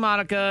going to be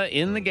Monica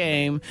in the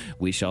game?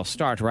 We shall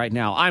start right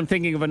now. I'm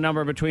thinking of a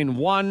number between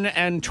 1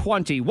 and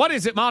 20. What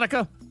is it,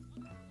 Monica?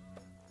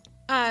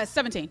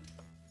 17.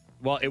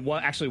 Well, it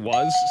actually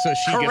was, so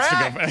she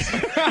gets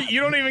to go.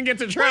 You don't even get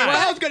to try.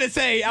 Well, I was going to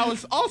say, I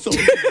was also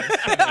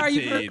Are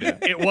you?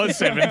 It was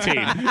 17.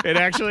 It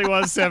actually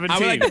was 17. I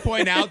would like to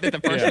point out that the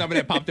first number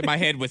that popped in my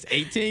head was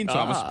 18, so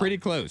I was pretty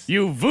close.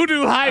 You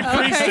voodoo high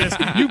priestess.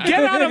 You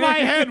get out of my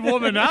head,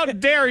 woman. How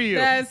dare you?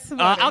 That's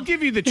funny. I'll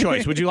give you the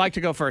choice. Would you like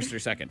to go first or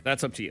second?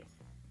 That's up to you.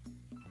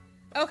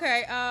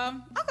 Okay,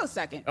 I'll go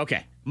second.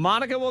 Okay.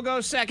 Monica will go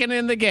second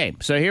in the game.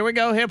 So here we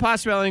go. Hip Hop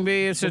Spelling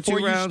Bee. It's Before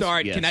two you rounds.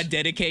 start, Yes. can I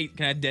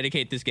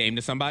dedicate this game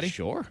to somebody?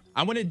 Sure.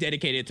 I want to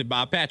dedicate it to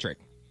Bob Patrick.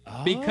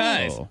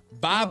 Because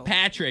Bob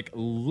Patrick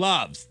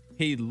loves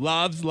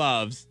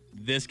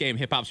this game,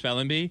 Hip Hop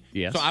Spelling Bee.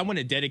 Yes. So I want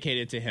to dedicate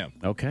it to him.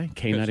 Okay.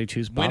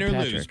 K92's Bob Win or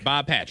Patrick. lose,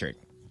 Bob Patrick.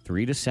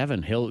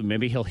 3-7.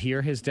 Maybe he'll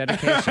hear his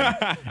dedication,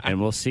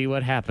 and we'll see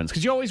what happens.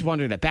 Because you always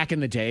wonder that back in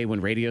the day when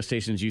radio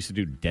stations used to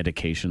do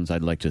dedications,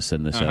 I'd like to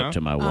send this out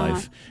to my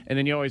wife, and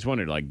then you always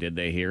wondered, like, did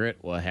they hear it?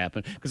 What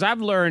happened? Because I've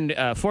learned,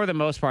 for the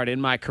most part, in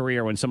my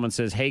career, when someone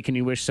says, "Hey, can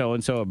you wish so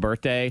and so a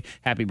birthday,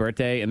 happy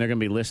birthday," and they're going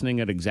to be listening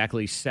at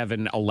exactly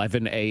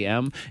 7:11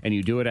 a.m., and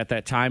you do it at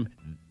that time.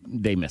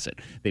 They miss it.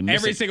 They miss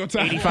Every it single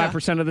time.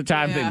 85% of the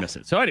time, Yeah. they miss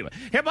it. So anyway,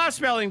 Hip Hop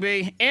Spelling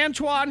Bee.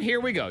 Antoine, here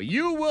we go.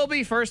 You will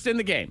be first in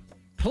the game.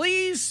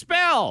 Please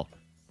spell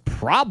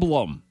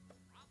problem.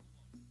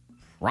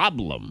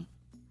 Problem.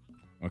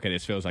 Okay,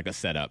 this feels like a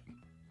setup.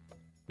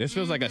 This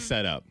feels like a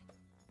setup.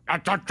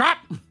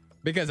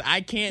 Because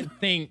I can't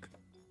think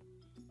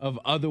of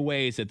other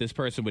ways that this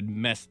person would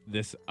mess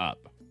this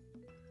up.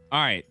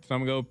 All right, so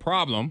I'm going to go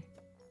problem.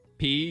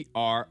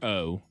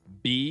 Problem.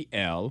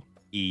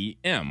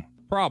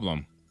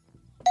 Problem.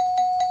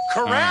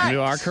 Correct.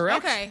 You are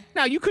correct. Okay.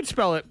 Now, you could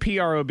spell it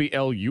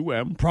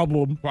P-R-O-B-L-U-M.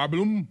 Problem.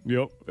 Problem.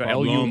 Yep.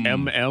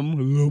 L-U-M-M.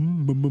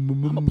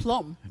 I'm a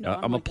plum. No,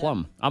 I'm a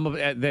plum.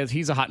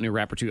 He's a hot new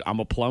rapper, too. I'm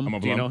a plum.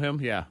 Do you know him?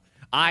 Yeah.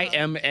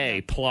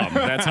 I-M-A, plum.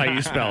 That's how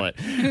you spell it.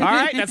 All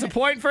right, that's a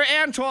point for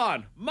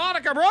Antoine.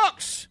 Monica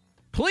Brooks,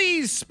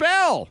 please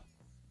spell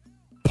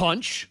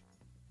punch.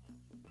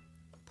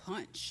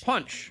 Punch.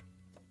 Punch.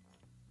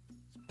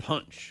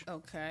 Punch.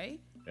 Okay.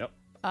 Yep.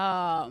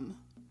 Um,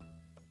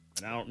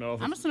 And I don't know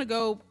if I'm just gonna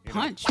go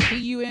punch.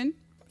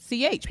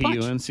 P-U-N-C-H. Punch.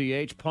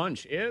 P-U-N-C-H.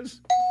 Punch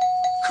is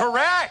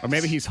Correct. or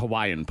maybe he's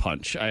Hawaiian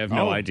punch. I have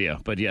no idea.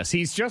 But yes,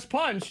 he's just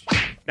punch.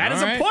 That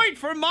is All a right. point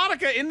for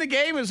Monica in the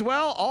game as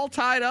well. All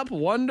tied up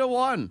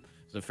 1-1.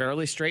 It's a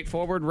fairly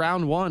straightforward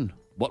round one.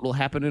 What will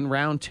happen in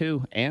round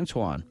two?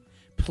 Antoine,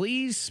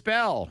 please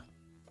spell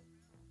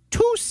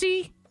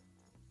Tusi.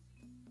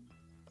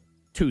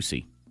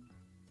 Tusi.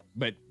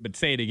 But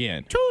say it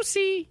again.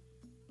 Tusi.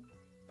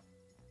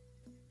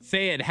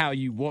 Say it how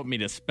you want me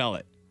to spell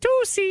it.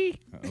 Tusi.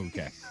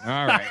 Okay.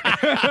 All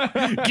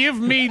right. Give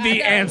me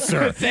the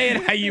answer. Say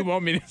it how you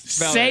want me to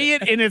spell it. Say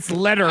it in its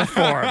letter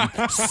form.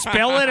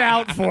 Spell it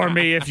out for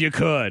me if you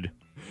could.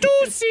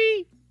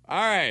 Tusi. All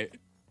right.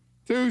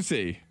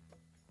 Tusi.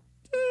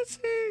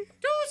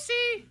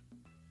 Tusi.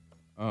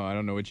 Oh, I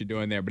don't know what you're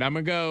doing there, but I'm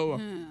going to go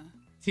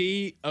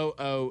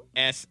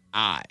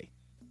T-O-O-S-I.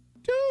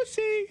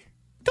 Tusi.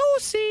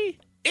 Tusi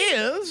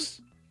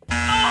is.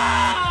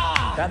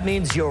 That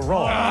means you're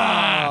wrong.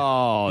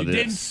 Oh, You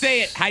didn't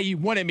say it how you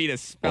wanted me to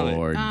spell it.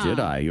 Or did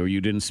I? Or you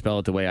didn't spell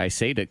it the way I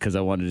said it because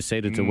I wanted to say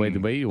it the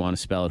way you want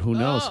to spell it. Who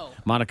knows?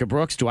 Monica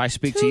Brooks, do I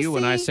speak to you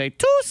when I say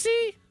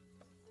Tusi?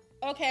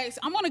 Okay, so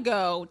I'm gonna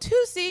go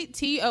Tusi.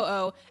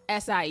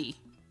 T-O-O-S-I-E.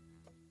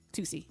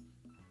 Tusi.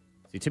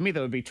 See, to me,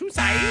 that would be Tusi.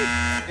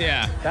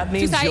 Yeah. That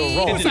means Tusi. you're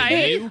wrong. Is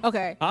it you?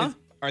 Okay. Huh?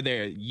 Are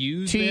there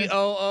U's there?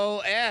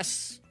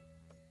 T-O-O-S-I.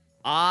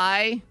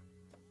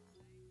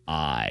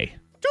 Tusi.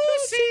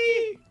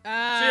 See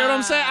what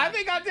I'm saying? I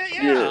think I did.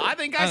 Yeah, I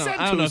think I said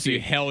I don't know if you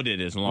Tusi. held it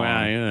as long.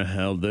 Well, yeah,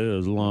 held it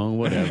as long,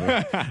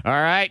 whatever. All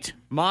right,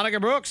 Monica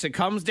Brooks, it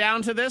comes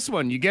down to this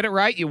one. You get it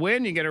right, you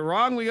win. You get it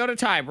wrong, we go to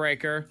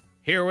tiebreaker.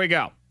 Here we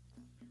go.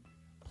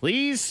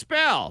 Please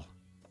spell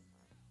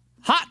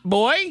hot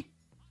boy.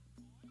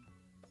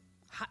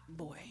 Hot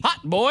boy.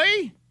 Hot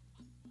boy.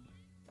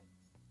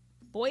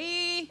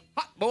 Boy.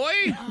 Hot boy.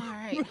 All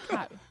right.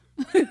 Hot.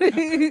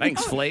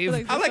 Thanks,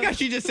 Flav. I like how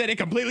she just said it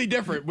completely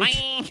different.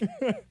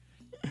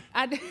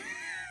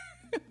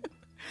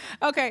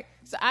 Okay,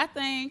 so I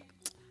think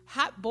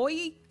hot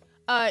boy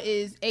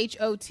is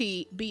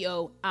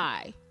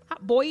H-O-T-B-O-I.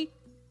 Hot boy.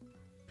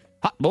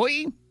 Hot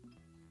boy.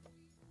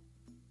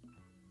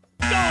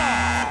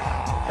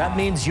 That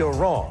means you're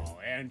wrong. Oh,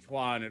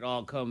 Antoine, it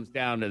all comes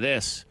down to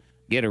this.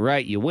 Get it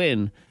right, you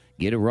win.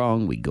 Get it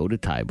wrong, we go to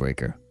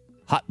tiebreaker.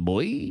 Hot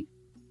boy.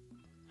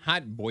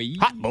 Hot boy.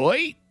 Hot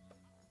boy.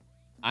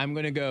 I'm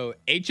going to go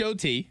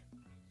H-O-T-B-O-I-I.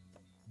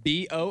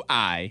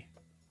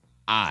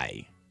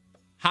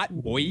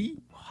 Hot boy.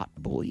 Hot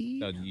boy.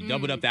 So you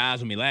doubled up the eyes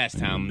with me last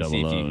time. Double See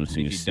if up,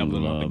 you double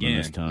them up again.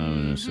 this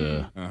time. It's,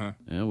 Uh-huh.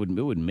 it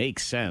would make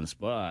sense,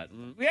 but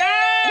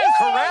Yes,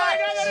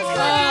 correct.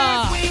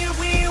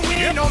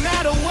 No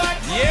matter what,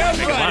 Yeah,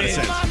 make a lot of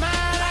sense. my mind,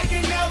 I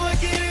can never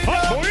get it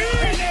Hot up. boy.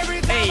 And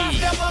every time I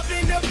step up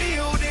in the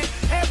building,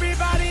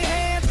 everybody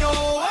hands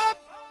go up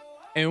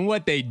And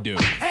what they do.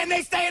 and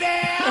they stay there.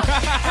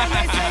 And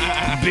they say,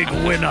 yeah. big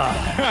winner,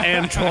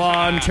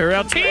 Antoine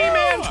Terrell. Team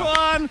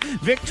Antoine,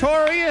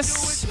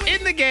 victorious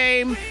in the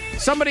game.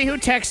 Somebody who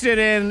texted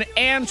in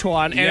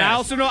Antoine, and I Yes.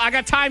 also know I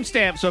got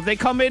timestamps, so if they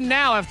come in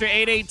now after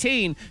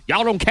 8:18,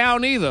 y'all don't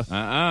count either.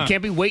 You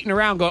can't be waiting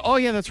around going, oh,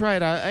 yeah, that's right,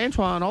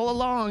 Antoine, all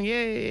along,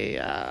 yay.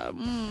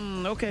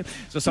 Okay,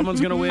 so someone's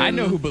going to win. I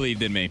know who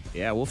believed in me.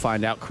 Yeah, we'll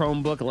find out.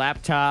 Chromebook,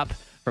 laptop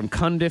from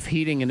Cundiff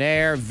Heating and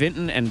Air,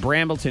 Vinton and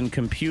Brambleton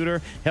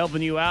Computer,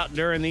 helping you out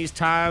during these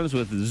times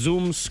with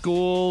Zoom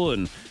school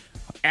and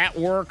at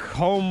work,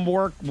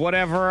 homework,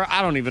 whatever.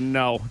 I don't even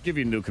know. Give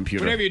you a new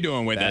computer. Whatever you're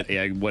doing with it.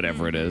 Yeah,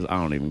 whatever it is. I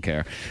don't even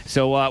care.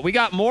 So we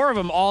got more of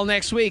them all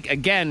next week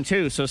again,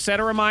 too. So set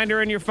a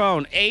reminder in your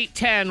phone.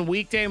 8:10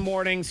 weekday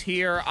mornings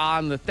here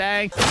on The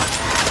Thing.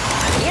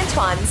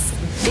 Antoine's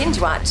Binge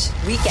Watch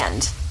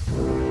Weekend.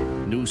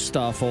 New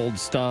stuff, old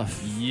stuff,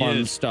 fun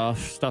Yes.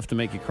 stuff to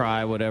make you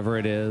cry, whatever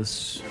it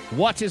is.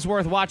 What is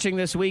worth watching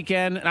this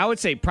weekend? And I would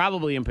say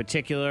probably in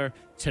particular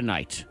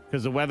tonight,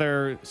 because the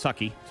weather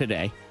sucky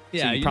today.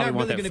 Yeah, so you you're probably not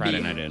want really that going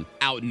to Friday be night in.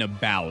 out and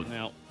about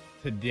Well,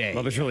 today.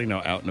 there's really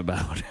no out and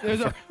about.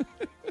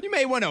 You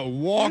may want to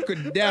walk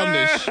down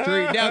the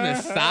street, down the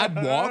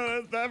sidewalk.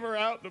 It's never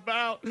out and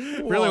about.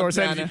 Really, Walk we're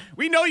saying, down it.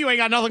 we know you ain't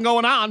got nothing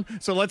going on,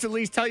 so let's at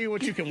least tell you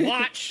what you can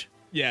watch.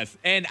 Yes,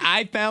 and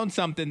I found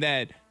something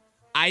that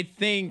I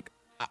think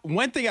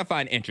one thing I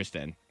find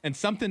interesting and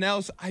something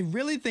else I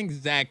really think,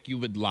 Zach, you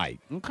would like.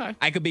 Okay.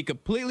 I could be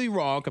completely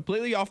wrong,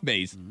 completely off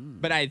base,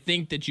 but I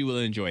think that you will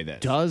enjoy this.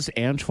 Does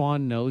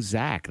Antoine know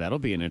Zach? That'll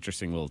be an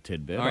interesting little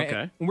tidbit. All right,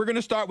 Okay. and we're going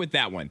to start with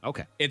that one.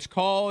 Okay. It's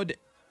called,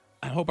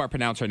 I hope I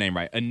pronounce her name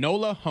right,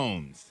 Enola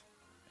Holmes.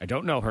 I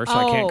don't know her, so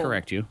I can't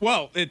correct you.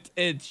 Well,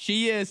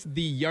 she is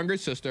the younger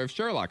sister of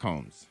Sherlock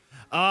Holmes.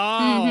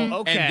 Oh,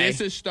 okay. And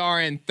this is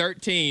starring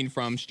 13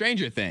 from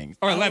Stranger Things.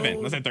 Or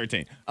 11. Let's say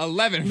 13.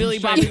 11 Millie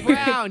from Bobby Stranger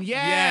Brown, Things.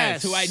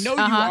 yes. Who I know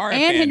you are a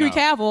And fan Henry of.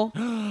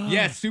 Cavill.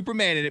 Yes,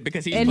 Superman in it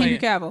because he's And playing.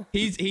 Henry Cavill.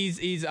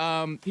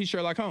 He's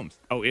Sherlock Holmes.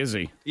 Oh, is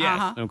he?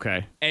 Yes.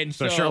 Okay. And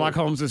so so- Sherlock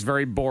Holmes is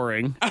very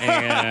boring,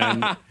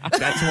 and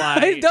that's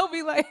why Don't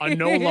be like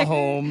Enola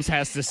Holmes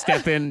has to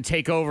step in and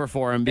take over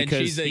for him because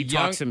she's a he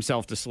young- talks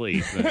himself to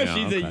sleep. Yeah,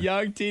 She's okay. a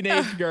young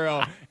teenage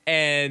girl,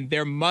 and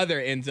their mother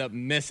ends up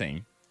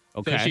missing.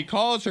 Okay. So she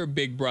calls her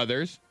big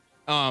brothers.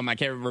 I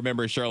can't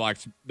remember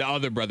the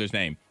other brother's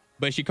name,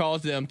 but she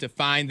calls them to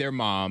find their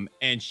mom,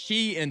 and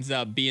she ends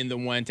up being the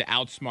one to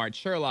outsmart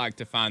Sherlock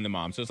to find the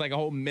mom. So it's like a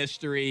whole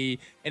mystery,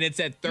 and it's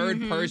that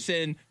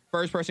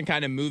first person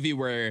kind of movie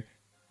where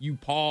you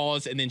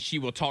pause and then she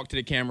will talk to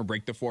the camera,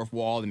 break the fourth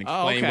wall, and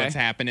explain okay. what's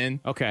happening.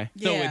 Okay.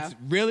 So Yeah.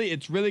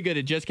 it's really good.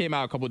 It just came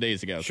out a couple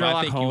days ago, Sherlock so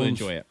I think Holmes you'll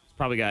enjoy it.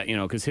 Probably got,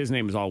 because his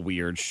name is all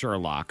weird,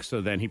 Sherlock. So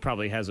then he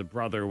probably has a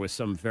brother with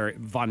some very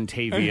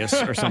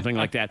Vontavious or something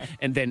like that.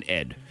 And then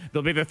Ed.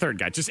 There'll be the third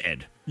guy, just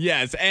Ed.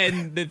 Yes,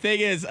 and the thing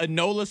is,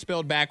 Enola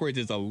spelled backwards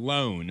is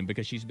alone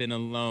because she's been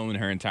alone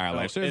her entire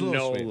life. So it's a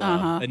little sweet.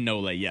 Enola.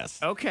 Enola, yes.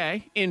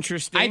 Okay,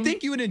 interesting. I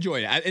think you would enjoy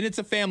it, and it's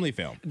a family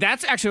film.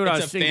 That's actually what I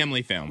It's was a thinking.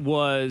 family film.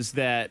 Was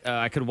that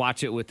I could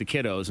watch it with the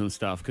kiddos and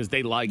stuff because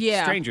they like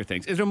Yeah. Stranger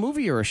Things. Is it a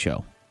movie or a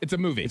show? It's a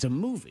movie. It's a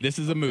movie. This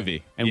is a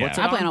movie. And Yeah. what's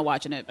it I plan on? on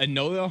watching it.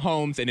 Enola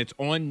Holmes, and it's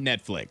on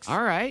Netflix.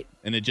 All right.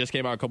 And it just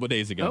came out a couple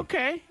days ago.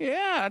 Okay.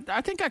 Yeah,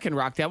 I think I can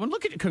rock that one.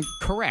 Look at it.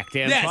 Correct,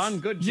 Antoine.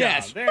 Good job.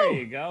 Yes. There Woo.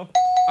 you go.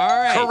 All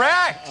right.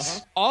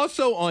 Correct.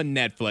 Also on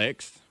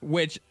Netflix,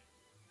 which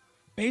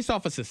based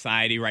off of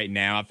society right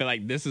now, I feel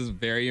like this is a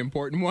very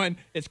important one.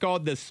 It's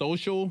called The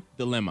Social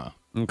Dilemma.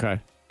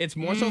 Okay. It's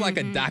more so like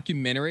a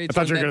documentary. I It's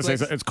thought on you were going to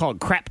Netflix. say it's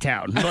called Crap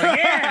Town. Like,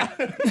 yeah.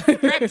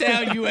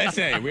 Craptown,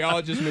 USA. We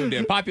all just moved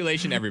in.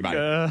 Population, everybody.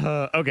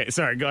 Okay,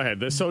 sorry. Go ahead.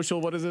 The social.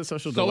 What is it?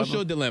 Social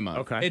Dilemma.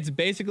 Okay. It's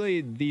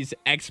basically these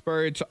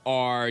experts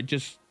are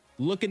just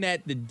looking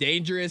at the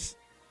dangerous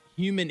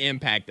human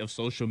impact of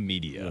social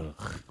media.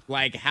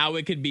 Like how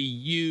it could be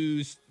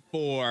used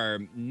for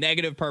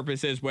negative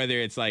purposes, whether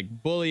it's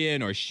like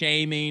bullying or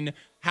shaming,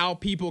 how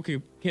people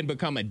can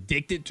become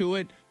addicted to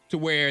it to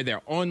where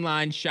their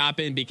online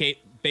shopping became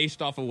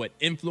based off of what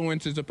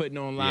influencers are putting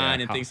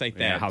online and things like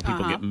that. How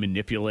people get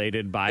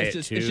manipulated by It's it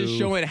just, too. it's just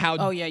showing how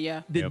the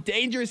Yep.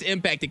 dangerous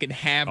impact it can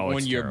have Oh, on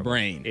it's your terrible.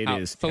 brain. It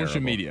is social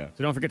terrible. media.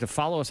 So don't forget to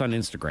follow us on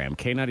Instagram,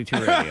 K92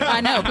 Radio.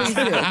 I know, please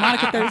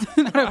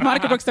do.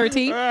 Monica Brooks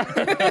 13.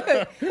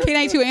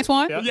 K92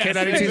 Antoine. Yep,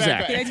 K92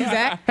 Zach. K92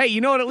 Zach. Hey,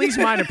 you know what? At least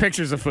mine are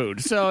pictures of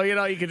food. So,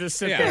 you can just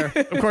sit there.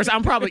 Of course,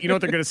 I'm probably, what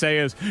they're going to say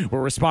is,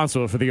 we're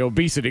responsible for the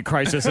obesity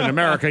crisis in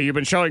America. You've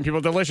been showing people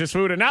delicious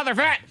food, and now they're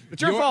fat.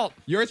 It's your fault.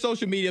 Your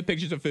social media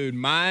pictures of food.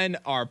 Mine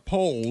are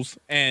polls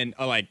and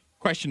like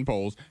question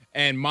polls,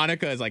 and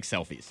Monica is like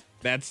selfies.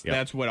 That's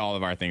what all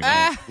of our things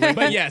are.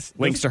 But yes,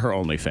 Links to her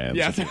OnlyFans.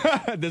 yes,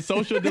 The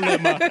Social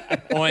Dilemma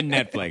on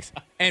Netflix.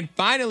 And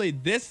finally,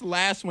 this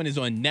last one is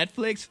on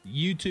Netflix,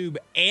 YouTube,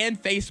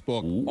 and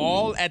Facebook,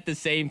 all at the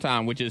same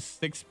time, which is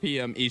 6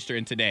 p.m.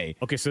 Eastern today.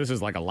 Okay, so this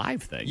is like a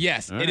live thing.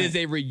 Yes, All it right. is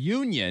a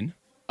reunion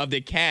of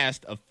the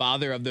cast of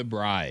Father of the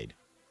Bride.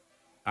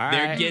 All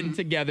They're right. getting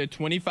together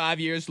 25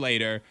 years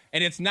later,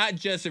 and it's not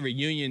just a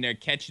reunion. They're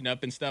catching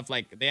up and stuff.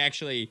 Like, they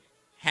actually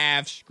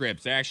have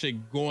scripts. They're actually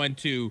going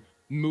to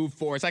move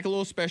forward. It's like a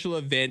little special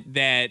event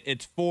that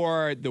it's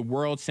for the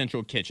World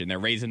Central Kitchen. They're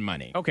raising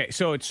money. Okay,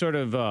 so it's sort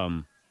of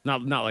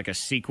not like a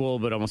sequel,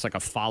 but almost like a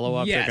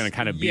follow-up. Yes, They're going to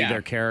kind of be yeah.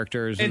 their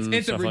characters and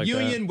It's a stuff like that.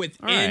 reunion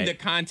within All right. the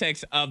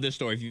context of the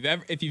story.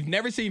 If you've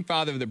never seen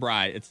Father of the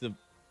Bride, it's the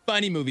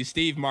funny movie.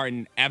 Steve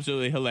Martin,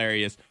 absolutely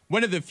hilarious.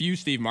 One of the few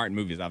Steve Martin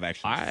movies I've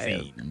actually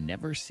seen. I've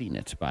never seen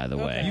it, by the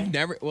way. You've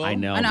never? Well, I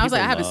know. I know, I was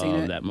like, I people haven't seen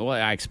love it. That. Well,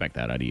 I expect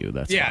that out of you.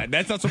 That's Yeah, fine.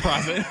 that's not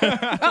surprising.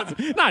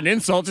 Not an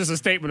insult, just a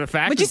statement of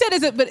fact. But you said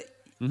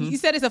you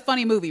said it's a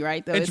funny movie,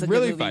 right? Though It's a good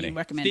really movie. funny. You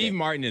recommend Steve it.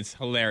 Martin is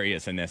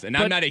hilarious in this, and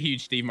But- I'm not a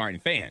huge Steve Martin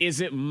fan. Is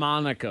it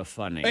Monica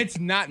funny? It's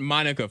not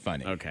Monica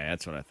funny. Okay,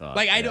 that's what I thought.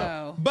 Like I Yeah. don't,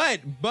 Oh.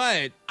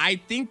 but I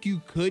think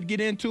you could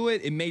get into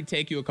it. It may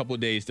take you a couple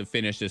days to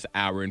finish this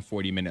hour and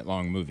 40-minute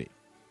long movie.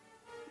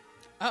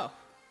 Oh.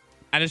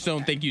 I just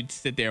don't think you'd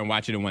sit there and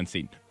watch it in one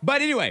scene.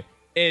 But anyway,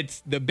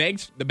 it's the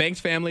Banks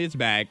family is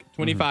back.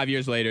 25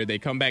 years later, they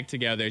come back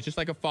together. It's just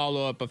like a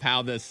follow-up of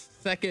how the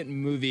second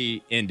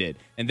movie ended.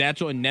 And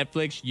that's on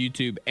Netflix,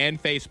 YouTube,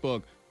 and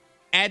Facebook.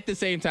 at the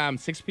same time,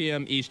 6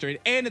 p.m. Eastern,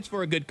 and it's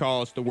for a good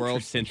cause, the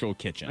World Central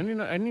Kitchen. I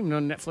didn't even know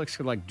Netflix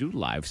could like do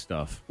live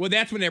stuff. Well,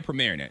 that's when they're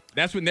premiering it.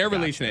 That's when they're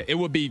releasing it. It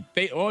will be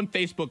on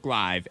Facebook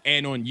Live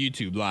and on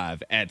YouTube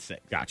Live at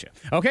 6. Gotcha.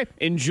 Okay,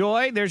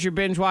 enjoy. There's your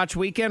binge watch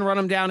weekend. Run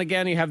them down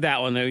again. You have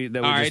that one that we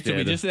All right, just did. so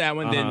we just did that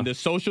one. Then The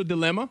Social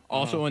Dilemma,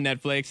 also on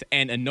Netflix,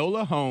 and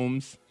Enola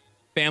Holmes,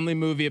 family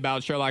movie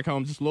about Sherlock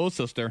Holmes' little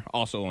sister,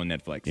 also on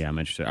Netflix. Yeah, I'm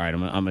interested. All right,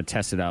 I'm gonna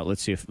test it out.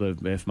 Let's see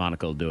if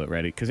Monica will do it.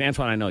 Ready? Because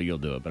Antoine, I know you'll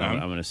do it, but I'm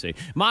gonna see.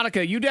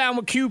 Monica, you down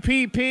with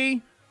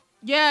QPP?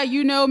 Yeah,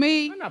 you know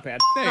me. Not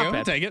bad. There you Not go. bad.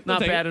 We'll take it. Not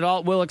bad at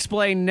all. We'll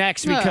explain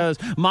next because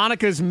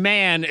Monica's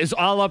man is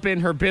all up in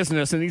her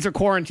business, and these are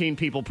quarantine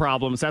people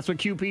problems. That's what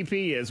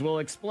QPP is. We'll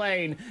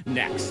explain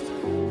next.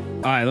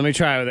 All right, let me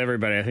try it with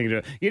everybody. I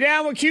think you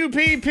down with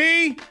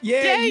QPP?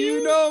 Yeah,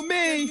 you know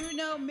me. You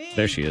know me.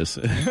 There she is.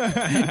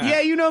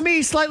 Yeah, you know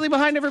me. Slightly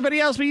behind everybody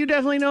else, but you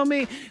definitely know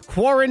me.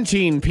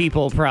 Quarantine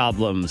people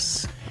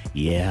problems.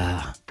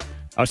 Yeah.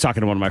 I was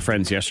talking to one of my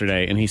friends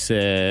yesterday, and he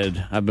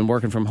said, I've been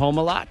working from home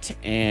a lot,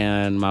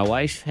 and my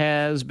wife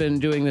has been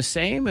doing the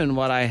same, and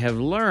what I have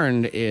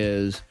learned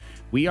is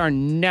we are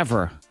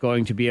never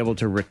going to be able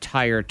to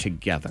retire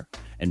together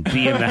and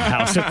be in the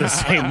house at the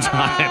same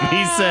time.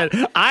 He said,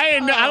 I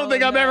don't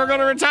think I'm ever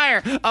going to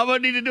retire. I'm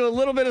going to need to do a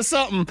little bit of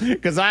something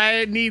because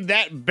I need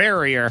that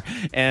barrier.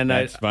 And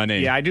that's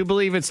funny. Yeah, I do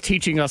believe it's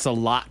teaching us a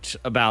lot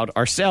about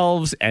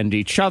ourselves and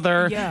each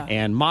other. Yeah.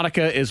 And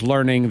Monica is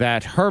learning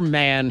that her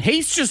man,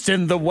 he's just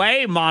in the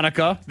way,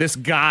 Monica, this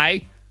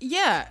guy.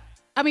 Yeah.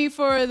 I mean,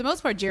 for the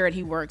most part, Jared,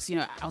 he works,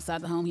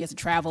 outside the home. He has to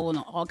travel and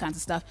all kinds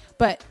of stuff.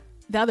 But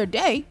the other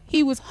day,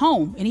 he was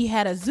home and he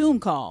had a Zoom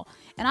call.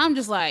 And I'm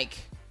just like,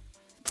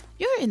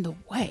 you're in the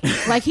way.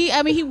 Like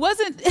he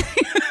wasn't,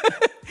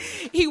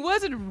 he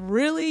wasn't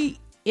really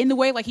in the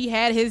way. Like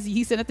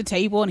he's sitting at the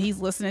table and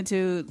he's listening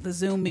to the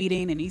Zoom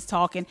meeting and he's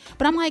talking.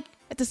 But I'm like,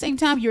 at the same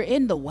time, you're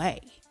in the way.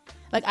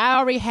 Like I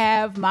already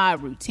have my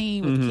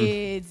routine with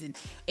kids and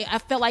I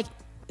felt like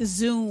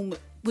Zoom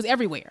was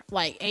everywhere.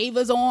 Like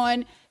Ava's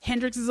on,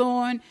 Hendrix is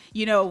on,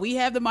 we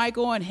have the mic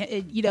on,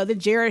 then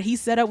Jared, he's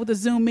set up with a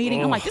Zoom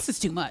meeting. I'm like, this is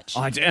too much.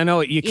 I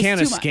know you can't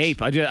too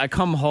escape. I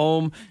come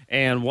home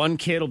and one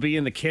kid will be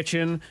in the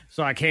kitchen,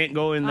 so I can't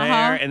go in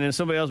there. And then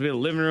somebody else will be in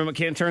the living room. I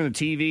can't turn the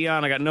TV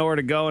on. I got nowhere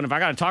to go. And if I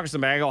got to talk to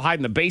somebody, I go hide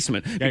in the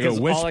basement because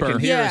all I can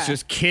hear is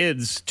just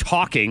kids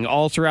talking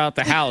all throughout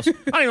the house. I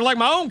don't even like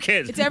my own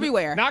kids. It's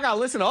everywhere. Now I got to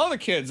listen to other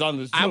kids on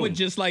this Zoom. I would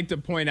just like to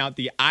point out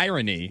the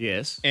irony.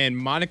 Yes. And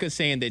Monica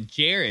saying that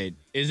Jared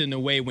is in the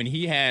way when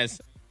he has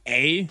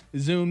a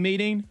Zoom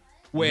meeting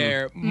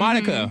where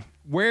Monica,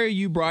 where are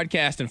you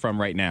broadcasting from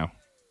right now?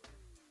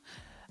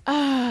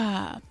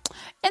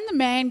 In the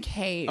man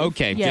cave.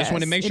 Okay, yes. just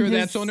want to make sure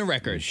that's on the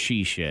record.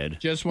 She shed.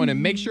 Just want to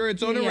make sure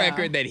it's on the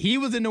record that he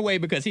was in the way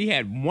because he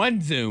had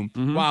one Zoom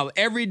while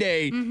every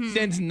day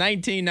since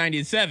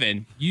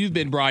 1997 you've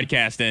been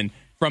broadcasting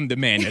from the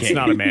man cave. It's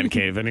not a man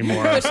cave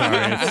anymore. I'm sorry.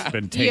 It's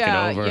been taken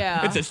over.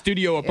 Yeah. It's a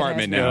studio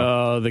apartment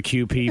now. Oh, the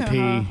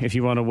QPP. If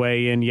you want to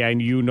weigh in, and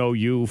you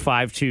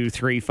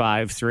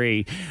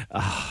 52353.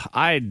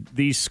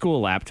 These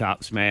school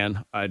laptops,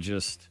 man.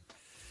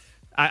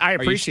 I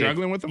appreciate. Are you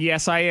struggling with them?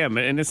 Yes, I am,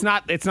 and it's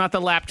not the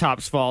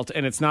laptop's fault,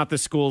 and it's not the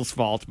school's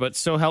fault. But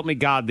so help me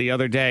God, the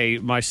other day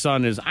my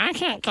son I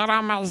can't get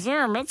on my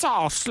Zoom. It's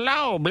all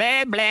slow.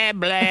 Blah blah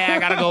blah. I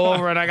gotta go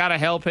over and I gotta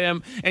help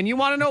him. And you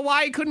want to know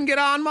why he couldn't get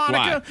on,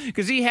 Monica?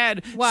 Because he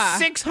had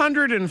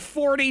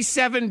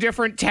 647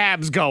 different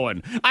tabs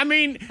going. I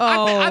mean,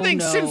 I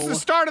think since the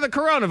start of the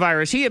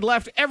coronavirus, he had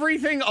left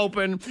everything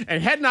open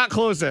and had not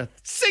closed a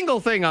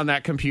single thing on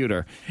that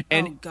computer.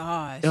 And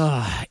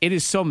gosh, it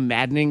is so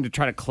maddening to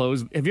try to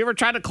close. Have you ever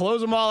tried to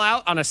close them all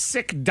out on a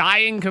sick,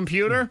 dying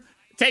computer?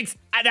 It takes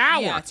an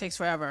hour. Yeah, it takes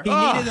forever. He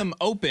needed them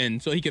open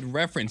so he could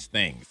reference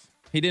things.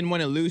 He didn't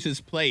want to lose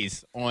his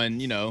place on,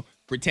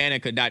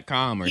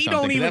 Britannica.com or something. He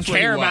don't even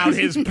care about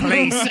his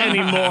place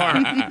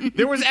anymore.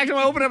 There was actually,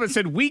 I opened up and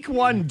said week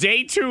 1,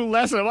 day 2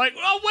 lesson. I'm like,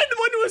 when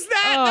was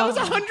that? That was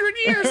 100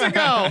 years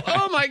ago.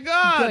 Oh my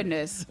God.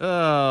 Goodness.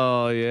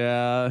 Oh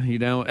yeah.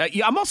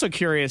 I'm also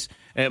curious,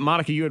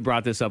 Monica, you had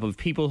brought this up of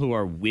people who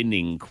are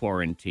winning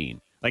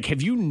quarantine. Like,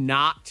 have you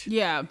not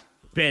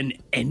been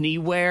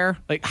anywhere?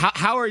 Like,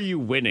 how are you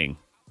winning?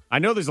 I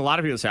know there's a lot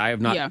of people that say, I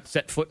have not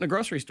set foot in a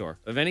grocery store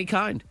of any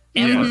kind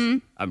ever.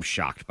 I'm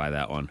shocked by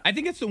that one. I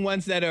think it's the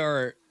ones that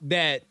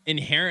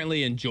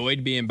inherently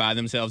enjoyed being by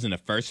themselves in the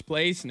first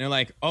place. And they're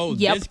like,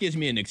 this gives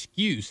me an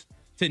excuse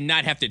to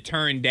not have to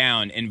turn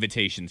down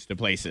invitations to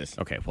places.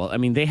 Okay, well, I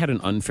mean, they had an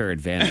unfair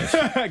advantage.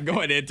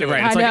 Going into it.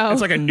 Right,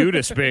 it's like a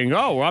nudist being,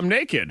 I'm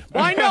naked.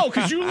 Well, I know,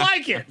 because you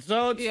like it.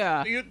 So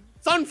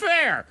it's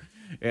unfair.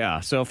 Yeah,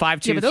 so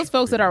 5-2. Yeah, but those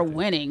folks that are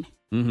winning,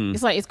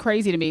 it's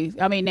crazy to me.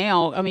 I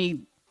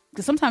mean,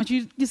 because sometimes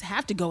you just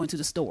have to go into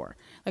the store.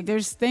 Like,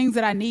 there's things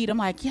that I need. I'm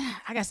like,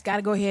 I just got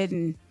to go ahead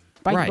and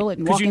bite the bullet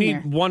and walk you in need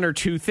there. one or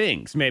two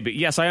things, maybe.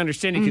 Yes, I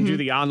understand you can do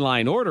the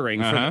online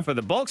ordering for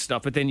the bulk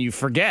stuff, but then you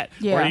forget.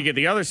 Yeah. Or you get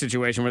the other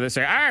situation where they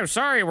say, I'm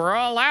sorry, we're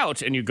all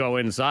out. And you go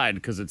inside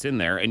because it's in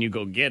there and you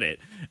go get it.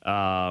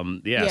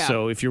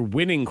 So if you're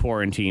winning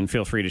quarantine,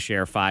 feel free to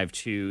share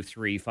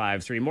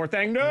 52353. More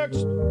thing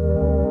next.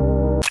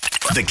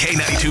 The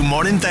K92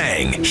 Morning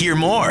Thang. Hear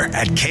more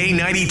at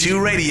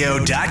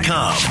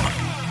K92Radio.com.